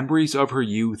than the memories of her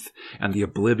youth and the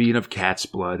oblivion of cat's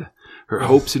blood. Her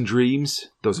hopes and dreams,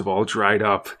 those have all dried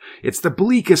up. It's the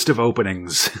bleakest of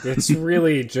openings. It's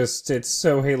really it's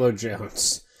so Halo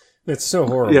Jones. It's so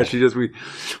horrible. Yeah, we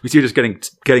see her just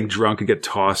getting drunk and get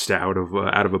tossed out of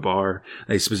a bar.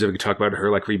 They specifically talk about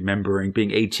her like remembering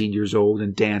being 18 years old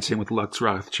and dancing with Lux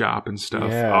Rothchop and stuff.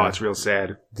 Yeah. Oh, it's real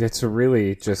sad. It's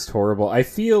really just horrible. I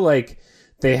feel like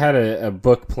they had a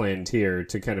book planned here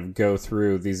to kind of go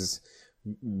through these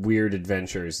weird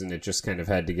adventures, and it just kind of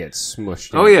had to get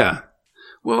smushed in. Oh yeah.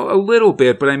 Well, a little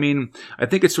bit, but I mean, I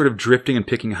think it's sort of drifting and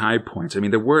picking high points. I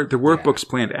mean, there were books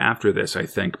planned after this, I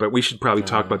think, but we should probably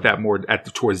talk about that more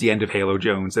towards the end of Halo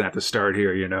Jones than at the start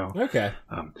here, you know. Okay.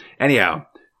 Anyhow,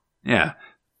 yeah.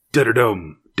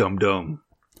 Da-da-dum, dum-dum.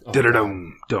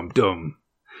 Da-da-dum, dum-dum.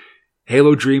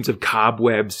 Halo dreams of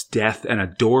cobwebs, death, and a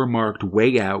door marked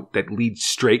way out that leads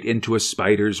straight into a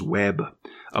spider's web.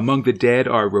 Among the dead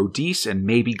are Rhodese and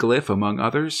maybe Glyph, among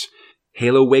others.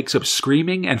 Halo wakes up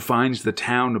screaming and finds the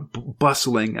town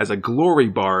bustling as a glory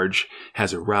barge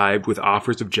has arrived with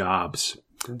offers of jobs.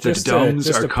 Just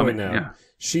to point out,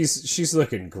 she's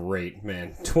looking great,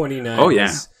 man. 29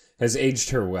 has aged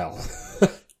her well.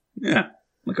 Yeah,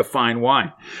 like a fine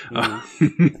wine.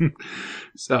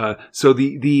 So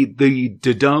the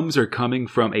Dudums are coming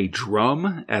from a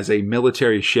drum as a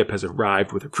military ship has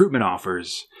arrived with recruitment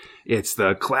offers. It's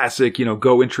the classic,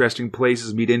 go interesting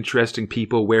places, meet interesting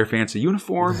people, wear fancy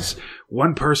uniforms.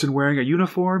 One person wearing a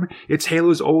uniform. It's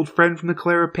Halo's old friend from the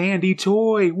Clara Pandy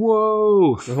toy.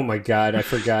 Whoa. Oh my god, I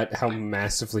forgot how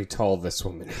massively tall this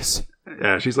woman is.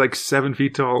 Yeah, she's like 7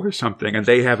 feet tall or something, and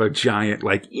they have a giant,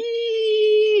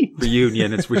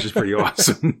 reunion, which is pretty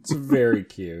awesome. It's very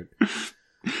cute.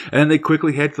 And then they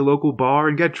quickly head to the local bar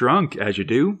and get drunk, as you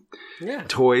do. Yeah.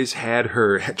 Toy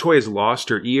has lost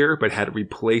her ear, but had it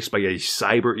replaced by a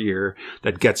cyber ear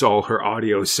that gets all her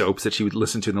audio soaps that she would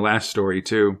listen to in the last story,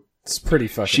 too. It's pretty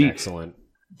fucking excellent.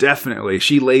 Definitely.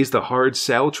 She lays the hard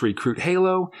sell to recruit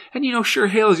Halo. And, sure,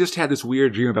 Halo's just had this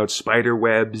weird dream about spider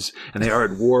webs, and they are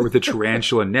at war with the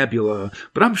Tarantula Nebula,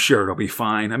 but I'm sure it'll be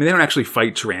fine. I mean, they don't actually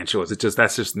fight tarantulas.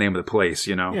 That's just the name of the place,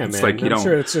 Yeah, it's man. like, I'm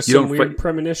sure it's just some weird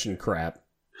premonition crap.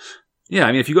 Yeah,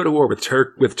 I mean, if you go to war with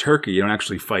Turkey, you don't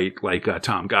actually fight like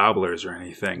Tom Gobblers or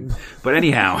anything. But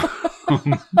anyhow,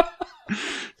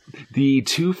 the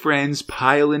two friends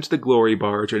pile into the glory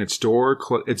barge, and its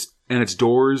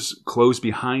doors close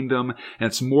behind them, and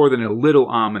it's more than a little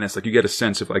ominous. Like you get a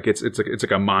sense of like it's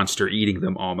like a monster eating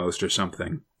them almost or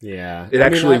something. Yeah,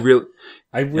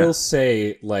 I will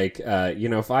say, like,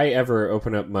 if I ever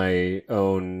open up my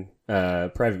own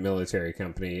private military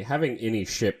company, having any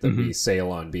ship that we sail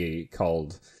on be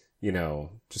called,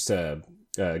 just a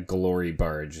glory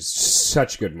barge is just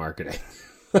such good marketing.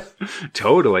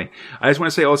 Totally. I just want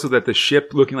to say also that the ship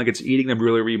looking like it's eating them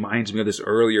really reminds me of this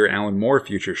earlier Alan Moore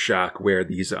Future Shock where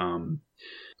these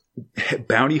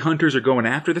bounty hunters are going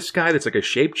after this guy that's like a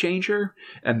shape changer,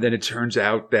 and then it turns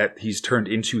out that he's turned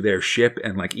into their ship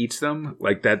and like eats them.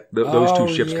 Like that those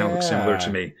two ships kind of look similar to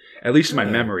me, at least in my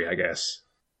memory, I guess.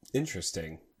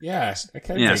 Interesting. Yeah, I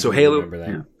kind of so Halo, remember that.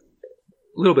 Yeah.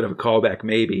 A little bit of a callback,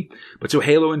 maybe. But so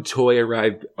Halo and Toy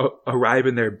arrive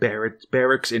in their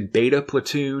barracks in Beta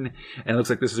Platoon, and it looks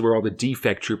like this is where all the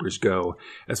defect troopers go,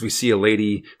 as we see a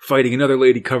lady fighting another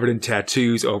lady covered in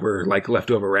tattoos over like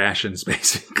leftover rations,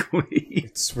 basically.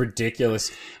 It's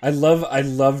ridiculous. I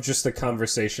love just the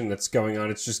conversation that's going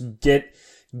on. It's just get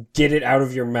it out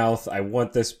of your mouth. I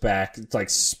want this back. It's like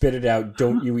spit it out.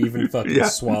 Don't you even fucking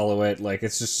swallow it. Like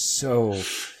it's just so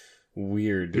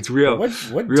weird. It's real.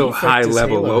 What real high does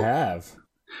level. Halo have?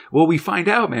 Well, we find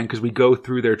out, man, because we go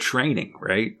through their training,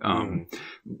 right?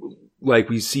 Like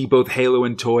we see both Halo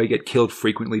and Toy get killed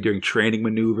frequently during training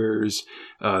maneuvers.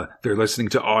 They're listening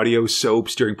to audio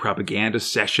soaps during propaganda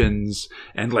sessions,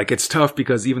 and like it's tough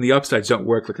because even the upsides don't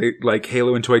work. Like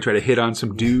Halo and Toy try to hit on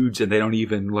some dudes, and they don't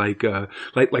even like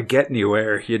get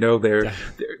anywhere.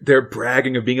 They're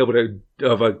bragging of being able to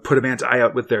put a man's eye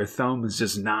out with their thumbs,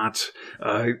 just not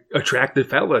attractive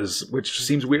fellas, which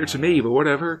seems weird to me, but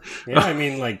whatever. Yeah, I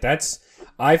mean, like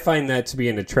I find that to be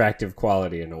an attractive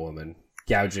quality in a woman.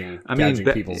 Gouging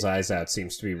people's eyes out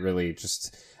seems to be really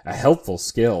just a helpful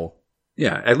skill.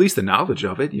 Yeah, at least the knowledge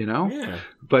of it, Yeah.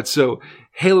 But so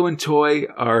Halo and Toy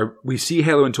we see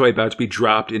Halo and Toy about to be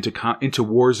dropped into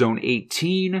Warzone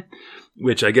 18,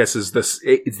 which I guess is the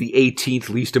 18th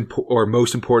least or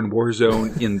most important war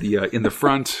zone in the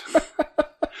front.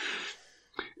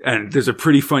 And there's a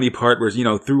pretty funny part where,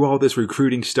 through all this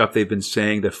recruiting stuff, they've been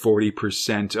saying that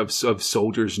 40% of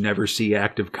soldiers never see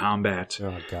active combat.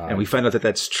 Oh, God. And we find out that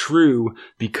that's true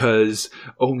because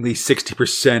only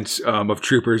 60% of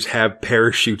troopers have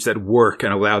parachutes that work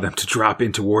and allow them to drop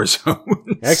into war zones.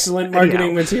 Excellent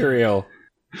marketing material.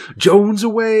 Jones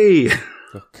away!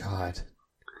 Oh, God.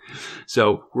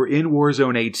 So we're in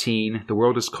Warzone 18. The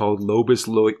world is called Lobus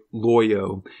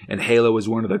Loyo, and Halo is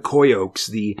one of the Koyokes,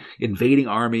 the invading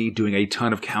army doing a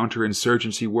ton of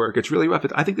counterinsurgency work. It's really rough.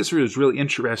 I think this is really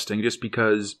interesting just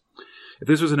because if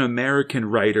this was an American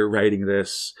writer writing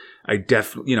this, I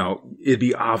definitely, it'd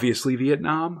be obviously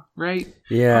Vietnam, right?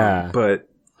 Yeah. But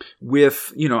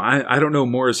with, I don't know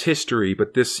Moore's history,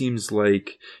 but this seems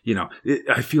like,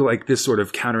 I feel like this sort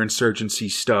of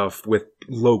counterinsurgency stuff with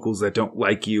locals that don't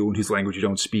like you and whose language you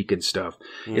don't speak and stuff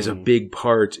is a big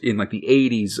part in like the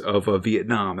 80s of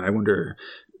Vietnam. And I wonder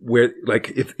where,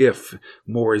 like, if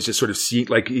Moore is just sort of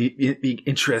being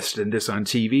interested in this on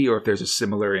TV, or if there's a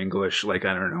similar English, like,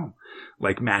 I don't know,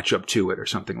 like matchup to it or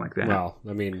something like that. Well,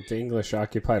 I mean, the English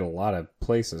occupied a lot of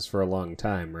places for a long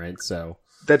time, right? So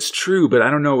that's true, but I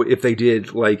don't know if they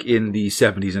did like in the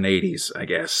 70s and 80s, I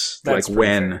guess. That's like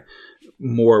when fair.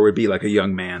 Moore would be like a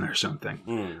young man or something.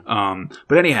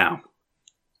 But anyhow,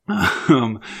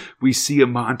 We see a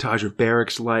montage of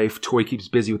Barrick's life. Toy keeps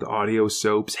busy with audio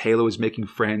soaps. Halo is making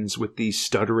friends with the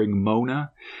stuttering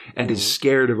Mona and is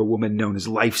scared of a woman known as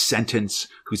Life Sentence,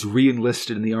 who's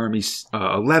re-enlisted in the army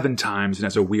 11 times and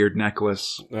has a weird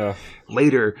necklace.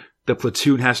 Later, the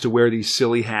platoon has to wear these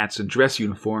silly hats and dress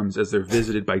uniforms as they're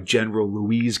visited by General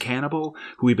Louise Cannibal,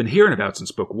 who we've been hearing about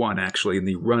since book 1, actually, in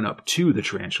the run-up to the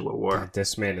Tarantula War. God,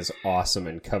 this man is awesome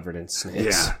and covered in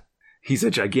snakes. Yeah. He's a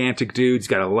gigantic dude. He's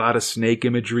got a lot of snake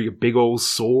imagery, a big old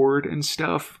sword and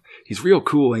stuff. He's real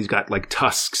cool, and he's got, like,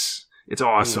 tusks. It's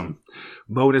awesome.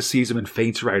 Mona sees him and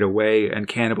faints right away, and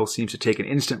Cannibal seems to take an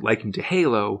instant liking to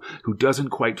Halo, who doesn't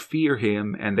quite fear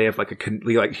him, and they have, like,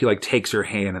 he takes her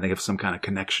hand, and they have some kind of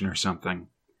connection or something.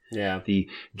 Yeah. The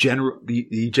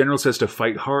general says to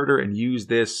fight harder and use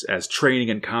this as training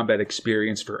and combat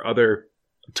experience for other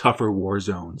tougher war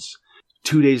zones.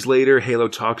 2 days later, Halo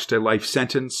talks to Life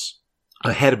Sentence,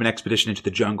 ahead of an expedition into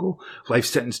the jungle. Life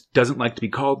Sentence doesn't like to be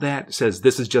called that, says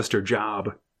this is just her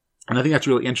job. And I think that's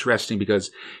really interesting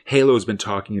because Halo's been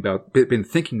thinking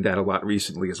that a lot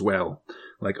recently as well.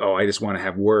 Like, oh, I just want to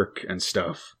have work and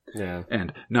stuff. Yeah.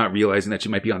 And not realizing that she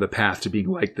might be on the path to being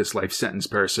like this Life Sentence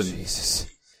person. Jesus.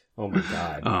 Oh my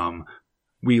God.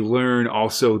 We learn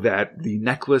also that the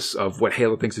necklace of what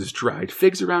Halo thinks is dried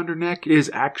figs around her neck is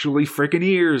actually freaking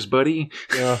ears, buddy.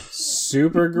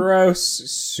 Super gross,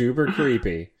 super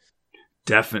creepy.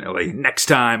 Definitely. Next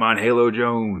time on Halo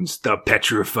Jones, the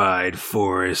Petrified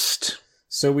Forest.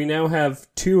 So we now have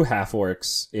 2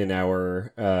 half-orcs in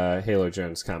our Halo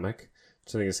Jones comic,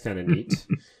 which I think is kind of neat.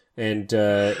 and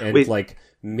Wait. Like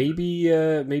maybe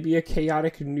a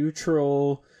chaotic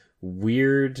neutral,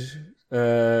 weird,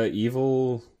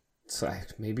 evil,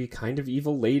 maybe kind of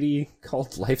evil lady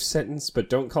called Life Sentence, but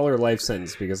don't call her Life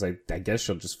Sentence because I guess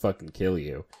she'll just fucking kill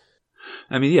you.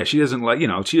 I mean, yeah, she doesn't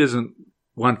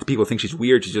want people to think she's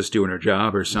weird. She's just doing her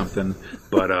job or something.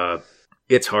 But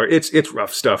it's hard. It's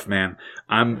rough stuff, man.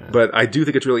 But I do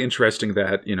think it's really interesting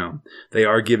that, they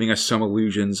are giving us some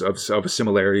illusions of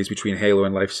similarities between Halo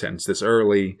and Life Sentence this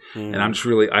early. And I'm just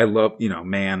really, I love,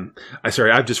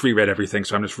 I've just reread everything,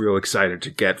 so I'm just real excited to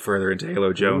get further into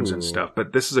Halo Jones and stuff.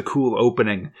 But this is a cool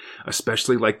opening,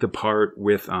 especially like the part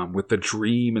with the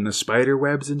dream and the spider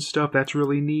webs and stuff. That's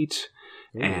really neat.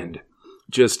 And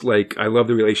just like, I love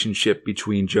the relationship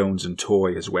between Jones and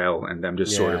Toy as well, and them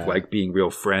just sort of like being real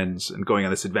friends and going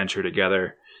on this adventure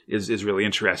together is really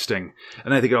interesting.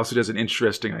 And I think it also does an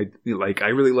interesting, I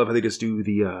really love how they just do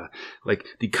the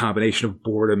combination of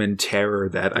boredom and terror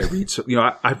that I read. So,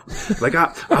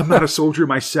 I'm not a soldier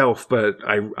myself, but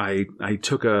I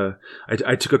took a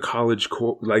college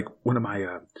course, like one of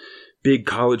my, big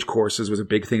college courses was a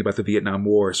big thing about the Vietnam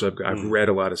War, so I've read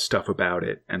a lot of stuff about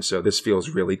it, and so this feels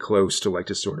really close to like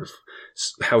just sort of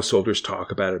how soldiers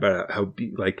talk about how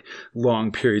like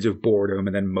long periods of boredom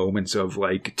and then moments of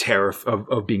like terror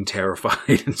of being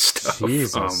terrified and stuff.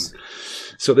 Jesus.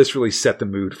 So this really set the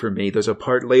mood for me. There's a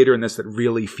part later in this that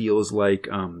really feels like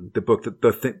the book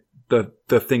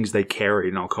the things they carry,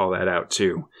 and I'll call that out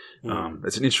too.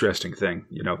 That's an interesting thing,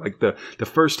 like the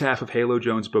first half of Halo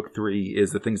Jones book 3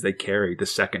 is the things they carry. The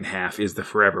second half is the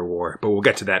Forever War, but we'll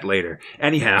get to that later.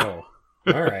 Anyhow.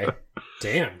 Oh, all right.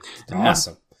 Damn.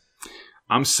 Awesome.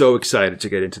 I'm so excited to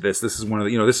get into this. This is one of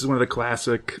the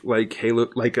classic like Halo,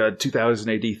 like 2000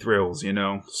 AD thrills,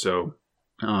 so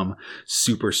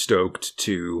super stoked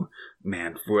to,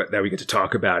 that we get to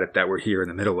talk about it, that we're here in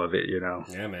the middle of it,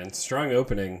 Yeah, man. Strong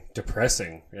opening,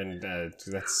 depressing, and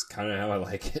that's kind of how I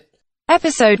like it.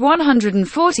 Episode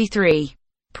 143.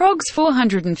 Progs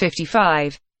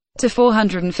 455 to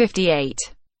 458.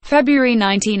 February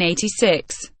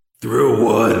 1986. Thrill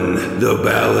 1, The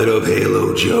Ballad of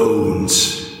Halo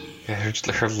Jones.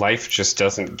 Her life just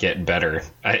doesn't get better.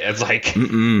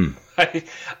 I'm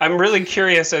really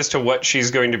curious as to what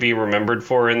she's going to be remembered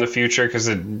for in the future, because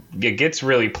it gets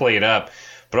really played up.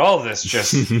 But all of this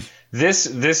just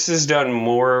this has done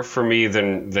more for me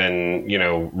than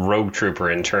Rogue Trooper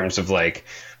in terms of like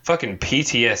fucking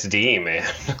PTSD, man.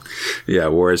 Yeah,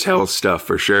 war is hell stuff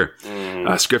for sure.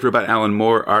 Script about Alan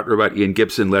Moore, art about Ian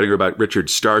Gibson, lettering about Richard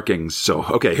Starkings. So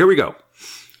okay, here we go.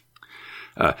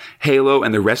 Halo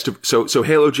and the rest of so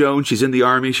Halo Jones, she's in the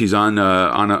army. She's on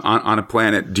a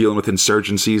planet dealing with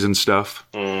insurgencies and stuff.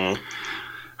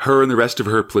 Her and the rest of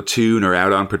her platoon are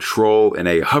out on patrol in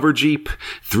a hover jeep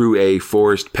through a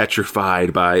forest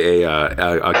petrified by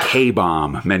a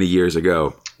K-bomb many years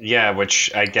ago. Yeah,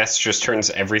 which I guess just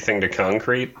turns everything to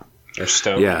concrete or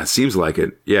stone. Yeah, seems like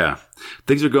it. Yeah.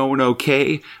 Things are going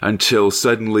okay until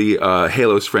suddenly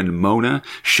Halo's friend Mona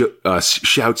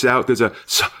shouts out, there's a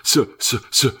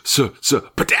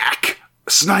padak!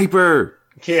 Sniper!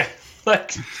 Yeah,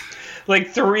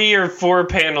 like 3 or 4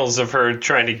 panels of her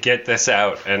trying to get this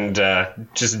out, and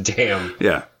just damn.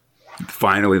 Yeah.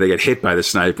 Finally, they get hit by the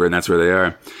sniper, and that's where they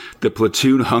are. The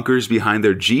platoon hunkers behind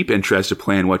their Jeep and tries to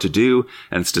plan what to do,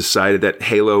 and it's decided that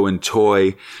Halo and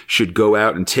Toy should go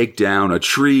out and take down a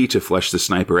tree to flush the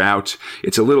sniper out.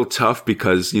 It's a little tough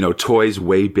because, Toy's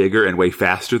way bigger and way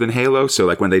faster than Halo,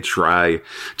 so, when they try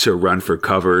to run for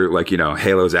cover,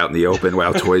 Halo's out in the open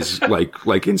while Toy's,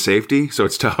 like in safety, so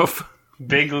it's tough.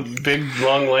 Big,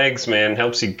 long legs, man.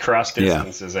 Helps you cross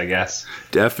distances, I guess.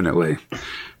 Definitely.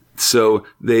 So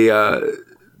they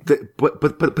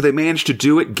managed to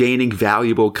do it, gaining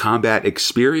valuable combat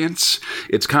experience.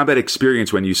 It's combat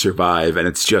experience when you survive, and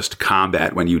it's just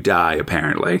combat when you die,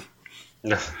 apparently.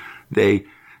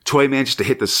 Toy managed to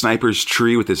hit the sniper's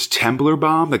tree with his Tembler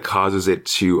bomb that causes it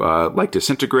to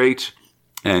disintegrate,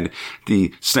 and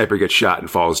the sniper gets shot and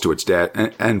falls to its death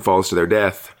and falls to their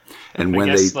death. And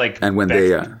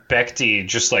Bekti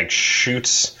just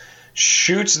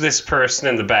shoots this person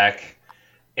in the back.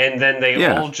 And then they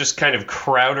all just kind of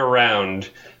crowd around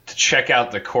to check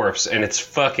out the corpse, and it's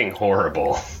fucking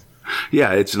horrible.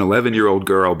 Yeah, it's an 11-year-old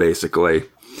girl, basically.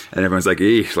 And everyone's like,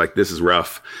 eesh, this is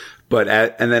rough. But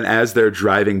and then as they're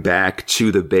driving back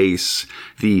to the base,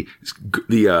 the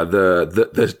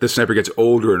sniper gets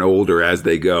older and older as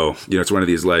they go. It's one of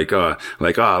these like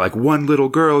one little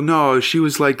girl. No, she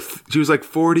was like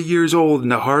 40 years old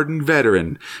and a hardened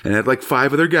veteran, and had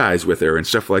 5 other guys with her and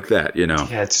stuff like that.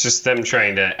 Yeah, it's just them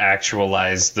trying to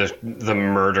actualize the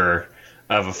murder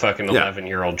of a fucking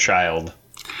 11-year-old child.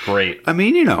 Great. I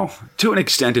mean, to an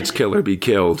extent, it's kill or be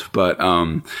killed, but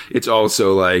it's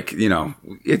also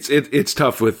it's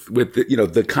tough with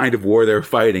the kind of war they're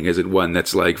fighting. Isn't one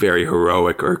that's very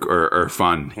heroic or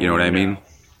fun? You know what I mean?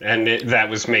 And that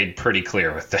was made pretty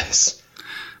clear with this.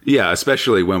 Yeah,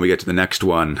 especially when we get to the next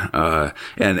one.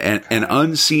 And an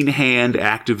unseen hand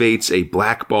activates a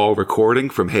black ball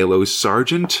recording from Halo's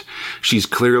sergeant. She's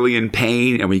clearly in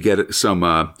pain, and we get some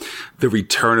the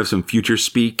return of some future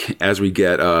speak as we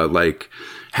get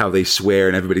how they swear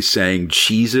and everybody's saying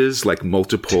cheeses,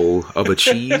 multiple of a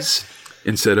cheese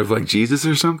instead of Jesus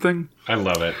or something. I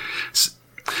love it.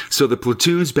 So the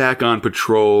platoon's back on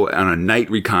patrol on a night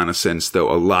reconnaissance, though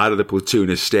a lot of the platoon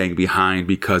is staying behind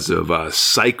because of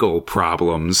cycle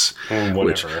problems,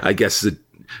 which I guess is a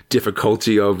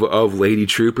difficulty of lady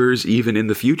troopers even in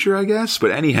the future, I guess.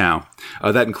 But anyhow,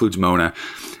 that includes Mona.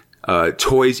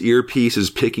 Toy's earpiece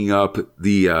is picking up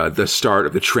the start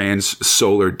of the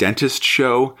Trans-Solar Dentist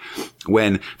show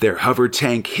when their hover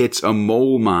tank hits a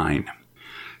mole mine.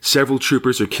 Several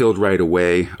troopers are killed right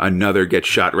away. Another gets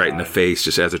shot right in the face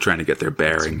just as they're trying to get their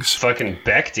bearings. It's fucking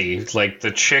Bekti,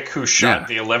 the chick who shot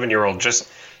the 11-year-old, just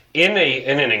in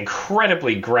an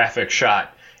incredibly graphic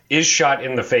shot, is shot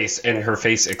in the face and her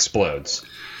face explodes.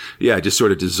 Yeah, it just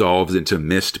sort of dissolves into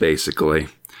mist, basically.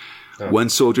 Oh. One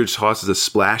soldier tosses a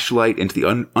splashlight into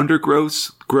the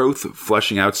undergrowth,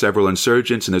 flushing out several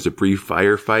insurgents, and there's a brief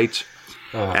firefight.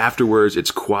 Oh. Afterwards, it's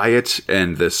quiet,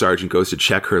 and the sergeant goes to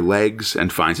check her legs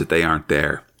and finds that they aren't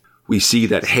there. We see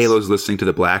that Halo's listening to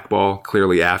the black ball,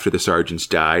 clearly after the sergeant's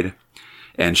died,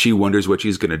 and she wonders what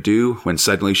she's going to do when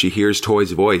suddenly she hears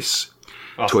Toy's voice.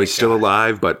 Toy's still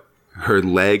alive, but her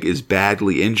leg is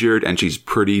badly injured, and she's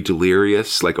pretty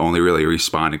delirious, only really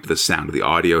responding to the sound of the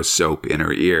audio soap in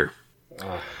her ear.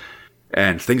 Oh.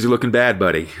 And things are looking bad,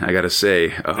 buddy, I gotta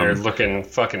say. They're looking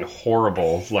fucking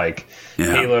horrible.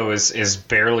 Halo is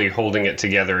barely holding it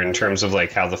together in terms of,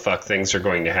 how the fuck things are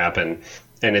going to happen.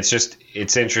 And it's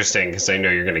interesting, because I know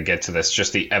you're going to get to this,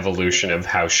 just the evolution of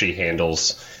how she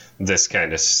handles this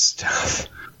kind of stuff.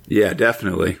 Yeah,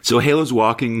 definitely. So Halo's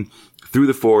walking through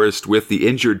the forest with the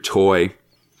injured Toy,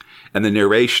 and the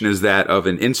narration is that of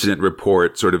an incident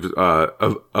report, sort of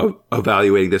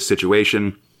evaluating this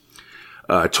situation.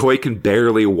 Toy can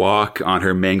barely walk on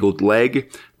her mangled leg,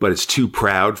 but is too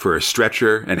proud for a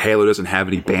stretcher, and Halo doesn't have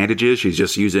any bandages. She's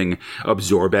just using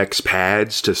Absorbex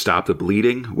pads to stop the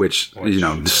bleeding, which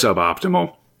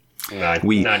suboptimal.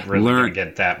 Not really going to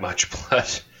get that much blood.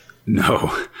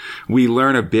 No. We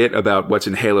learn a bit about what's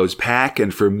in Halo's pack,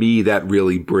 and for me, that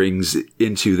really brings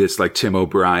into this, Tim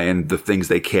O'Brien, the things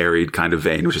they carried kind of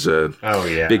vein, which is a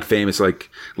big famous,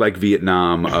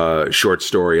 Vietnam short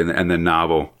story and then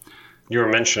novel. You were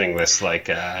mentioning this,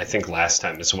 I think last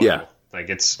time as well. Yeah.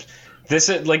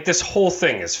 This whole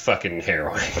thing is fucking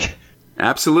harrowing.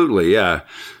 Absolutely, yeah.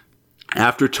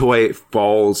 After Toy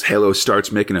falls, Halo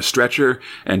starts making a stretcher,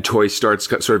 and Toy starts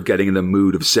sort of getting in the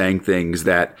mood of saying things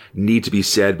that need to be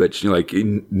said, but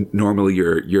normally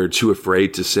you're too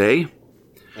afraid to say.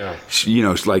 She,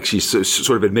 like she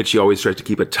sort of admits she always tries to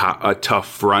keep a tough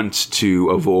front to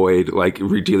avoid like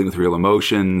dealing with real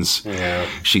emotions. Yeah.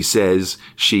 She says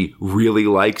she really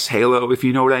likes Halo, if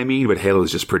you know what I mean, but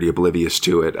Halo's just pretty oblivious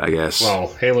to it, I guess. Well,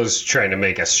 Halo's trying to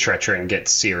make a stretcher and get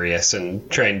serious and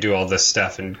try and do all this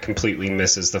stuff and completely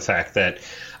misses the fact that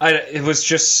it was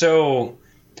just so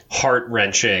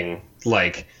heart-wrenching,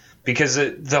 like, because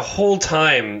the whole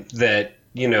time that,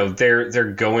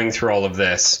 they're going through all of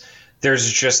this,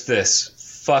 there's just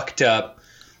this fucked up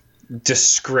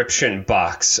description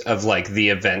box of like the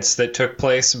events that took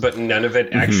place, but none of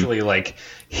it actually like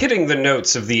hitting the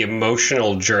notes of the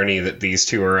emotional journey that these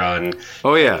two are on.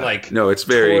 Oh yeah. Like, no, it's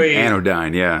very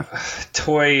anodyne. Yeah.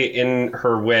 Toy in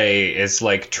her way is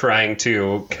like trying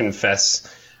to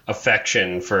confess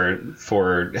affection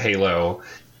for Halo.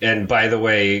 And by the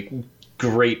way,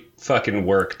 great fucking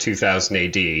work, 2000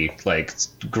 AD. Like,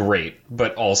 great.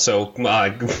 But also, why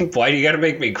do you gotta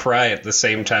make me cry at the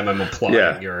same time I'm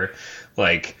applauding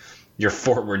your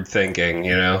forward thinking,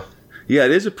 Yeah,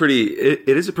 it is a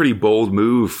pretty bold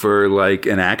move for like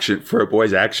a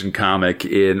boys action comic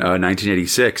in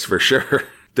 1986 for sure.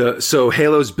 So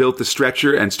Halo's built the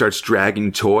stretcher and starts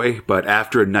dragging Toy, but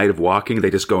after a night of walking,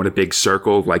 they just go in a big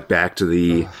circle, like back to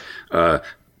the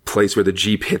place where the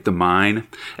Jeep hit the mine.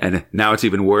 And now it's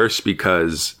even worse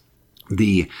because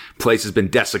the place has been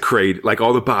desecrated, like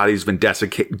all the bodies have been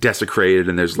desecrated,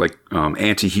 and there's like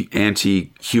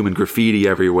anti-human graffiti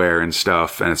everywhere and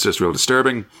stuff, and it's just real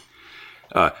disturbing.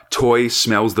 Toy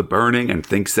smells the burning and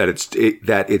thinks that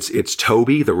it's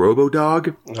Toby, the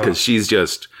Robo-Dog, because she's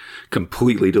just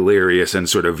completely delirious and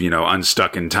sort of,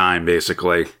 unstuck in time,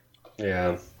 basically.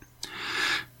 Yeah.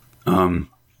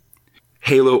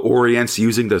 Halo orients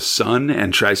using the sun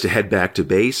and tries to head back to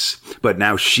base, but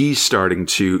now she's starting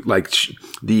to, like,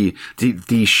 the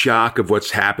shock of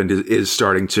what's happened is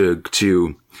starting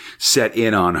to set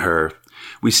in on her.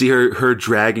 We see her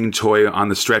dragging Toy on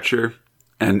the stretcher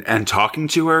and talking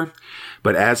to her.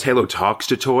 But as Halo talks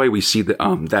to Toy, we see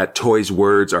that Toy's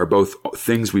words are both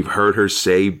things we've heard her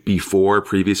say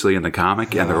previously in the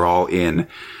comic, and they're all in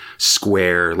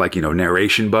square, like,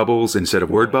 narration bubbles instead of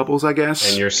word bubbles, I guess.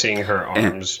 And you're seeing her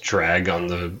arms drag on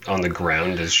the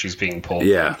ground as she's being pulled.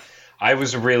 Yeah. I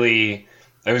was really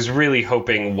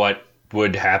hoping what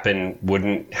would happen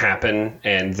wouldn't happen,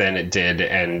 and then it did,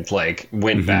 and like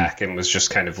went back and was just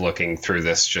kind of looking through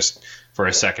this just for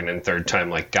a second and third time,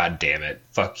 like, God damn it,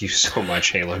 fuck you so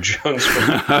much, Halo Jones, for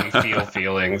making me feel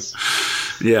feelings.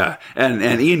 Yeah, and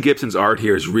Ian Gibson's art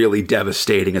here is really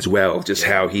devastating as well. Just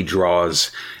how he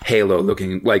draws Halo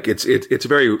looking like it's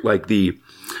very like the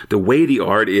way the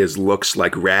art looks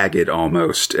like ragged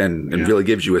almost, and really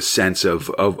gives you a sense of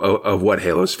what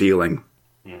Halo's feeling.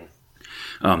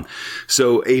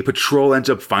 So a patrol ends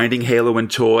up finding Halo and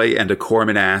Toy, and a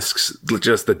corpsman asks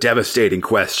just the devastating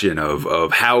question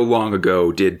of how long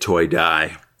ago did Toy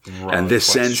die? And this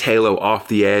sends Halo off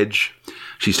the edge.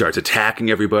 She starts attacking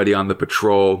everybody on the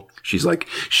patrol. She's like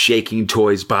shaking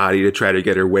Toy's body to try to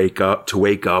get her wake up,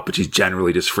 but she's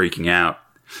generally just freaking out.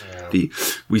 Yeah.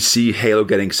 We see Halo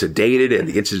getting sedated, and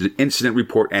the incident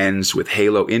report ends with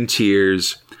Halo in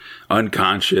tears,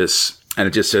 unconscious. And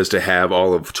it just says to have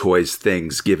all of Toy's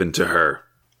things given to her.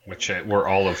 Which were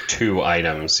all of 2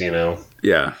 items,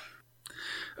 Yeah.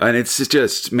 And it's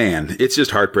just, man, it's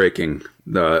just heartbreaking,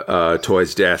 the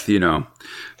Toy's death,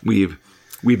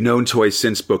 We've known Toy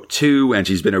since book 2, and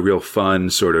she's been a real fun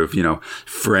sort of,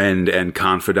 friend and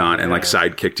confidant and like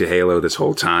sidekick to Halo this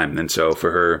whole time. And so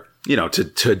for her,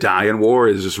 to die in war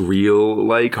is just real,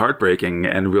 like, heartbreaking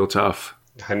and real tough.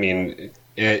 I mean,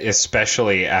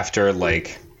 especially after,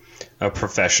 like, a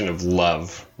profession of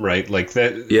love, right? Like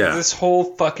that. Yeah. This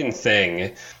whole fucking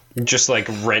thing just like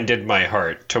rended my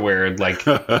heart to where like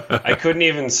I couldn't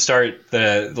even start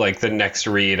the next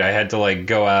read. I had to like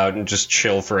go out and just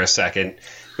chill for a second.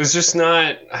 It was just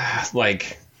not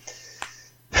like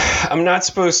I'm not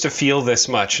supposed to feel this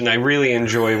much, and I really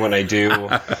enjoy when I do.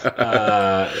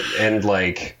 And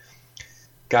like,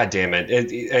 God damn it!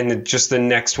 And just the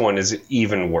next one is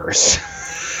even worse.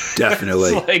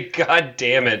 Definitely. It's like, God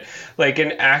damn it. Like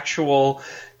an actual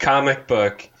comic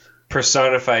book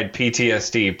personified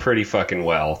PTSD pretty fucking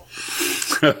well.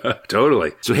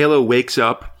 Totally. So Halo wakes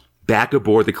up back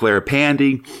aboard the Clara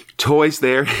Pandy. Toy's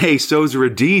there. Hey, so's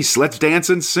Radice. Let's dance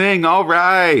and sing. All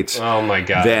right. Oh, my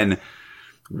God. Then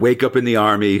wake up in the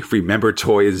army, remember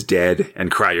Toy is dead,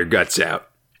 and cry your guts out.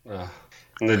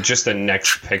 And just the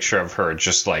next picture of her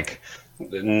just like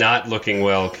not looking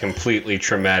well, completely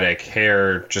traumatic,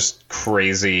 hair just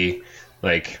crazy,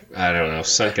 like, I don't know,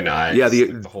 sunken eyes. Yeah,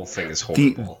 the whole thing is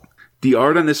horrible. The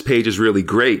art on this page is really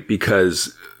great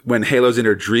because when Halo's in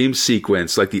her dream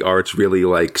sequence, like the art's really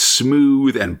like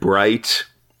smooth and bright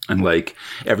and like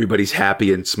everybody's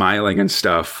happy and smiling and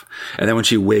stuff. And then when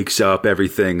she wakes up,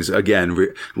 everything's again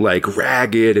like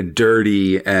ragged and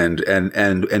dirty and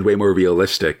way more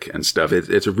realistic and stuff.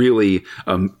 It's really,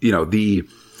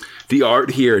 the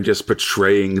art here and just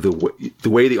portraying the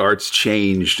way the art's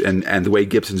changed and the way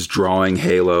Gibson's drawing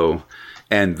Halo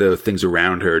and the things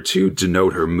around her to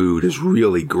denote her mood is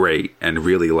really great and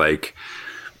really like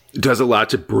does a lot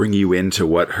to bring you into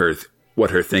what her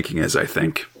thinking is, I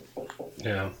think.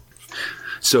 Yeah.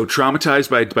 So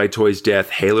traumatized by Toy's death,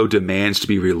 Halo demands to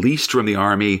be released from the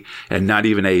army, and not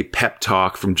even a pep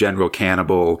talk from General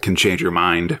Cannibal can change her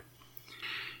mind.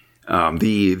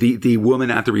 The woman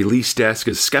at the release desk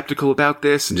is skeptical about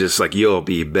this and just like, you'll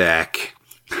be back.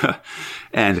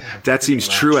 And that seems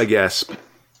true, I guess.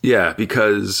 Yeah,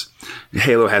 because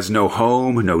Halo has no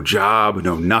home, no job,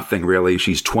 no nothing really.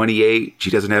 She's 28. She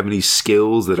doesn't have any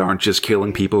skills that aren't just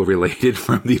killing people related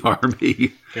from the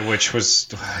army. Which was,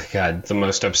 God, the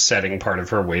most upsetting part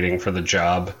of her waiting for the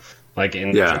job. Like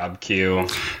in the job queue.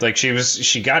 Like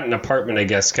she got an apartment, I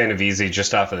guess, kind of easy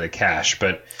just off of the cash.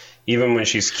 But even when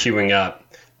she's queuing up,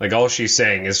 like all she's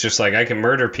saying is just like, I can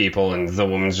murder people. And the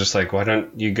woman's just like, why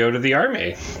don't you go to the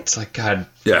army? It's like, God.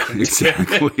 Yeah,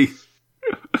 exactly.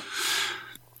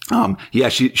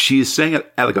 She's staying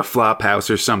at like a flop house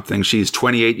or something. She's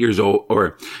 28 years old,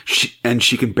 and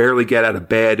she can barely get out of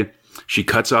bed. She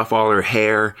cuts off all her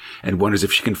hair and wonders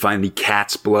if she can find any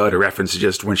cat's blood, a reference to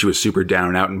just when she was super down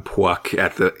and out in Puck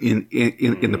in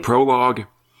the prologue.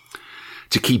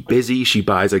 To keep busy, she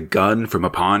buys a gun from a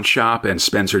pawn shop and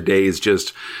spends her days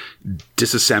just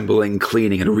disassembling,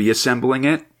 cleaning, and reassembling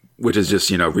it, which is just,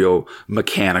 real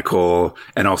mechanical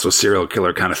and also serial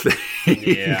killer kind of thing.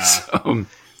 Yeah.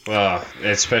 Well,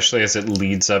 especially as it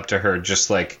leads up to her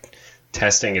just like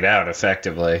testing it out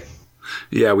effectively.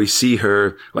 Yeah, we see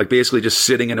her like basically just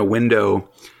sitting in a window,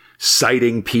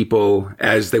 sighting people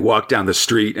as they walk down the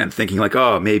street and thinking like,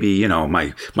 oh, maybe,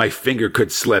 my finger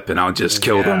could slip and I'll just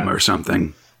kill them or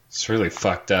something. It's really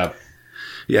fucked up.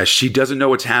 Yeah, she doesn't know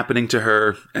what's happening to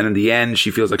her. And in the end, she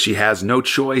feels like she has no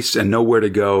choice and nowhere to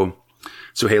go.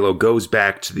 So Halo goes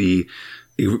back to the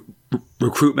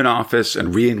recruitment office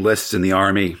and re-enlists in the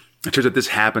army. It turns out this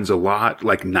happens a lot.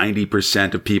 Like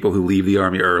 90% of people who leave the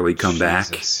army early come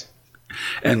back.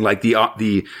 And like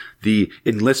the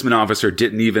enlistment officer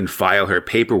didn't even file her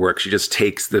paperwork. She just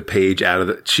takes the page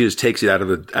she just takes it out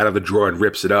of the drawer and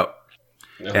rips it up.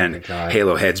 Oh, and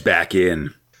Halo heads back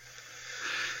in.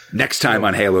 Next time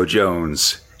on Halo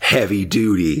Jones, heavy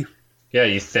duty. Yeah,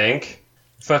 you think?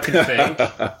 Fucking think?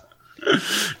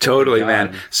 Totally,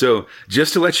 man. So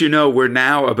just to let you know, we're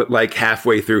now about like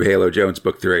halfway through Halo Jones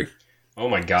Book 3. Oh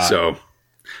my God. So,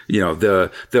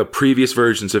 the previous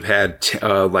versions have had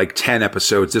like 10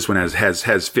 episodes. This one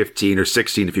has 15 or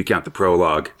 16 if you count the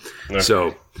prologue. Okay.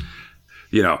 So,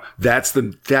 that's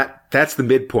the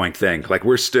midpoint thing. Like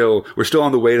we're still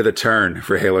on the way to the turn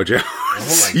for Halo Jones.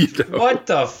 Oh my What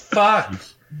the fuck?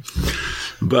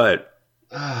 But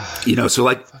so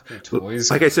like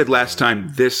I said last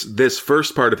time, this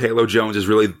first part of Halo Jones is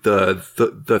really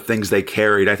the things they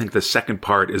carried. I think the second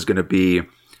part is going to be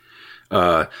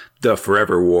the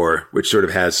Forever War, which sort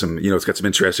of has some, it's got some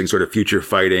interesting sort of future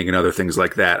fighting and other things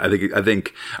like that. I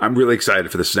think I'm really excited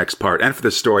for this next part and for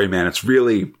the story, man. It's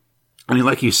really,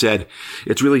 like you said,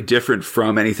 it's really different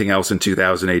from anything else in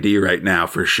 2000 AD right now,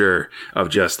 for sure, of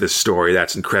just this story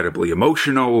that's incredibly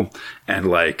emotional and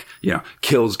like,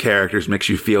 kills characters, makes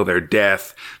you feel their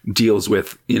death, deals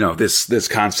with, this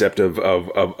concept of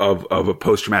a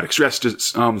post-traumatic stress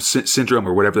syndrome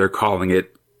or whatever they're calling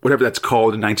it, whatever that's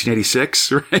called in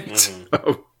 1986, right?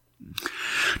 Mm-hmm.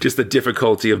 Just the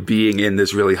difficulty of being in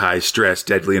this really high stress,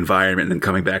 deadly environment and then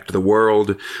coming back to the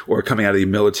world or coming out of the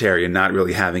military and not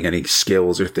really having any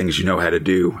skills or things you know how to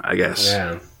do, I guess.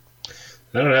 Yeah.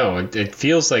 I don't know. It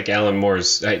feels like Alan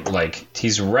Moore's, like,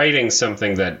 he's writing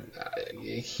something that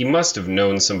he must have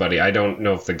known somebody. I don't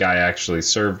know if the guy actually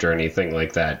served or anything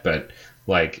like that, but,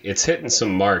 like, it's hitting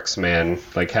some marks, man.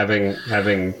 Like,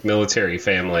 having military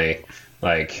family,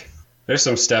 like, there's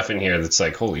some stuff in here that's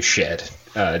like, holy shit.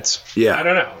 I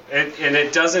don't know. And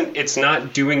it's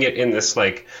not doing it in this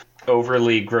like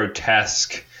overly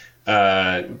grotesque,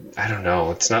 I don't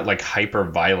know. It's not like hyper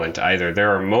violent either.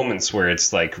 There are moments where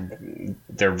it's like,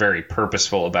 they're very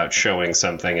purposeful about showing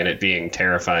something and it being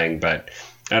terrifying, but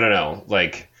I don't know,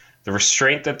 like the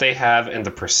restraint that they have and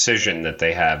the precision that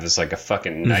they have is like a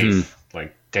fucking knife. Mm-hmm.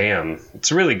 Like, damn,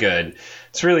 it's really good.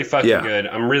 It's really fucking good.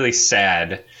 I'm really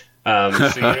sad. So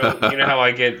you know how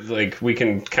I get like we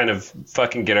can kind of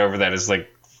fucking get over that as like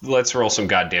let's roll some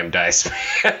goddamn dice.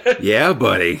 Yeah,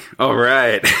 buddy. All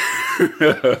right.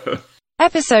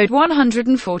 Episode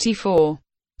 144.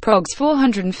 Progs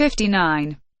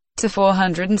 459 to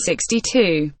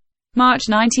 462. March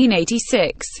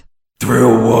 1986.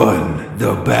 Thrill 1,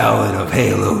 The Ballad of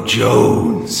Halo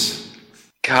Jones.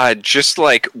 God, just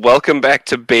like, welcome back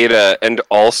to beta, and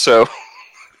also...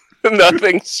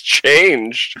 nothing's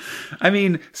changed. I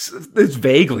mean, it's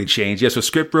vaguely changed. Yeah, so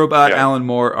script robot Alan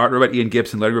Moore, art robot Ian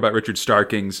Gibson, letter robot Richard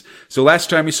Starkings. So last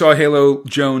time we saw Halo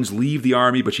Jones leave the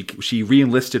army, but she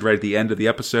re-enlisted right at the end of the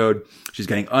episode. She's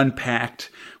getting unpacked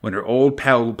when her old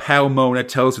pal Mona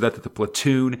tells her that the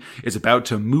platoon is about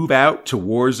to move out to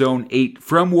Warzone 8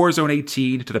 from Warzone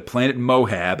 18 to the planet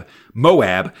Moab,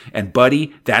 and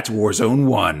buddy, that's Warzone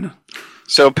 1.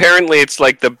 So apparently it's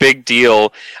like the big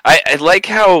deal. I like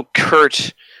how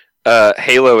curt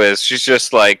Halo is. She's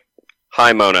just like,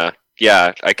 hi, Mona.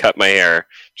 Yeah, I cut my hair.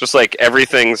 Just like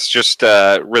everything's just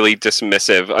really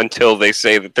dismissive until they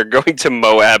say that they're going to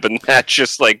Moab, and that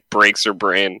just like breaks her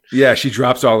brain. Yeah, she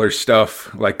drops all her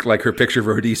stuff, like her picture of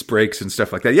Rhodese breaks and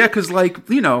stuff like that. Yeah, because like,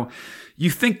 you know, you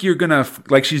think you're gonna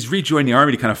like she's rejoined the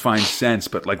army to kind of find sense,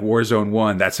 but like Warzone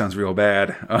 1, that sounds real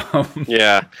bad.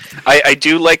 Yeah, I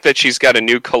do like that she's got a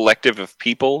new collective of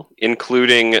people,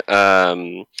 including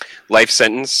Life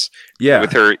Sentence,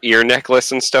 with her ear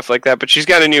necklace and stuff like that. But she's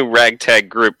got a new ragtag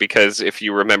group because if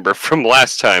you remember from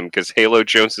last time, because Halo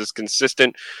Jones is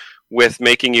consistent with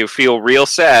making you feel real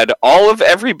sad, all of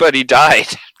everybody died.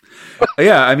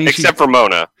 Yeah, I mean, except for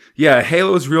Mona. Yeah,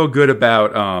 Halo's real good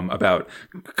about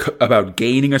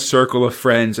gaining a circle of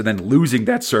friends and then losing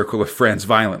that circle of friends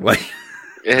violently.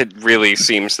 It really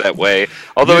seems that way.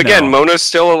 Although, again, Mona's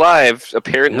still alive.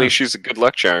 Apparently, she's a good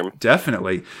luck charm.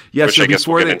 Definitely. Yeah, which so I guess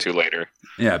we'll get into later.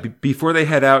 Yeah, before they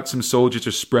head out, some soldiers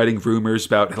are spreading rumors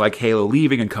about like Halo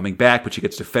leaving and coming back, but she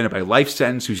gets defended by Life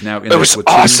Sentence, who's now in the platoon. It was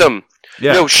awesome!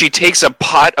 Yeah. No, she takes a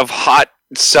pot of hot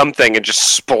something and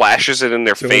just splashes it in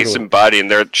their face and body,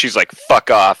 and she's like,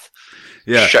 fuck off.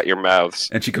 Yeah. Shut your mouths.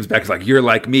 And she comes back, like, you're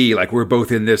like me, like we're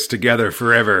both in this together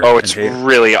forever. Oh, it's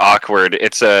really awkward.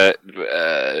 It's a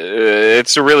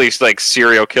really like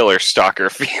serial killer stalker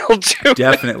feel to it.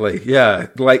 Definitely. Yeah.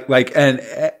 Like and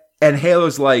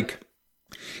Halo's like,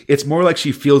 it's more like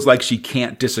she feels like she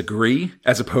can't disagree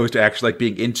as opposed to actually like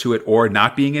being into it or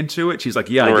not being into it. She's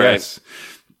like, yeah, I guess.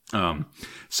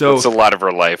 So it's a lot of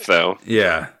her life though.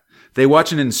 Yeah. They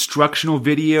watch an instructional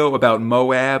video about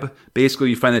Moab. Basically,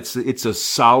 you find that it's a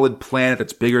solid planet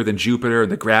that's bigger than Jupiter,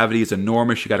 and the gravity is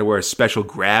enormous. You got to wear a special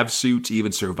grav suit to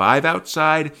even survive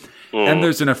outside. And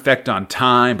there's an effect on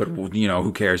time, but you know,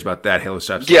 who cares about that? Halo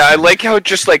stuff. Yeah, I like how it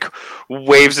just like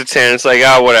waves its hand. It's like,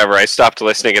 oh, whatever. I stopped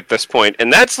listening at this point,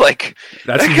 and that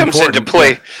comes into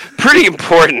play pretty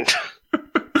important.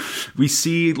 We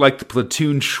see like the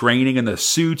platoon training in the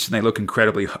suits, and they look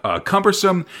incredibly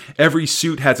cumbersome. Every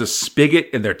suit has a spigot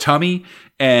in their tummy,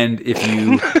 and if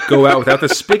you go out without the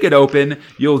spigot open,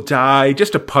 you'll die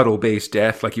just a puddle-based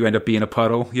death, like you end up being a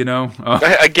puddle, you know?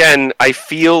 Again, I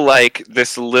feel like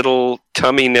this little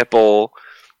tummy nipple,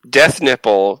 death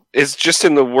nipple, is just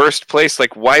in the worst place.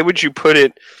 Like, why would you put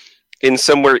it in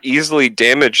somewhere easily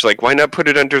damaged? Like, why not put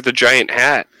it under the giant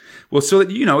hat? Well, so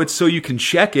that, you know, it's so you can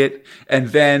check it, and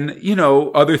then, you know,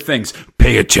 other things.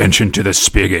 Pay attention to the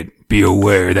spigot. Be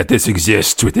aware that this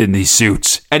exists within these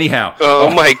suits. Anyhow. Oh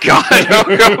my god.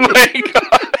 Oh my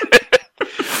god.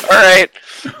 All right.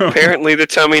 Apparently the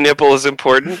tummy nipple is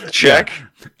important. Check.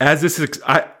 Yeah. As this is,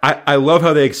 I love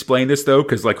how they explain this though,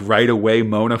 because like right away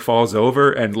Mona falls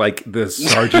over, and like the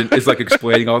sergeant is like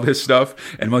explaining all this stuff,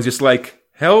 and Mona's just like,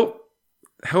 help,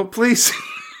 please.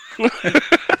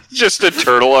 Just a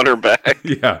turtle on her back.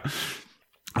 Yeah.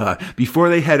 Before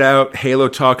they head out, Halo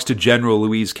talks to General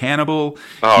Louise Cannibal.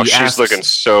 Oh, she's looking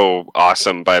so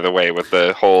awesome, by the way, with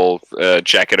the whole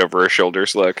jacket over her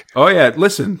shoulders look. Oh, yeah.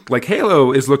 Listen, like,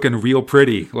 Halo is looking real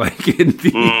pretty. Like, in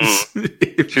these...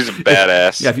 She's a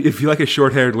badass. If you like a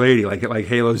short-haired lady, like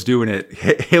Halo's doing it.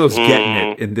 Halo's getting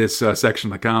it in this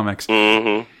section of the comics.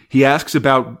 Mm-hmm. He asks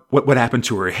about what happened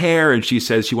to her hair, and she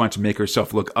says she wants to make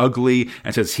herself look ugly,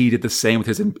 and says he did the same with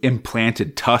his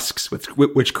implanted tusks,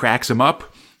 which cracks him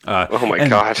up. Oh my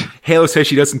god. Halo says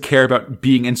she doesn't care about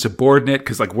being insubordinate,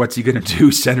 because, like, what's he going to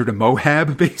do? Send her to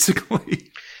Moab,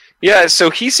 basically? Yeah, so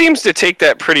he seems to take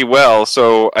that pretty well,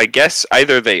 so I guess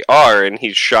either they are, and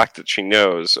he's shocked that she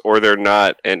knows, or they're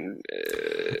not, and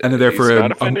they're there for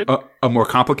a more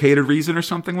complicated reason or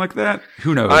something like that?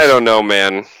 Who knows? I don't know,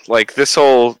 man. Like, this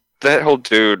whole whole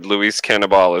dude, Luis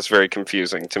Cannibal, is very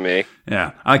confusing to me.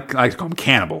 Yeah, I call him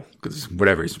Cannibal because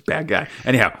whatever, he's a bad guy.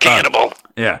 Anyhow, Cannibal.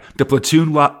 Yeah, the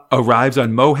platoon arrives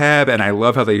on Moab, and I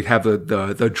love how they have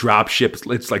the drop ship.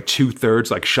 It's like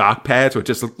 2/3 like shock pads, so it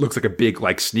just looks like a big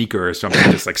like sneaker or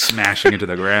something, just like smashing into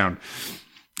the ground.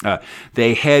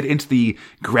 They head into the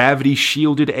gravity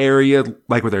shielded area,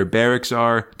 like where their barracks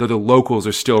are, though the locals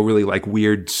are still really like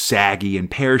weird, saggy and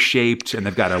pear shaped, and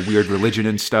they've got a weird religion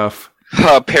and stuff.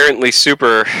 Apparently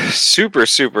super,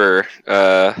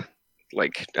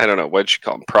 like, I don't know, what'd you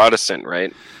call them? Protestant,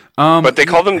 right? But they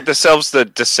call themselves the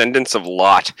descendants of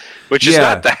Lot, which is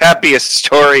not the happiest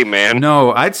story, man.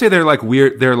 No, I'd say they're like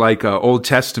weird. They're like Old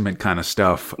Testament kind of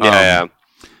stuff. Yeah.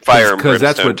 Fire and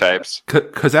brimstone types.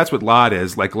 Because that's what Lot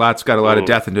is. Like, Lot's got a lot of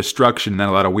death and destruction, and then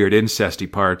a lot of weird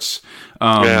incesty parts.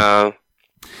 And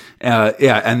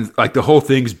like the whole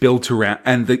thing's built around,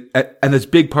 and this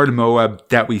big part of Moab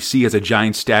that we see as a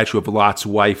giant statue of Lot's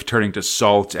wife turning to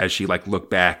salt as she like look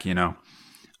back, you know.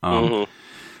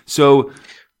 So,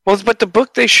 well, but the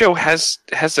book they show has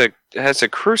a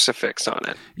crucifix on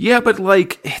it. Yeah, but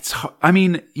like I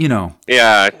mean, you know.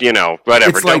 Yeah, you know,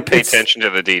 whatever. Don't pay attention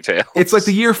to the details. It's like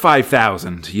the year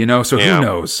 5000, you know. So who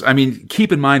knows? I mean,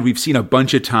 keep in mind we've seen a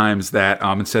bunch of times that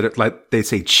instead of like they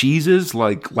say cheeses,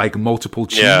 like multiple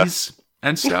cheese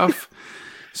and stuff.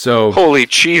 So holy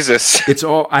Jesus! It's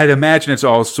all. I'd imagine it's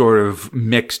all sort of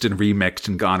mixed and remixed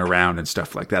and gone around and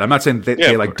stuff like that. I'm not saying that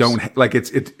they like don't like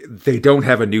they don't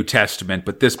have a New Testament,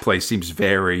 but this place seems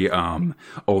very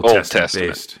Old Testament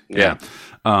based. Yeah.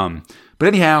 But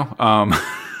anyhow,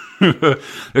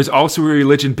 there's also a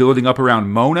religion building up around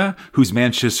Mona, who's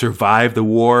managed to survive the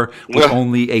war with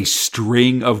only a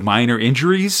string of minor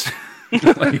injuries.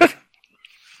 Like.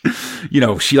 You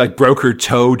know, she like broke her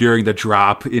toe during the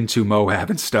drop into Moab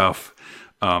and stuff.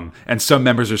 And some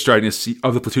members of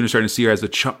the platoon are starting to see her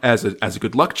as a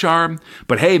good luck charm.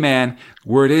 But hey, man,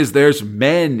 word is there's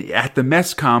men at the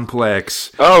mess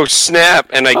complex. Oh,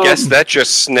 snap. And I guess that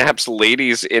just snaps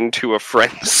ladies into a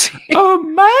frenzy. Oh,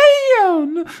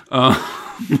 man.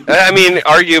 I mean,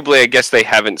 arguably, I guess they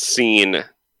haven't seen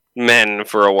men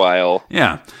for a while.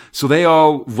 Yeah. So they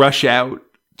all rush out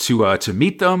to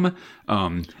meet them.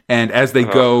 And as they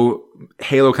go,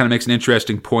 Halo kind of makes an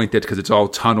interesting point that because it's all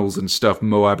tunnels and stuff,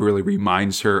 Moab really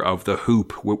reminds her of the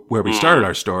Hoop where we started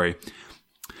our story.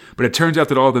 But it turns out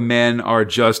that all the men are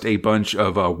just a bunch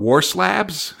of war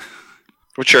slabs.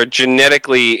 Which are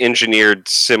genetically engineered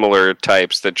similar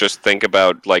types that just think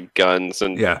about like guns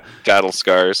and battle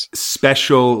scars.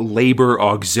 Special labor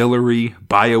auxiliary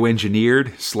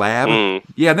bioengineered slab.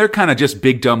 Yeah, and they're kind of just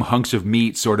big dumb hunks of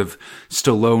meat, sort of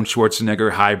Stallone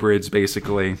Schwarzenegger hybrids,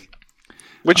 basically.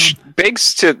 Which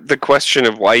begs to the question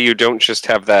of why you don't just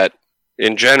have that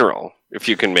in general, if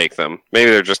you can make them.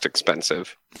 Maybe they're just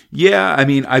expensive. Yeah, I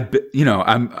mean,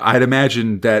 I'd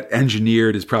imagine that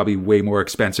engineered is probably way more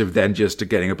expensive than just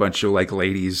getting a bunch of like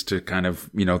ladies to kind of,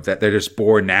 you know, that they're just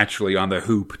born naturally on the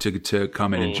Hoop to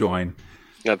come in and join.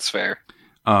 That's fair.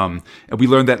 And we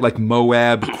learned that like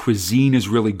Moab cuisine is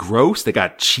really gross. They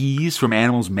got cheese from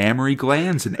animals' mammary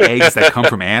glands and eggs that come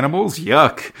from animals.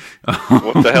 Yuck.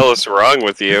 What the hell is wrong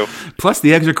with you? Plus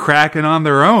the eggs are cracking on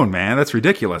their own, man. That's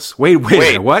ridiculous. Wait,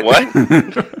 what?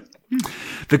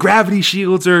 The gravity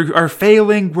shields are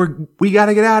failing. We got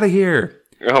to get out of here.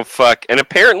 Oh, fuck. And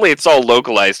apparently it's all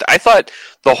localized. I thought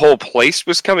the whole place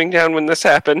was coming down when this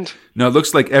happened. No, it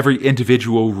looks like every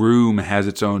individual room has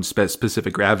its own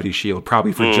specific gravity shield,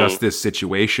 probably for just this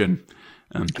situation.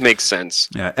 Makes sense.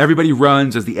 Yeah, everybody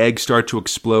runs as the eggs start to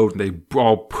explode, and they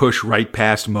all push right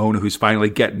past Mona, who's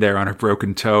finally getting there on her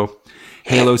broken toe.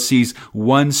 Halo sees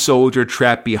one soldier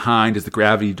trapped behind as the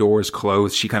gravity doors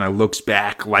close. She kind of looks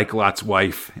back like Lot's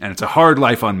wife, and it's a hard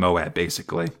life on Moab,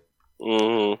 basically.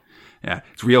 Mm-hmm. Yeah,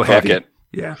 it's real heavy. It.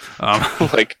 Yeah.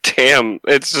 Like, damn,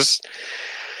 it's just...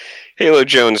 Halo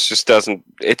Jones just doesn't...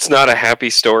 It's not a happy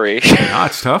story. No,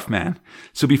 it's tough, man.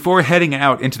 So before heading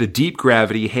out into the deep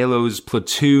gravity, Halo's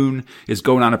platoon is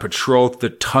going on a patrol through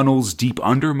the tunnels deep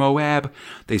under Moab.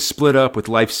 They split up with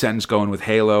Life Sentence going with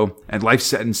Halo, and Life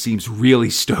Sentence seems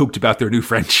really stoked about their new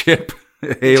friendship.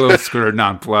 Halo's sort of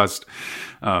nonplussed.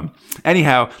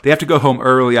 Anyhow, they have to go home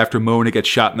early after Mona gets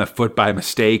shot in the foot by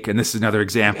mistake, and this is another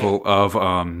example of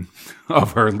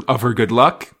her good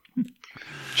luck.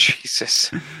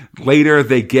 Jesus. Later,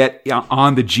 they get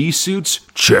on the G suits.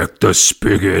 Check the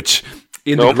spigot.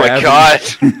 Oh my God!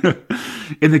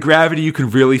 In the gravity, you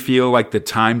can really feel like the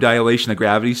time dilation. The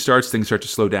gravity starts; things start to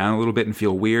slow down a little bit and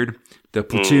feel weird. The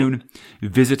platoon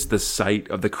visits the site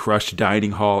of the crushed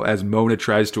dining hall as Mona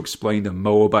tries to explain the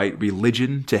Moabite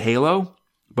religion to Halo,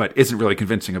 but isn't really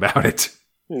convincing about it.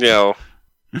 No.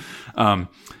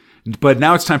 But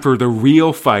now it's time for the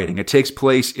real fighting. It takes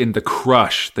place in the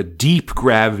crush, the deep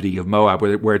gravity of Moab,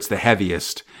 where it's the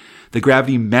heaviest. The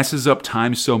gravity messes up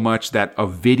time so much that a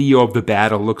video of the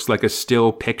battle looks like a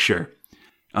still picture.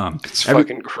 It's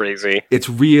fucking crazy. It's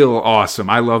real awesome.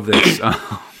 I love this.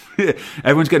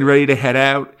 Everyone's getting ready to head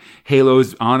out.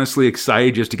 Halo's honestly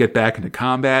excited just to get back into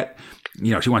combat.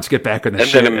 You know, she wants to get back on the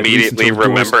ship. And then immediately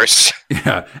remembers.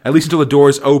 Yeah, at least until the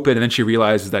doors open, and then she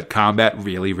realizes that combat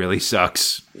really, really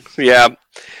sucks. Yeah.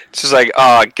 It's just like,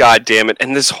 oh, god damn it.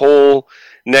 And this whole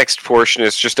next portion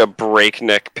is just a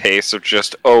breakneck pace of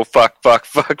just, oh, fuck.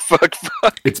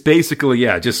 It's basically,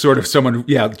 just sort of someone,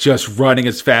 just running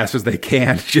as fast as they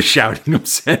can, just shouting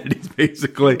obscenities,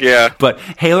 basically. Yeah. But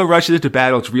Halo rushes into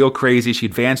battle. It's real crazy. She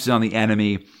advances on the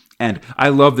enemy. And I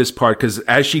love this part because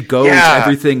as she goes,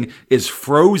 everything is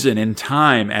frozen in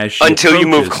time as she until approaches. You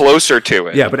move closer to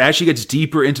it. Yeah, but as she gets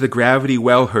deeper into the gravity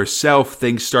well herself,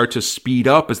 things start to speed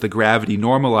up as the gravity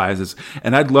normalizes.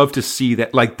 And I'd love to see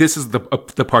that. Like, this is the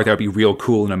part that would be real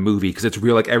cool in a movie because it's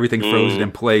real, like everything frozen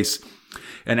in place.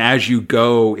 And as you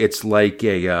go, it's like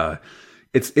a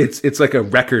it's like a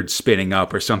record spinning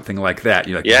up or something like that.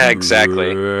 You're like,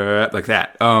 exactly, like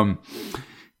that.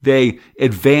 They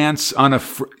advance on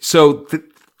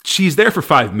she's there for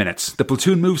 5 minutes. The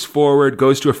platoon moves forward,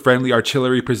 goes to a friendly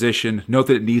artillery position, note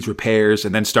that it needs repairs,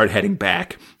 and then start heading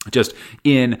back. Just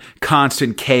in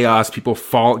constant chaos, people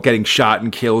getting shot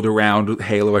and killed around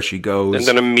Halo as she goes. And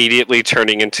then immediately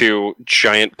turning into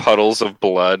giant puddles of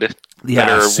blood that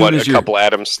are, a couple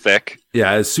atoms thick.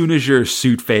 Yeah, as soon as your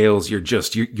suit fails,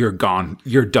 you're gone.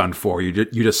 You're done for. You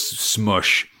just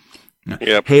smush.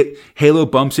 Yep. Halo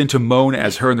bumps into Mona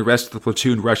as her and the rest of the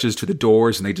platoon rushes to the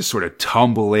doors, and they just sort of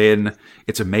tumble in.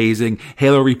 It's amazing.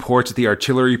 Halo reports about the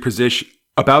artillery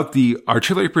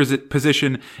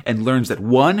position and learns that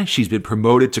 1, she's been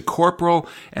promoted to corporal,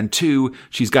 and 2,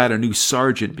 she's got a new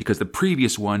sergeant because the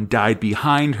previous one died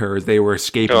behind her as they were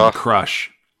escaping the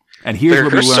crush. And here's where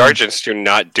we learn sergeants do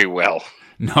not do well.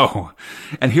 No.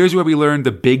 And here's where we learn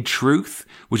the big truth,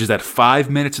 which is that 5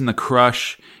 minutes in the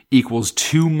crush equals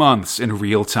 2 months in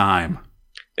real time.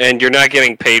 And you're not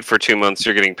getting paid for 2 months,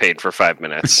 you're getting paid for 5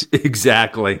 minutes.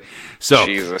 Exactly. So,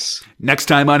 Jesus. Next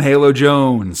time on Halo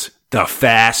Jones, the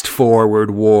Fast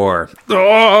Forward War.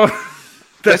 Oh,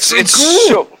 that's so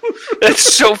cool. That's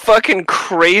so fucking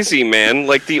crazy, man.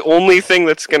 Like, the only thing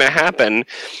that's going to happen,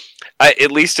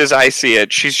 at least as I see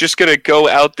it, she's just going to go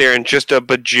out there and just a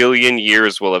bajillion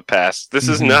years will have passed. This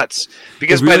is nuts.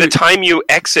 Because by the time you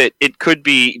exit, it could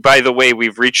be, by the way,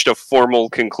 we've reached a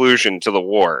formal conclusion to the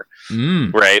war.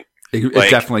 Right? It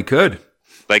definitely could.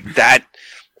 Like, that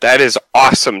is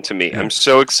awesome to me. Yeah. I'm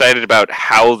so excited about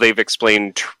how they've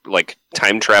explained,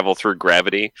 time travel through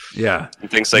gravity. Yeah.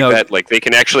 And things like that. Like, they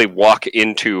can actually walk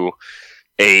into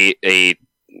into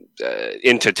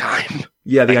time.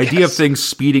 Yeah, the idea of things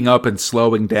speeding up and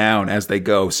slowing down as they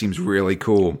go seems really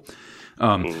cool.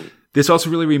 This also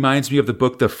really reminds me of the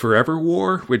book The Forever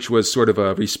War, which was sort of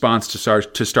a response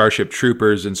to Starship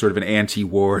Troopers and sort of an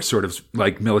anti-war sort of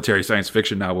like military science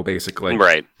fiction novel, basically.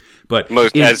 Right. But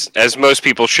as most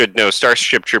people should know,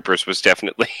 Starship Troopers was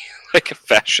definitely like a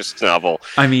fascist novel.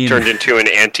 I mean, turned into an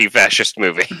anti-fascist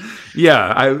movie.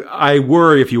 Yeah, I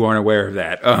worry if you aren't aware of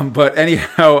that. But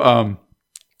anyhow,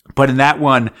 but in that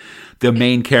one, the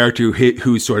main character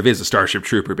who sort of is a Starship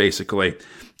Trooper, basically,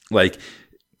 like,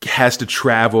 has to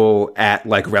travel at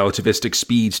like relativistic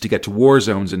speeds to get to war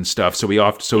zones and stuff. So we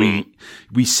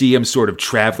see him sort of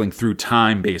traveling through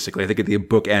time, basically. I think the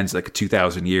book ends like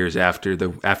 2,000 years after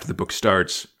the book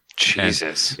starts.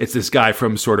 Jesus. And it's this guy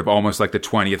from sort of almost like the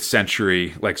 20th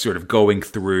century, like sort of going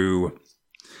through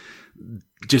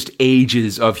just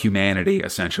ages of humanity,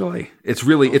 essentially. It's a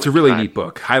really neat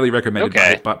book. Highly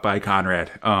recommended by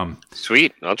Conrad.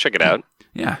 Sweet. I'll check it out.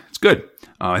 Yeah, it's good.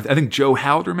 I think Joe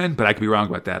Halderman, but I could be wrong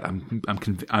about that.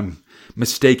 I'm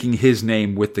mistaking his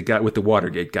name with the guy with the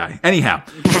Watergate guy. Anyhow,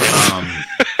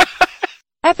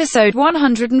 episode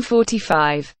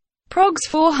 145, Progs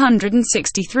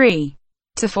 463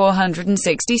 to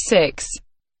 466,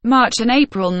 March and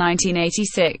April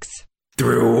 1986.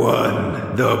 Through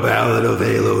one, the Ballad of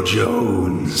Halo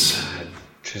Jones.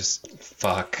 Just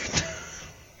fuck.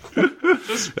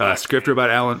 Scripter about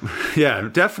Alan. Yeah,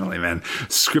 definitely, man.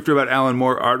 Scripter about Alan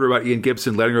Moore, art about Ian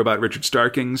Gibson, letter about Richard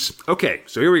Starkings. Okay,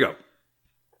 so here we go.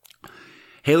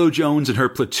 Halo Jones and her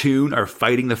platoon are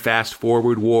fighting the Fast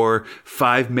Forward War.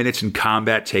 5 minutes in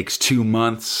combat takes 2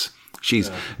 months.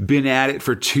 She's been at it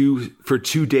for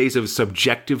two days of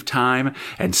subjective time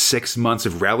and 6 months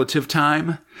of relative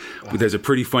time. Wow. There's a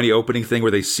pretty funny opening thing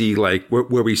where they see like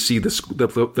where we see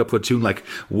the platoon like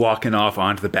walking off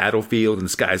onto the battlefield, and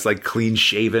this guy's like clean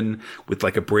shaven with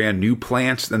like a brand new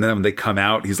plant, and then when they come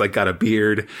out, he's like got a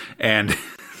beard and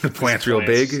the plant's real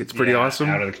big. It's pretty awesome.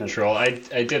 Out of control.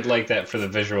 I did like that for the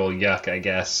visual yuck, I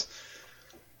guess.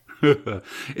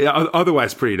 Yeah,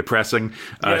 otherwise pretty depressing.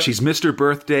 She's missed her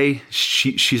birthday.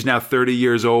 She's now 30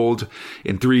 years old.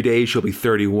 In 3 days, she'll be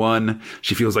 31.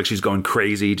 She feels like she's going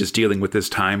crazy just dealing with this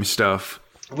time stuff.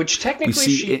 Which technically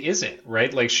she isn't,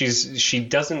 right? Like she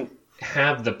doesn't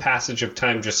have the passage of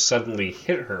time just suddenly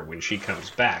hit her when she comes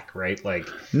back, right? Like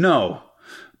no.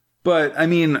 But, I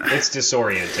mean... It's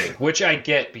disorienting, which I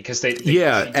get because she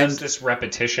does this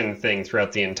repetition thing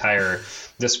throughout the entire...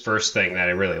 This first thing that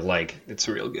I really like. It's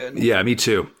real good. Yeah, me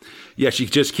too. Yeah, she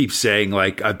just keeps saying,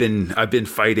 like, I've been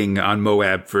fighting on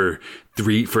Moab for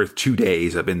 2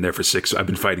 days. I've been there for 6... I've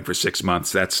been fighting for 6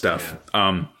 months, that stuff.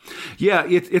 Yeah.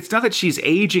 It's not that she's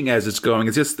aging as it's going.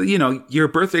 It's just, your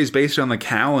birthday is based on the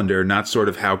calendar, not sort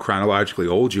of how chronologically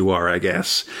old you are, I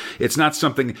guess. It's not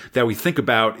something that we think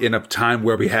about in a time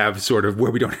where we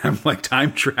don't have, like,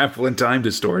 time travel and time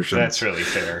distortion. That's really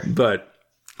fair. But,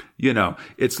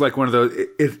 it's like one of those...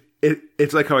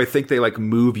 It's like how I think they like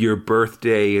move your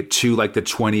birthday to like the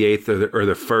 28th or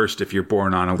the 1st if you're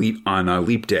born on a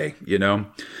leap day,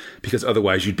 because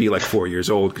otherwise you'd be like 4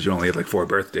 years old because you only have like 4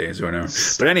 birthdays or whatever.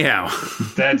 But anyhow,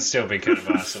 that'd still be kind of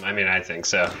awesome. I mean, I think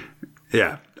so.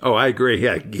 Yeah. Oh, I agree.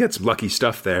 Yeah, you got some lucky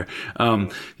stuff there.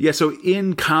 So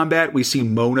in combat, we see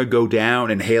Mona go down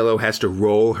and Halo has to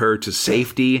roll her to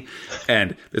safety.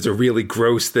 And there's a really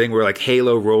gross thing where like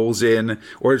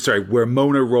where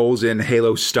Mona rolls in,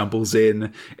 Halo stumbles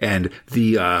in, and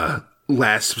the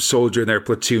last soldier in their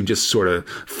platoon just sort of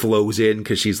flows in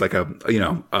because she's like a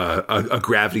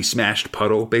gravity smashed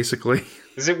puddle, basically.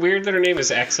 Is it weird that her name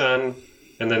is Exxon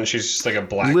and then she's just like a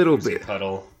black little bit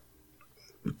puddle?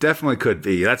 Definitely could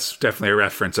be. That's definitely a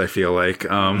reference, I feel like.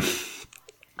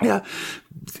 Yeah.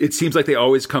 It seems like they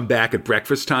always come back at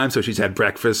breakfast time, so she's had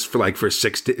breakfast for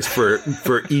 6 days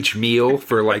for each meal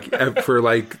for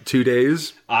 2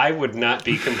 days. I would not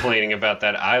be complaining about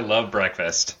that. I love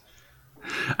breakfast.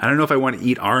 I don't know if I want to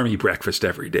eat army breakfast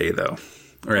every day though.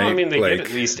 Right? Well, I mean, they get at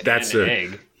least an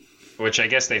egg, which I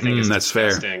guess they think is that's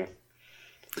disgusting. Fair.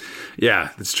 Yeah,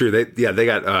 that's true. They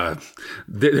got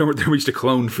they're used to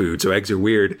clone food, so eggs are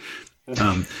weird.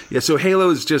 So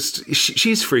Halo's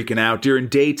she's freaking out during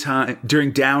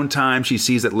downtime. She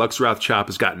sees that Lux Rothchop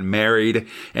has gotten married,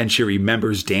 and she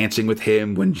remembers dancing with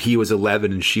him when he was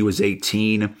 11 and she was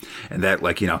 18, and that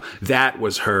that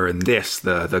was her, and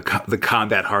the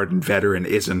combat hardened veteran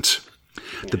isn't.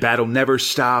 The battle never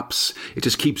stops. It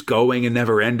just keeps going and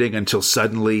never ending until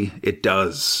suddenly it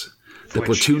does. The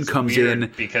platoon comes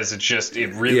in because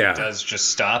it really does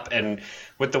just stop. And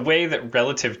with the way that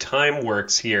relative time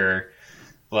works here,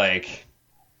 like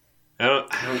I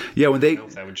don't know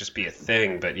if that would just be a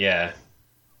thing, but yeah.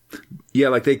 Yeah,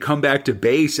 like they come back to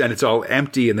base and it's all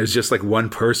empty and there's just like one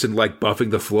person like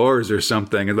buffing the floors or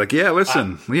something. And like, yeah,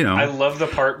 listen, I love the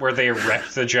part where they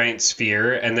erect the giant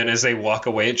sphere and then as they walk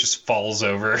away, it just falls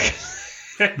over.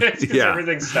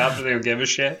 Everything stops and they don't give a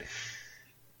shit.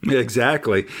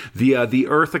 Exactly. The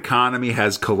Earth economy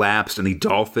has collapsed and the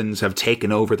Dolphins have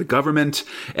taken over the government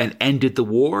and ended the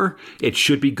war. It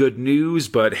should be good news,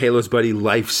 but Halo's buddy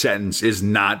Life Sentence is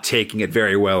not taking it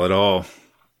very well at all.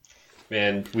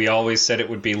 Man, we always said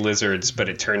it would be lizards, but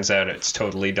it turns out it's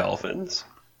totally dolphins.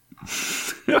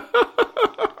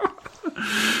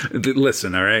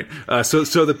 Listen, all right. So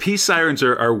the peace sirens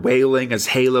are wailing as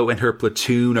Halo and her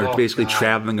platoon are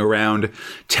traveling around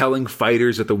telling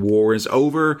fighters that the war is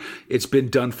over. It's been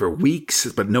done for weeks,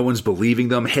 but no one's believing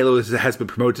them. Halo has been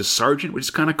promoted to sergeant, which is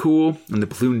kind of cool. And the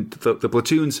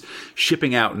platoon's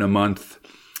shipping out in a month.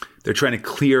 They're trying to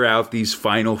clear out these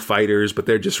final fighters, but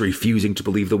they're just refusing to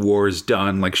believe the war is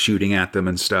done, like shooting at them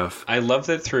and stuff. I love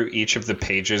that through each of the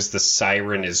pages, the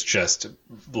siren is just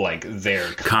like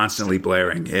there. Constantly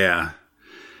blaring, yeah.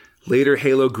 Later,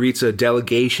 Halo greets a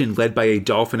delegation led by a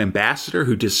Dolphin ambassador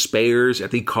who despairs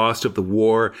at the cost of the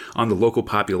war on the local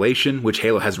population, which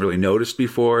Halo hasn't really noticed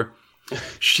before.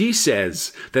 She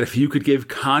says that if you could give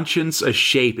conscience a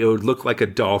shape, it would look like a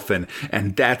dolphin,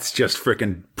 and that's just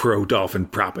freaking pro-dolphin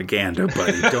propaganda,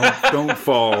 buddy. Don't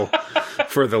fall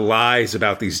for the lies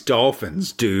about these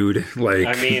dolphins, dude. Like,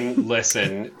 I mean,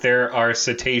 listen, there are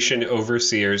cetacean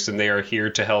overseers, and they are here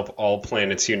to help all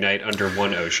planets unite under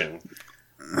one ocean.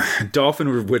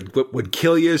 Dolphin would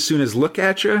kill you as soon as look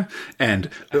at you, and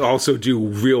also do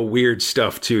real weird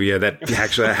stuff to you that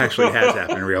actually has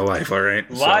happened in real life. All right,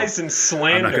 lies and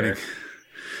slander.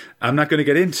 I'm not going to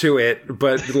get into it,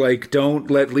 but like, don't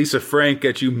let Lisa Frank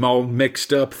get you all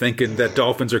mixed up thinking that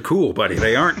dolphins are cool, buddy.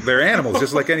 They aren't. They're animals,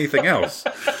 just like anything else.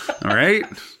 All right.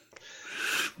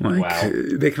 Like, wow.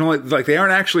 They can only, like, they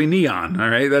aren't actually neon. All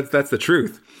right. That's the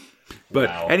truth.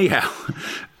 But anyhow,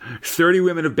 30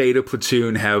 women of Beta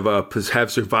Platoon have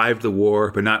survived the war,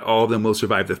 but not all of them will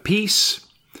survive the peace.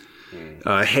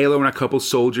 Halo and a couple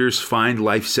soldiers find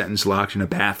life sentence locked in a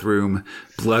bathroom,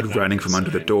 blood running from under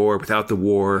the door. Without the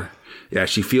war,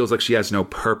 she feels like she has no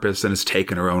purpose and has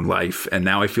taken her own life. And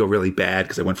now I feel really bad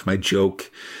because I went from my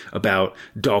joke about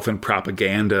dolphin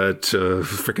propaganda to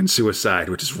freaking suicide,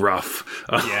 which is rough.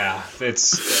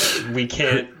 We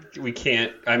can't.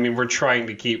 I mean, we're trying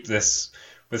to keep this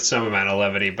with some amount of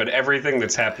levity, but everything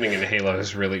that's happening in Halo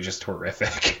is really just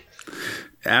horrific.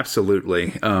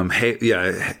 Absolutely.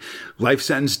 Life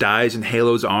sentence dies in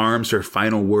Halo's arms. Her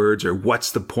final words are,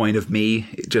 "What's the point of me?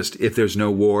 Just if there's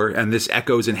no war." And this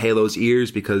echoes in Halo's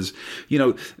ears because,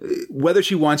 whether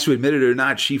she wants to admit it or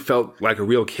not, she felt like a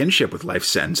real kinship with life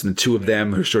sentence. And the two of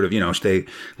them are sort of, they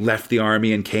left the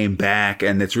army and came back.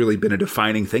 And it's really been a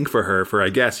defining thing for her for, I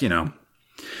guess,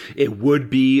 it would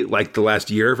be like the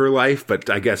last year of her life, but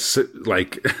I guess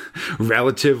like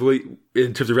relatively,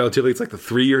 in terms of relativity, it's like the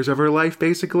 3 years of her life,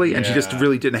 basically. And she just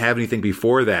really didn't have anything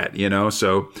before that,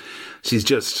 so she's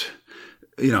just,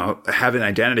 having an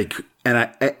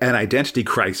identity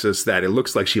crisis that it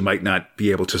looks like she might not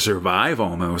be able to survive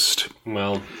almost.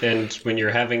 Well, and when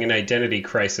you're having an identity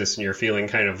crisis and you're feeling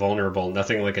kind of vulnerable,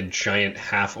 nothing like a giant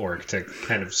half-orc to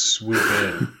kind of swoop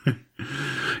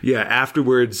in.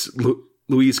 Afterwards,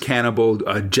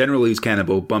 General Louise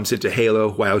Cannibal bumps into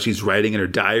Halo while she's writing in her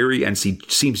diary, and she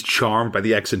seems charmed by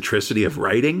the eccentricity of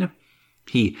writing.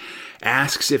 He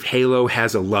asks if Halo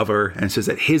has a lover and says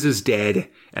that his is dead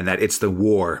and that it's the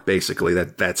war, basically,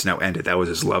 that's now ended. That was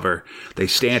his lover. They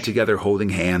stand together holding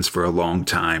hands for a long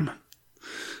time.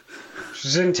 Which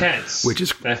is intense. Which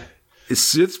is,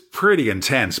 it's pretty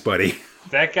intense, buddy.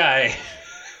 That guy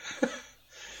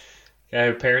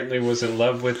apparently was in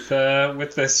love with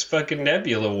this fucking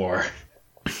Nebula war.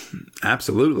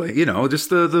 Absolutely. Just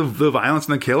the violence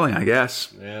and the killing, I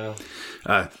guess. Yeah.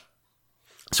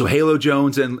 So Halo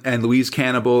Jones and Louise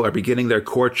Cannibal are beginning their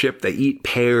courtship. They eat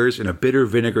pears in a bitter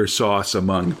vinegar sauce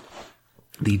among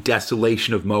the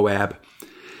desolation of Moab.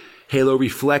 Halo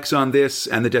reflects on this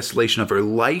and the desolation of her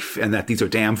life and that these are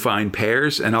damn fine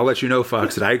pears. And I'll let you know,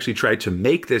 Fox, that I actually tried to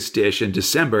make this dish in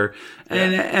December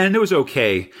and it was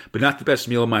okay, but not the best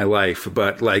meal of my life.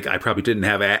 But I probably didn't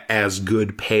have as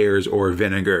good pears or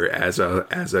vinegar as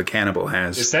a cannibal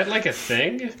has. Is that like a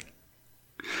thing?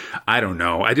 I don't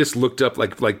know. I just looked up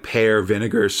like pear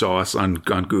vinegar sauce on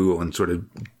Google and sort of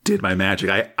did my magic.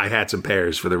 I had some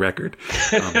pears for the record.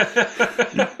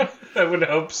 I would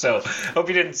hope so. Hope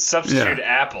you didn't substitute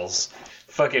apples.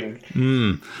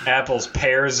 Fucking apples,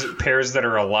 pears that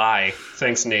are a lie.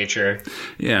 Thanks, nature.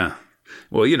 Yeah.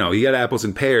 Well, you got apples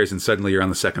and pears, and suddenly you're on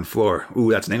the second floor.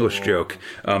 Ooh, that's an English joke.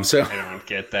 So I don't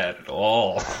get that at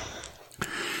all.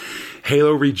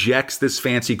 Halo rejects this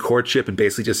fancy courtship and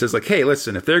basically just says, hey,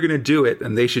 listen, if they're going to do it,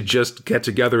 then they should just get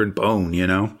together and bone,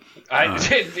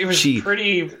 It was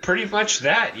pretty much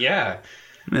that, yeah.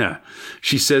 Yeah.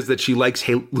 She says that she likes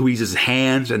Louise's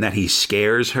hands and that he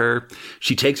scares her.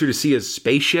 She takes her to see his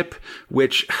spaceship,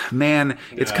 which, man,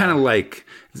 it's kind of like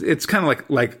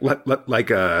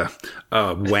a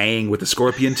Wang with a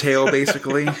scorpion tail,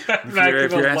 basically.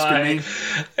 if you're asking me.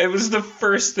 It was the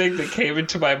first thing that came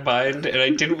into my mind, and I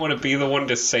didn't want to be the one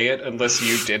to say it unless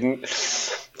you didn't.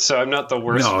 So I'm not the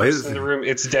worst person in the room.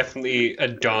 It's definitely a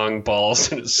dong,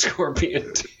 balls, and a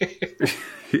scorpion tail.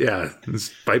 Yeah,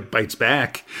 this bites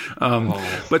back.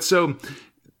 But so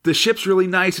the ship's really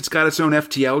nice. It's got its own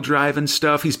FTL drive and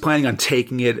stuff. He's planning on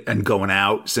taking it and going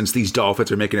out since these dolphins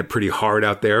are making it pretty hard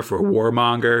out there for a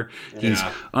warmonger. He's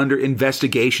under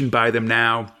investigation by them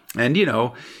now. And,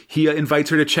 he invites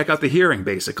her to check out the hearing,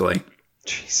 basically.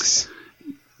 Jesus.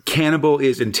 Cannibal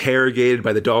is interrogated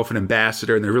by the Dolphin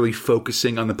ambassador, and they're really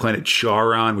focusing on the planet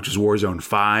Charon, which is Warzone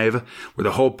 5, where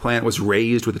the whole planet was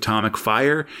razed with atomic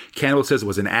fire. Cannibal says it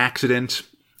was an accident.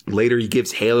 Later, he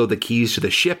gives Halo the keys to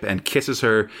the ship and kisses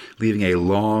her, leaving a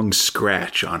long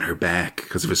scratch on her back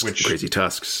because of his crazy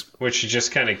tusks. Which she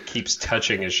just kind of keeps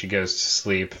touching as she goes to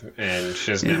sleep, and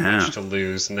she doesn't have much to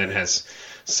lose, and then has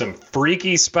some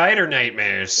freaky spider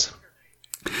nightmares.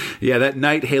 Yeah, that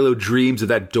night, Halo dreams of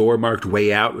that door marked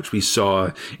Way Out, which we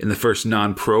saw in the first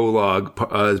non-prologue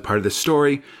as part of the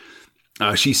story.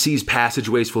 She sees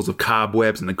passageways full of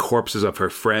cobwebs and the corpses of her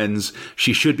friends.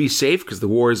 She should be safe because the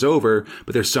war is over,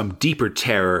 but there's some deeper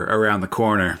terror around the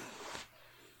corner.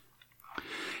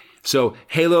 So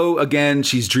Halo, again,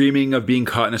 she's dreaming of being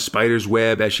caught in a spider's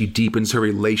web as she deepens her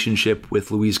relationship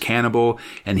with Louise Cannibal,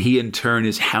 and he in turn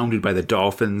is hounded by the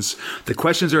dolphins. The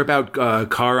questions are about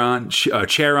Charon,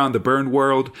 the burned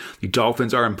world. The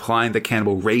dolphins are implying that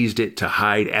Cannibal raised it to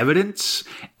hide evidence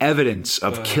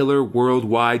of killer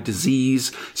worldwide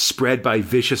disease spread by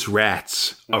vicious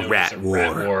rats. A rat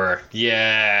war.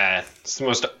 Yeah, it's the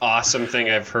most awesome thing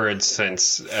I've heard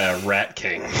since Rat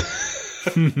King.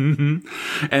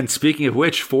 And speaking of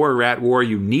which, for a rat war,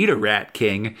 you need a rat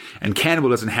king, and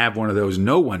Cannibal doesn't have one of those.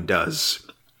 No one does,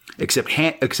 except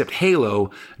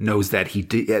Halo knows that he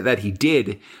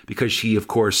did because she, of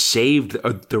course, saved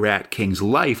the rat king's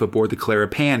life aboard the Clara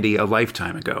Pandy a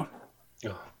lifetime ago.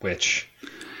 Which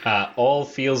all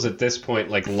feels at this point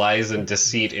like lies and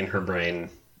deceit in her brain.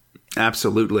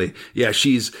 Absolutely, yeah.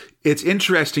 It's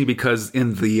interesting because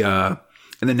in the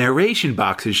narration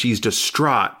boxes, she's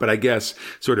distraught, but I guess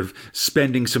sort of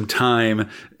spending some time,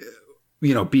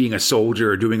 being a soldier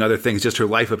or doing other things, just her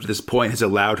life up to this point has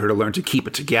allowed her to learn to keep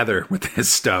it together with this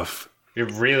stuff.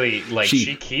 It really,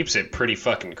 she keeps it pretty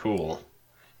fucking cool.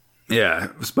 Yeah,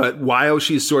 but while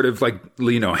she's sort of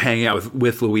hanging out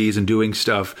with Louise and doing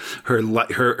stuff,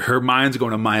 her mind's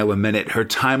going a mile a minute. Her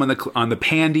time on the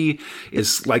Pandy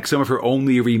is like some of her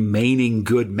only remaining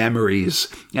good memories,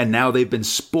 and now they've been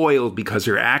spoiled because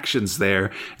her actions there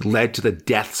led to the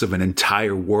deaths of an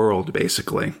entire world,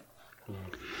 basically.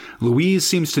 Louise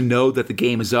seems to know that the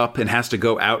game is up and has to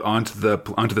go out onto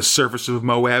the surface of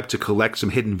Moab to collect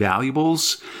some hidden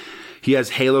valuables. He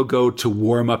has Halo go to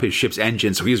warm up his ship's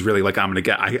engine, so he's really like, I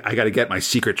got to get my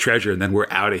secret treasure, and then we're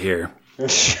out of here.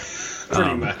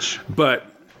 Pretty much. But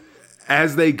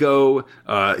as they go,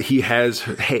 he has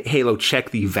Halo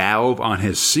check the valve on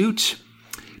his suit.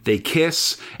 They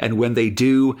kiss, and when they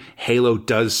do, Halo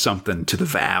does something to the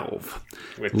valve.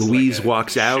 With Louise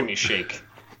walks out. Shimmy shake.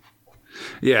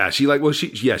 Yeah,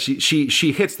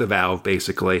 she hits the valve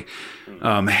basically.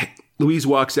 Louise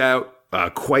walks out.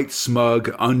 Quite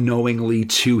smug, unknowingly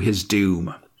to his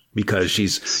doom, because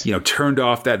she's turned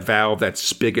off that valve, that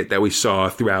spigot that we saw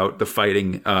throughout the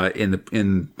fighting in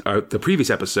the previous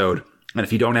episode. And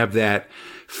if you don't have that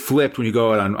flipped when you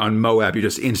go out on Moab, you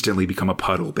just instantly become a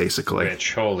puddle, basically.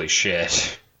 Bitch, holy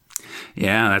shit!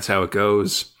 Yeah, that's how it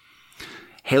goes.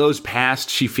 Halo's past,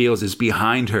 she feels, is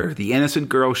behind her. The innocent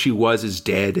girl she was is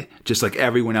dead, just like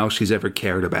everyone else she's ever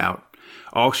cared about.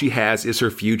 All she has is her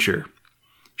future.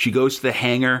 She goes to the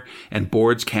hangar and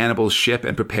boards Cannibal's ship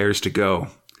and prepares to go.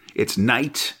 It's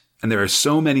night, and there are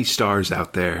so many stars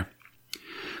out there.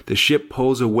 The ship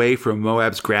pulls away from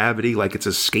Moab's gravity like it's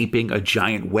escaping a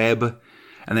giant web,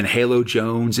 and then Halo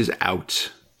Jones is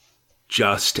out.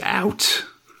 Just out.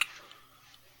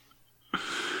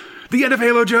 The end of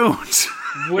Halo Jones!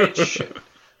 Which,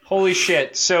 holy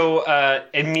shit. So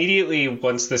immediately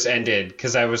once this ended,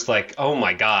 because I was like, oh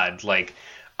my god,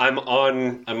 I'm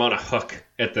on a hook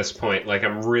at this point.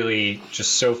 I'm really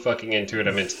just so fucking into it.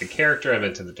 I'm into the character. I'm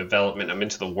into the development. I'm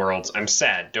into the worlds. I'm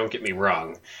sad. Don't get me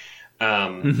wrong.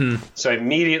 So I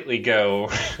immediately go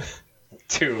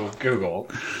to Google.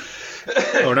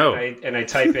 Oh no! and I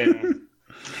type in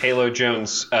Halo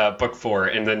Jones book 4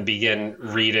 and then begin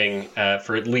reading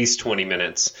for at least 20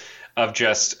 minutes of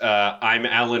just I'm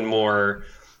Alan Moore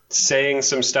saying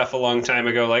some stuff a long time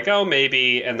ago, like, oh,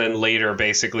 maybe, and then later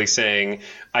basically saying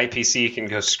IPC can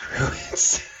go screw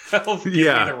itself. Give me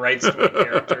the rights to my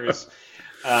characters.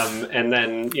 And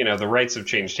then, the rights have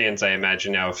changed hands, I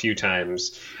imagine, now a few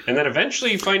times. And then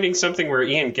eventually finding something where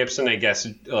Ian Gibson, I guess,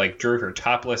 drew her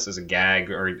topless as a gag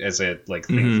or as a,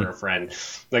 thing for a friend.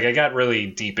 I got really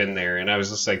deep in there, and I was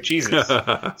just like, Jesus,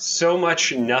 so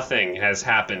much nothing has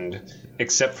happened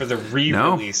except for the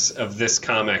re-release of this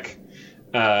comic.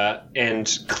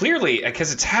 And clearly,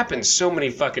 because it's happened so many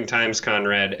fucking times,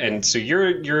 Conrad, and so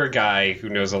you're a guy who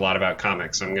knows a lot about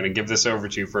comics, so I'm going to give this over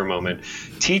to you for a moment.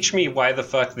 Teach me why the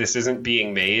fuck this isn't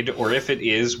being made, or if it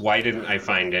is, why didn't I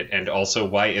find it, and also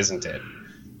why isn't it?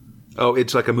 Oh,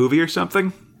 it's like a movie or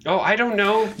something? Oh, I don't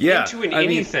know. Yeah.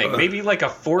 Anything. Maybe a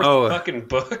fourth fucking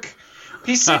book?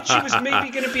 He said she was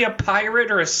maybe going to be a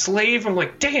pirate or a slave. I'm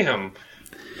like, damn.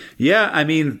 Yeah, I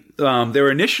mean, there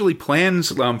were initially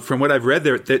plans, from what I've read,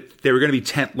 that they were going to be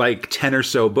 10 or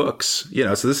so books.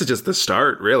 So this is just the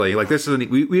start, really. Like, this isn't.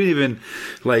 We didn't even,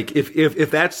 like, if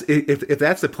that's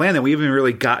the plan, then we haven't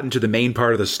really gotten to the main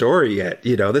part of the story yet.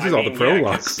 This is all the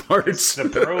prologue parts. The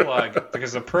prologue,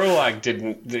 because the prologue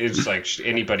didn't. It's like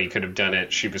anybody could have done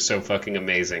it. She was so fucking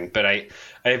amazing. But I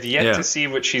have yet to see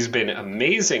what she's been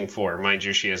amazing for. Mind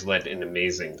you, she has led an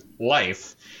amazing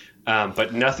life.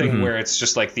 But nothing where it's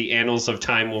just like the annals of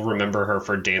time will remember her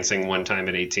for dancing one time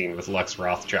at 18 with Lux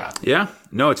Rothschild. Yeah,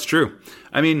 no, it's true.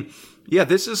 I mean, yeah,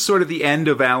 this is sort of the end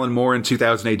of Alan Moore in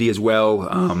 2000 AD as well.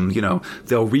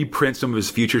 They'll reprint some of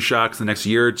his Future Shocks the next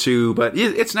year or two, but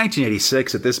it's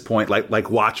 1986 at this point.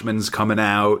 Like Watchmen's coming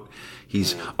out.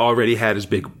 He's already had his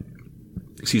big...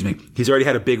 He's already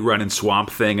had a big run in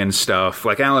Swamp Thing and stuff.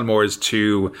 Like, Alan Moore is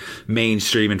too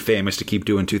mainstream and famous to keep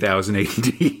doing 2000 AD.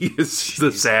 It's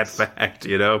the sad fact,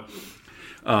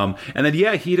 And then,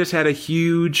 he just had a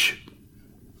huge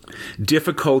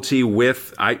difficulty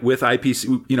with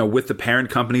IPC, with the parent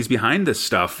companies behind this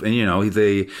stuff. And,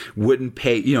 they wouldn't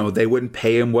pay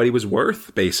him what he was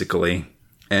worth, basically.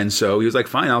 And so he was like,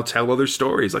 fine, I'll tell other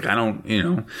stories. Like, I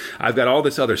don't, I've got all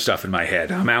this other stuff in my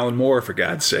head. I'm Alan Moore, for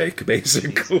God's sake,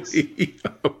 basically.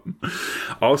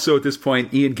 Also, at this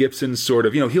point, Ian Gibson sort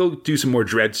of, he'll do some more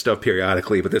Dread stuff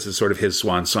periodically, but this is sort of his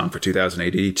swan song for 2000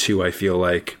 AD too, I feel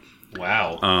like.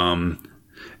 Wow.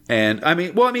 And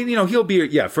he'll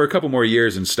be, for a couple more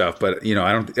years and stuff, but,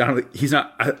 I don't, he's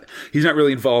not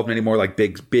really involved in any more like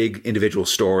big individual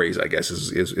stories, I guess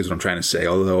is what I'm trying to say.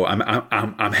 Although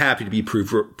I'm happy to be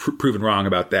proven wrong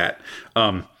about that.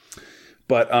 Alan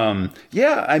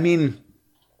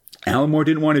Moore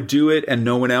didn't want to do it and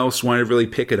no one else wanted to really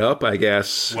pick it up, I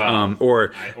guess. Well,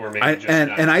 or maybe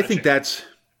I think that's,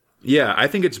 I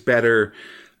think it's better.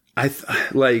 I'd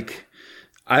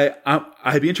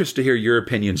be interested to hear your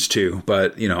opinions too,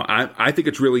 but I think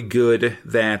it's really good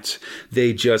that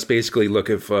they just basically look,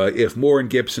 if Moore and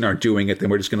Gibson aren't doing it, then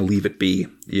we're just going to leave it be.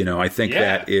 I think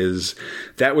that was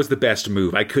the best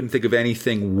move. I couldn't think of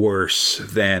anything worse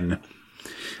than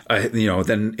in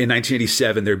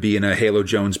 1987 there being a Halo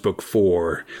Jones book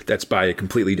 4 that's by a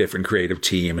completely different creative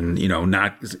team, and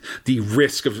not the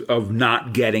risk of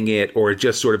not getting it or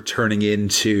just sort of turning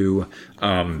into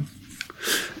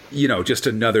just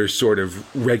another sort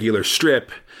of regular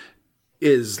strip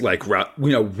is like rough,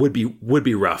 would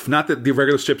be rough. Not that the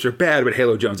regular strips are bad, but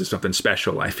Halo Jones is something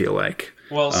special, I feel like.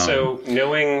 Well, so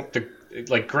knowing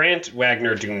Grant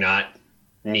Wagner do not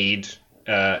need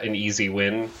an easy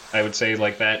win, I would say,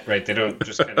 like that, right? They don't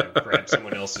just kind of grab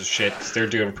someone else's shit, because they're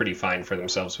doing pretty fine for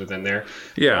themselves within there.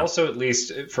 Yeah. But also, at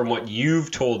least from what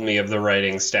you've told me of the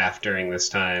writing staff during this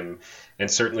time,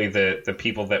 and certainly the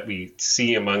people that we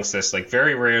see amongst this, like,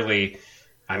 very rarely,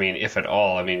 I mean, if at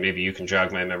all, maybe you can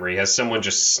jog my memory, has someone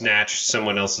just snatched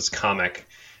someone else's comic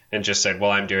and just said,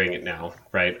 well, I'm doing it now,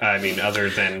 right? Other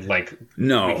than, like,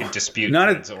 no, we can dispute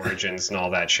its origins and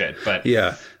all that shit. But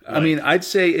yeah, like, I'd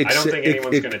say... I don't think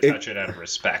anyone's going to touch it out of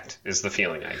respect, is the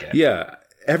feeling I get. Yeah.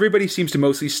 Everybody seems to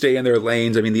mostly stay in their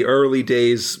lanes. The early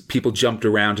days, people jumped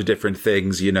around to different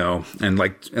things, and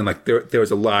there was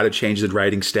a lot of changes in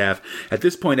writing staff. At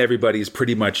this point, everybody's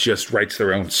pretty much just writes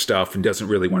their own stuff and doesn't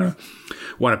really want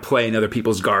to play in other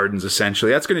people's gardens.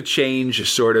 Essentially, that's going to change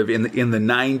sort of in the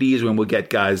 90s, when we'll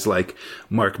get guys like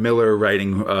Mark Miller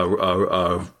writing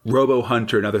Robo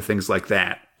Hunter and other things like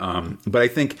that. But I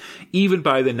think even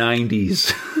by the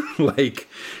 90s, like,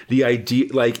 the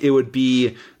idea, like, it would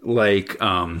be like,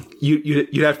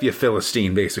 you'd have to be a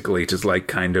Philistine, basically, to, like,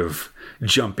 kind of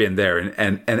jump in there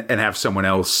and have someone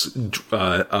else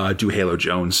do Halo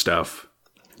Jones stuff,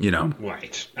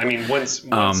 Right.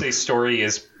 Once a story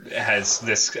has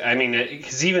this,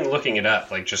 because even looking it up,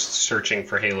 like, just searching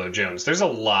for Halo Jones, there's a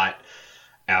lot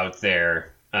out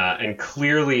there, and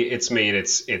clearly it's made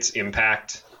its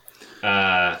impact.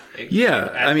 I'd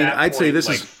say this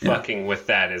is fucking with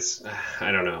that is,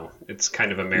 I don't know, it's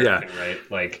kind of American, right?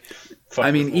 Like,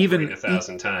 even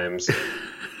 1,000 times.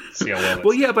 See how well.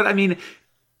 Well, yeah, but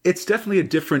it's definitely a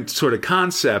different sort of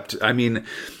concept.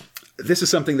 This is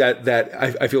something that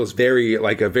I feel is very,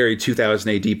 like, a very 2000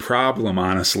 AD problem,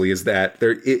 honestly, is that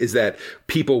there is that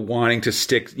people wanting to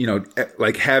stick,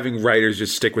 like, having writers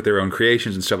just stick with their own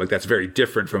creations and stuff like that's very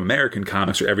different from American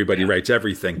comics, where everybody writes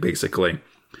everything, basically.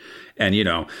 And,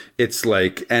 it's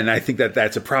like, and I think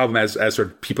that's a problem as sort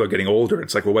of people are getting older.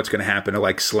 It's like, well, what's going to happen to,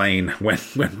 like, Slane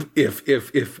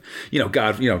if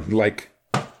God, like,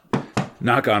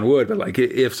 knock on wood, but, like,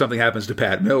 if something happens to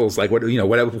Pat Mills, like, what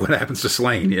happens to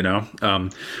Slane,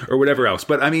 or whatever else.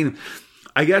 But I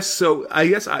guess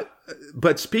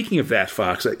but speaking of that,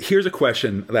 Fox, here's a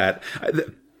question that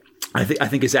I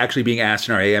think is actually being asked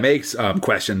in our AMA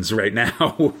questions right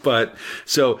now. But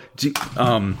so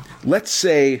let's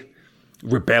say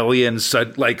Rebellion,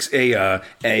 like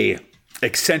a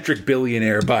eccentric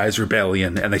billionaire buys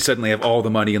Rebellion, and they suddenly have all the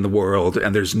money in the world,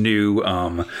 and there's new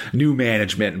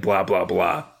management and blah blah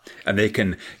blah, and they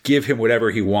can give him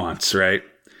whatever he wants, right?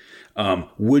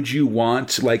 Would you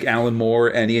want like Alan Moore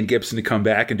and Ian Gibson to come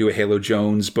back and do a Halo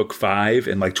Jones book 5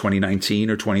 in like 2019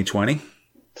 or 2020?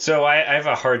 So I have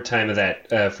a hard time of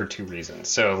that for two reasons.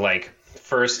 So like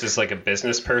first is like a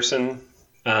business person,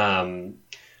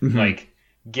 like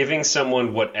giving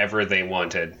someone whatever they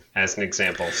wanted as an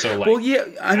example. So like,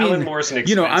 Alan Moore's an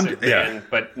expensive man,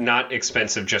 but not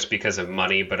expensive just because of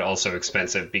money, but also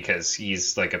expensive because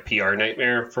he's like a PR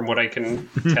nightmare from what I can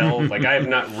tell. Like I have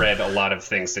not read a lot of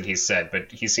things that he's said,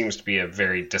 but he seems to be a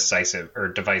very decisive or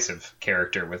divisive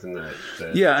character within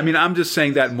the Yeah, I mean, I'm just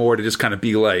saying that more to just kind of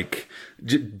be like,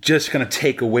 just kind of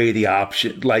take away the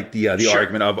option, like the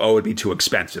argument of, it'd be too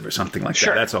expensive or something like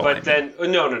that. That's all. But then,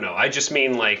 no. I just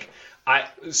mean like,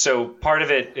 so part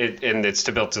of it, and it's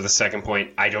to build to the second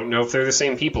point, I don't know if they're the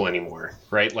same people anymore,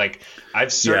 right? Like,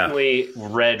 I've certainly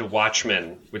read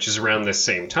Watchmen, which is around this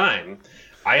same time.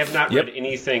 I have not read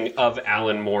anything of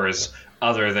Alan Moore's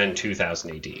other than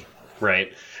 2000 AD,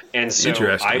 right? And so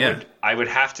I would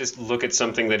have to look at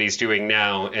something that he's doing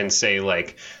now and say,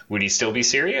 like, would he still be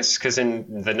serious? Because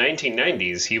in the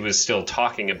 1990s, he was still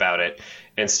talking about it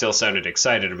and still sounded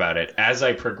excited about it. As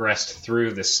I progressed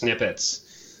through the snippets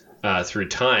through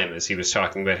time, as he was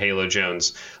talking about Halo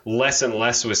Jones, less and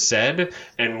less was said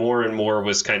and more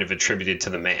was kind of attributed to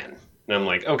the man. And I'm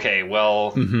like, okay,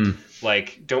 well,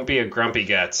 like, don't be a grumpy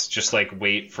guts. Just like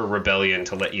wait for Rebellion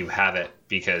to let you have it,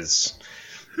 because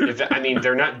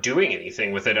they're not doing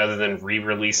anything with it other than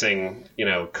re-releasing,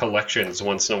 collections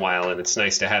once in a while, and it's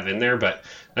nice to have in there, but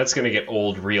that's going to get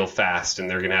old real fast, and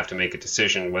they're going to have to make a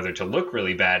decision whether to look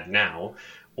really bad now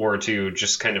or to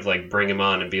just kind of like bring him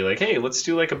on and be like, hey, let's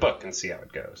do like a book and see how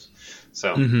it goes.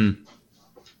 So I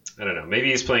don't know.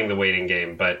 Maybe he's playing the waiting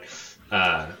game, but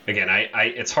again,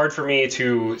 it's hard for me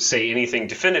to say anything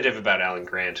definitive about Alan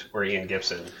Grant or Ian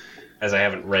Gibson, as I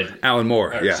haven't read Alan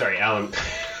Moore. Sorry, Alan.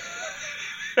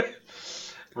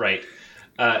 Right.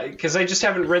 Because I just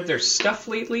haven't read their stuff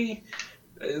lately,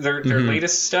 their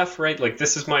latest stuff, right? Like,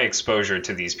 this is my exposure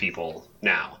to these people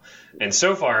now. And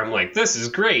so far, I'm like, this is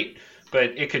great.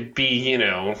 But it could be,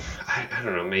 I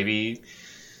don't know, maybe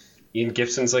Ian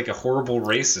Gibson's like a horrible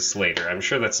racist later. I'm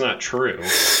sure that's not true.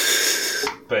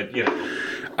 But,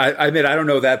 I admit, I don't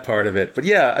know that part of it. But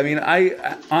yeah, I mean,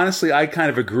 I honestly kind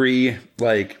of agree.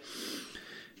 Like,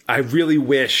 I really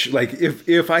wish, like,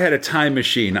 if I had a time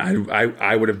machine,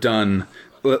 I would have done,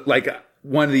 like,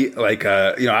 one of the, like,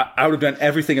 I would have done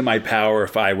everything in my power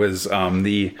if I was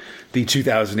the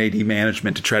 2000 AD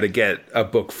management to try to get a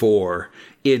book 4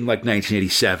 in, like,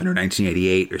 1987 or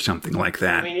 1988 or something like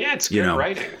that. I mean, yeah, it's good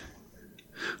writing.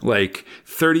 Like,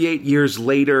 38 years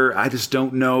later, I just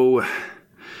don't know.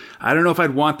 I don't know if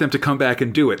I'd want them to come back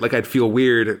and do it. Like, I'd feel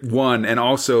weird, one, and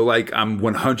also, like, I'm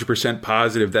 100%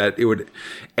 positive that it would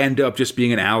end up just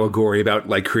being an allegory about,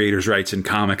 like, creators' rights in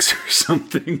comics or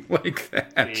something like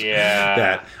that. Yeah.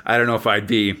 That I don't know if I'd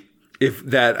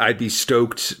be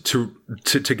stoked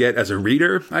to get as a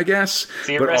reader, I guess.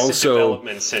 The Arrested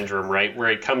Development syndrome, right? Where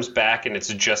it comes back and it's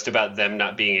just about them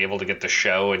not being able to get the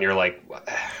show, and you're like,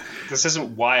 this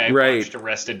isn't why I watched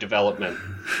Arrested Development.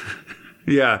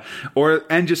 Yeah.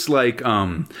 And just like,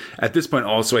 at this point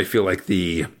also, I feel like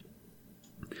the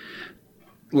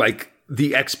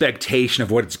expectation of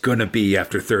what it's going to be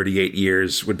after 38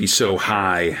 years would be so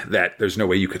high that there's no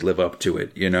way you could live up to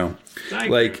it, I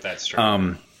agree if that's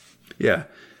true. Yeah.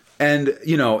 And,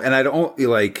 and I don't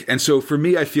like, and so for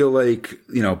me, I feel like,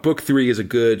 book 3 is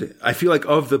I feel like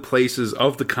of the places,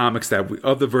 of the comics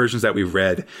of the versions that we've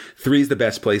read, 3 is the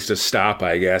best place to stop,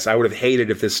 I guess. I would have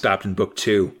hated if this stopped in book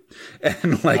 2.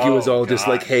 And it was all just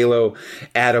like Halo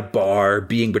at a bar,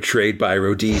 being betrayed by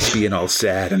Rhodese, being all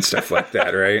sad and stuff like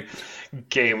that, right?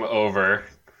 Game over.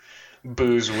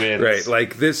 Booze wins. Right.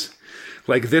 Like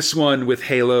this one with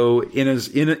Halo in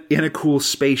a cool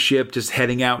spaceship just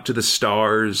heading out to the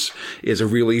stars is a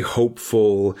really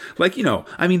hopeful,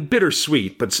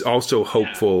 bittersweet, but also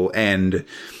hopeful. Yeah. And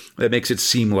that makes it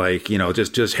seem like,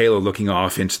 just Halo looking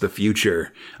off into the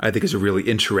future, I think is a really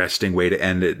interesting way to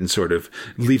end it and sort of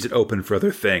leaves it open for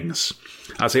other things.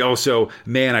 I'll say also,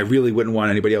 man, I really wouldn't want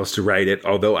anybody else to write it.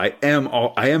 Although I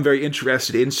am very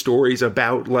interested in stories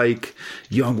about like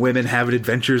young women having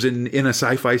adventures in a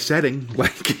sci-fi setting.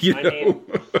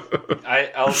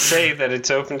 I'll say that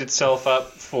it's opened itself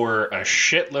up for a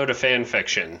shitload of fan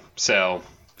fiction. So,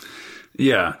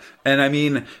 yeah, and I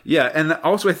mean, yeah, and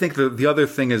also I think the other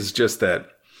thing is just that,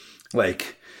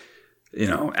 like, you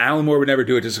know, Alan Moore would never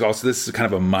do it. Just also, this is kind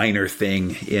of a minor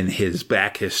thing in his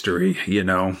back history, you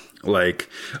know, like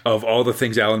of all the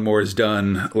things Alan Moore has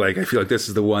done. Like, I feel like this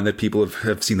is the one that people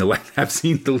have seen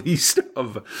the least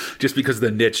of, just because of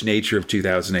the niche nature of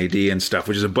 2000 AD and stuff,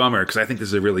 which is a bummer because I think this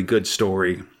is a really good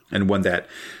story and one that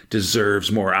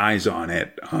deserves more eyes on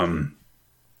it.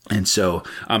 And so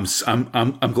I'm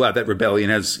glad that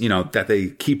Rebellion has, you know, that they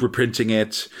keep reprinting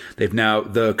it.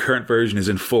 The current version is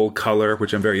in full color,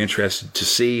 which I'm very interested to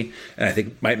see, and I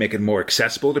think might make it more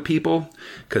accessible to people,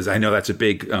 because I know that's a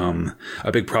big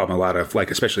problem a lot of,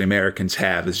 like, especially Americans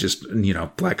have, is just, you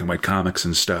know, black and white comics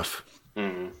and stuff.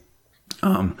 Mm-hmm.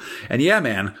 And yeah,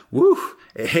 man, woo.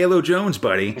 Halo Jones,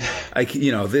 buddy.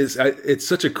 It's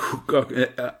such a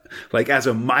like, as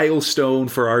a milestone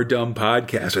for our dumb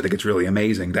podcast. I think it's really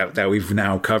amazing that we've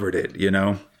now covered it. You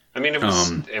know, I mean,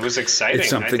 it was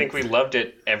exciting. I think we loved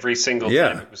it every single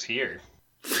time it was here.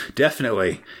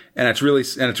 Definitely, and it's really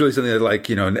something that, like,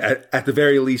 you know, at the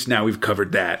very least now we've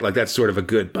covered that. Like, that's sort of a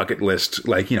good bucket list.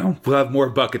 Like, you know, we'll have more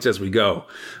buckets as we go,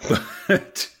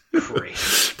 but.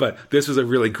 Great. But this was a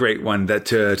really great one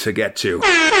to get to.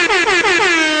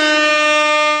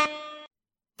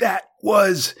 That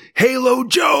was Halo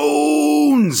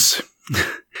Jones.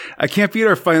 I can't beat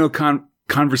our final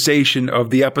conversation of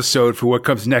the episode for what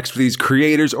comes next for these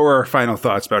creators, or our final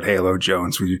thoughts about Halo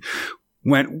Jones. We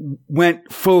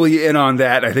went fully in on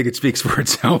that. I think it speaks for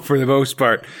itself for the most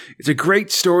part. It's a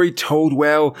great story told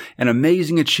well, an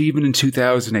amazing achievement in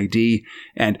 2000 AD,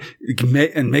 and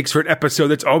makes for an episode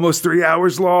that's almost 3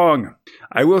 hours long.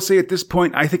 I will say at this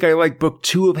point, I think I like Book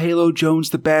 2 of Halo Jones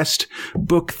the best.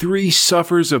 Book 3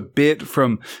 suffers a bit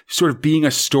from sort of being a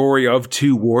story of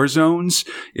two war zones.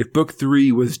 If Book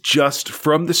 3 was just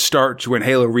from the start to when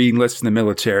Halo re-enlists in the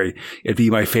military, it'd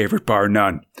be my favorite, bar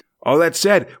none. All that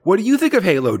said, what do you think of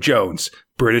Halo Jones?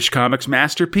 British comics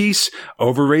masterpiece?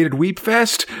 Overrated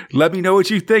weepfest? Let me know what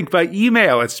you think by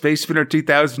email at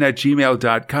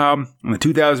spacespinner2000@gmail.com, on the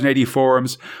 2000 AD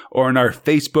forums, or on our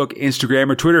Facebook,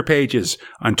 Instagram, or Twitter pages.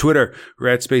 On Twitter, we're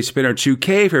at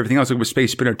SpaceSpinner2K. For everything else, look for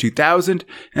SpaceSpinner2000,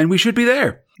 and we should be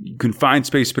there. You can find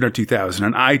Space Spinner 2000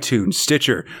 on iTunes,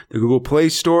 Stitcher, the Google Play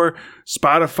Store,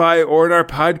 Spotify, or on our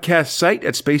podcast site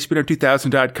at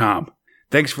spacespinner2000.com.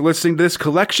 Thanks for listening to this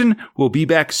collection. We'll be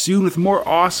back soon with more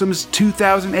awesome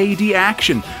 2000 AD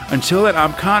action. Until then,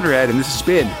 I'm Conrad, and this has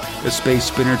been the Space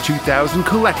Spinner 2000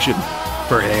 collection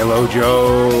for Halo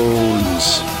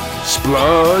Jones.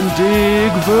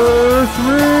 Splundig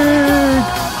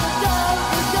Verthrig!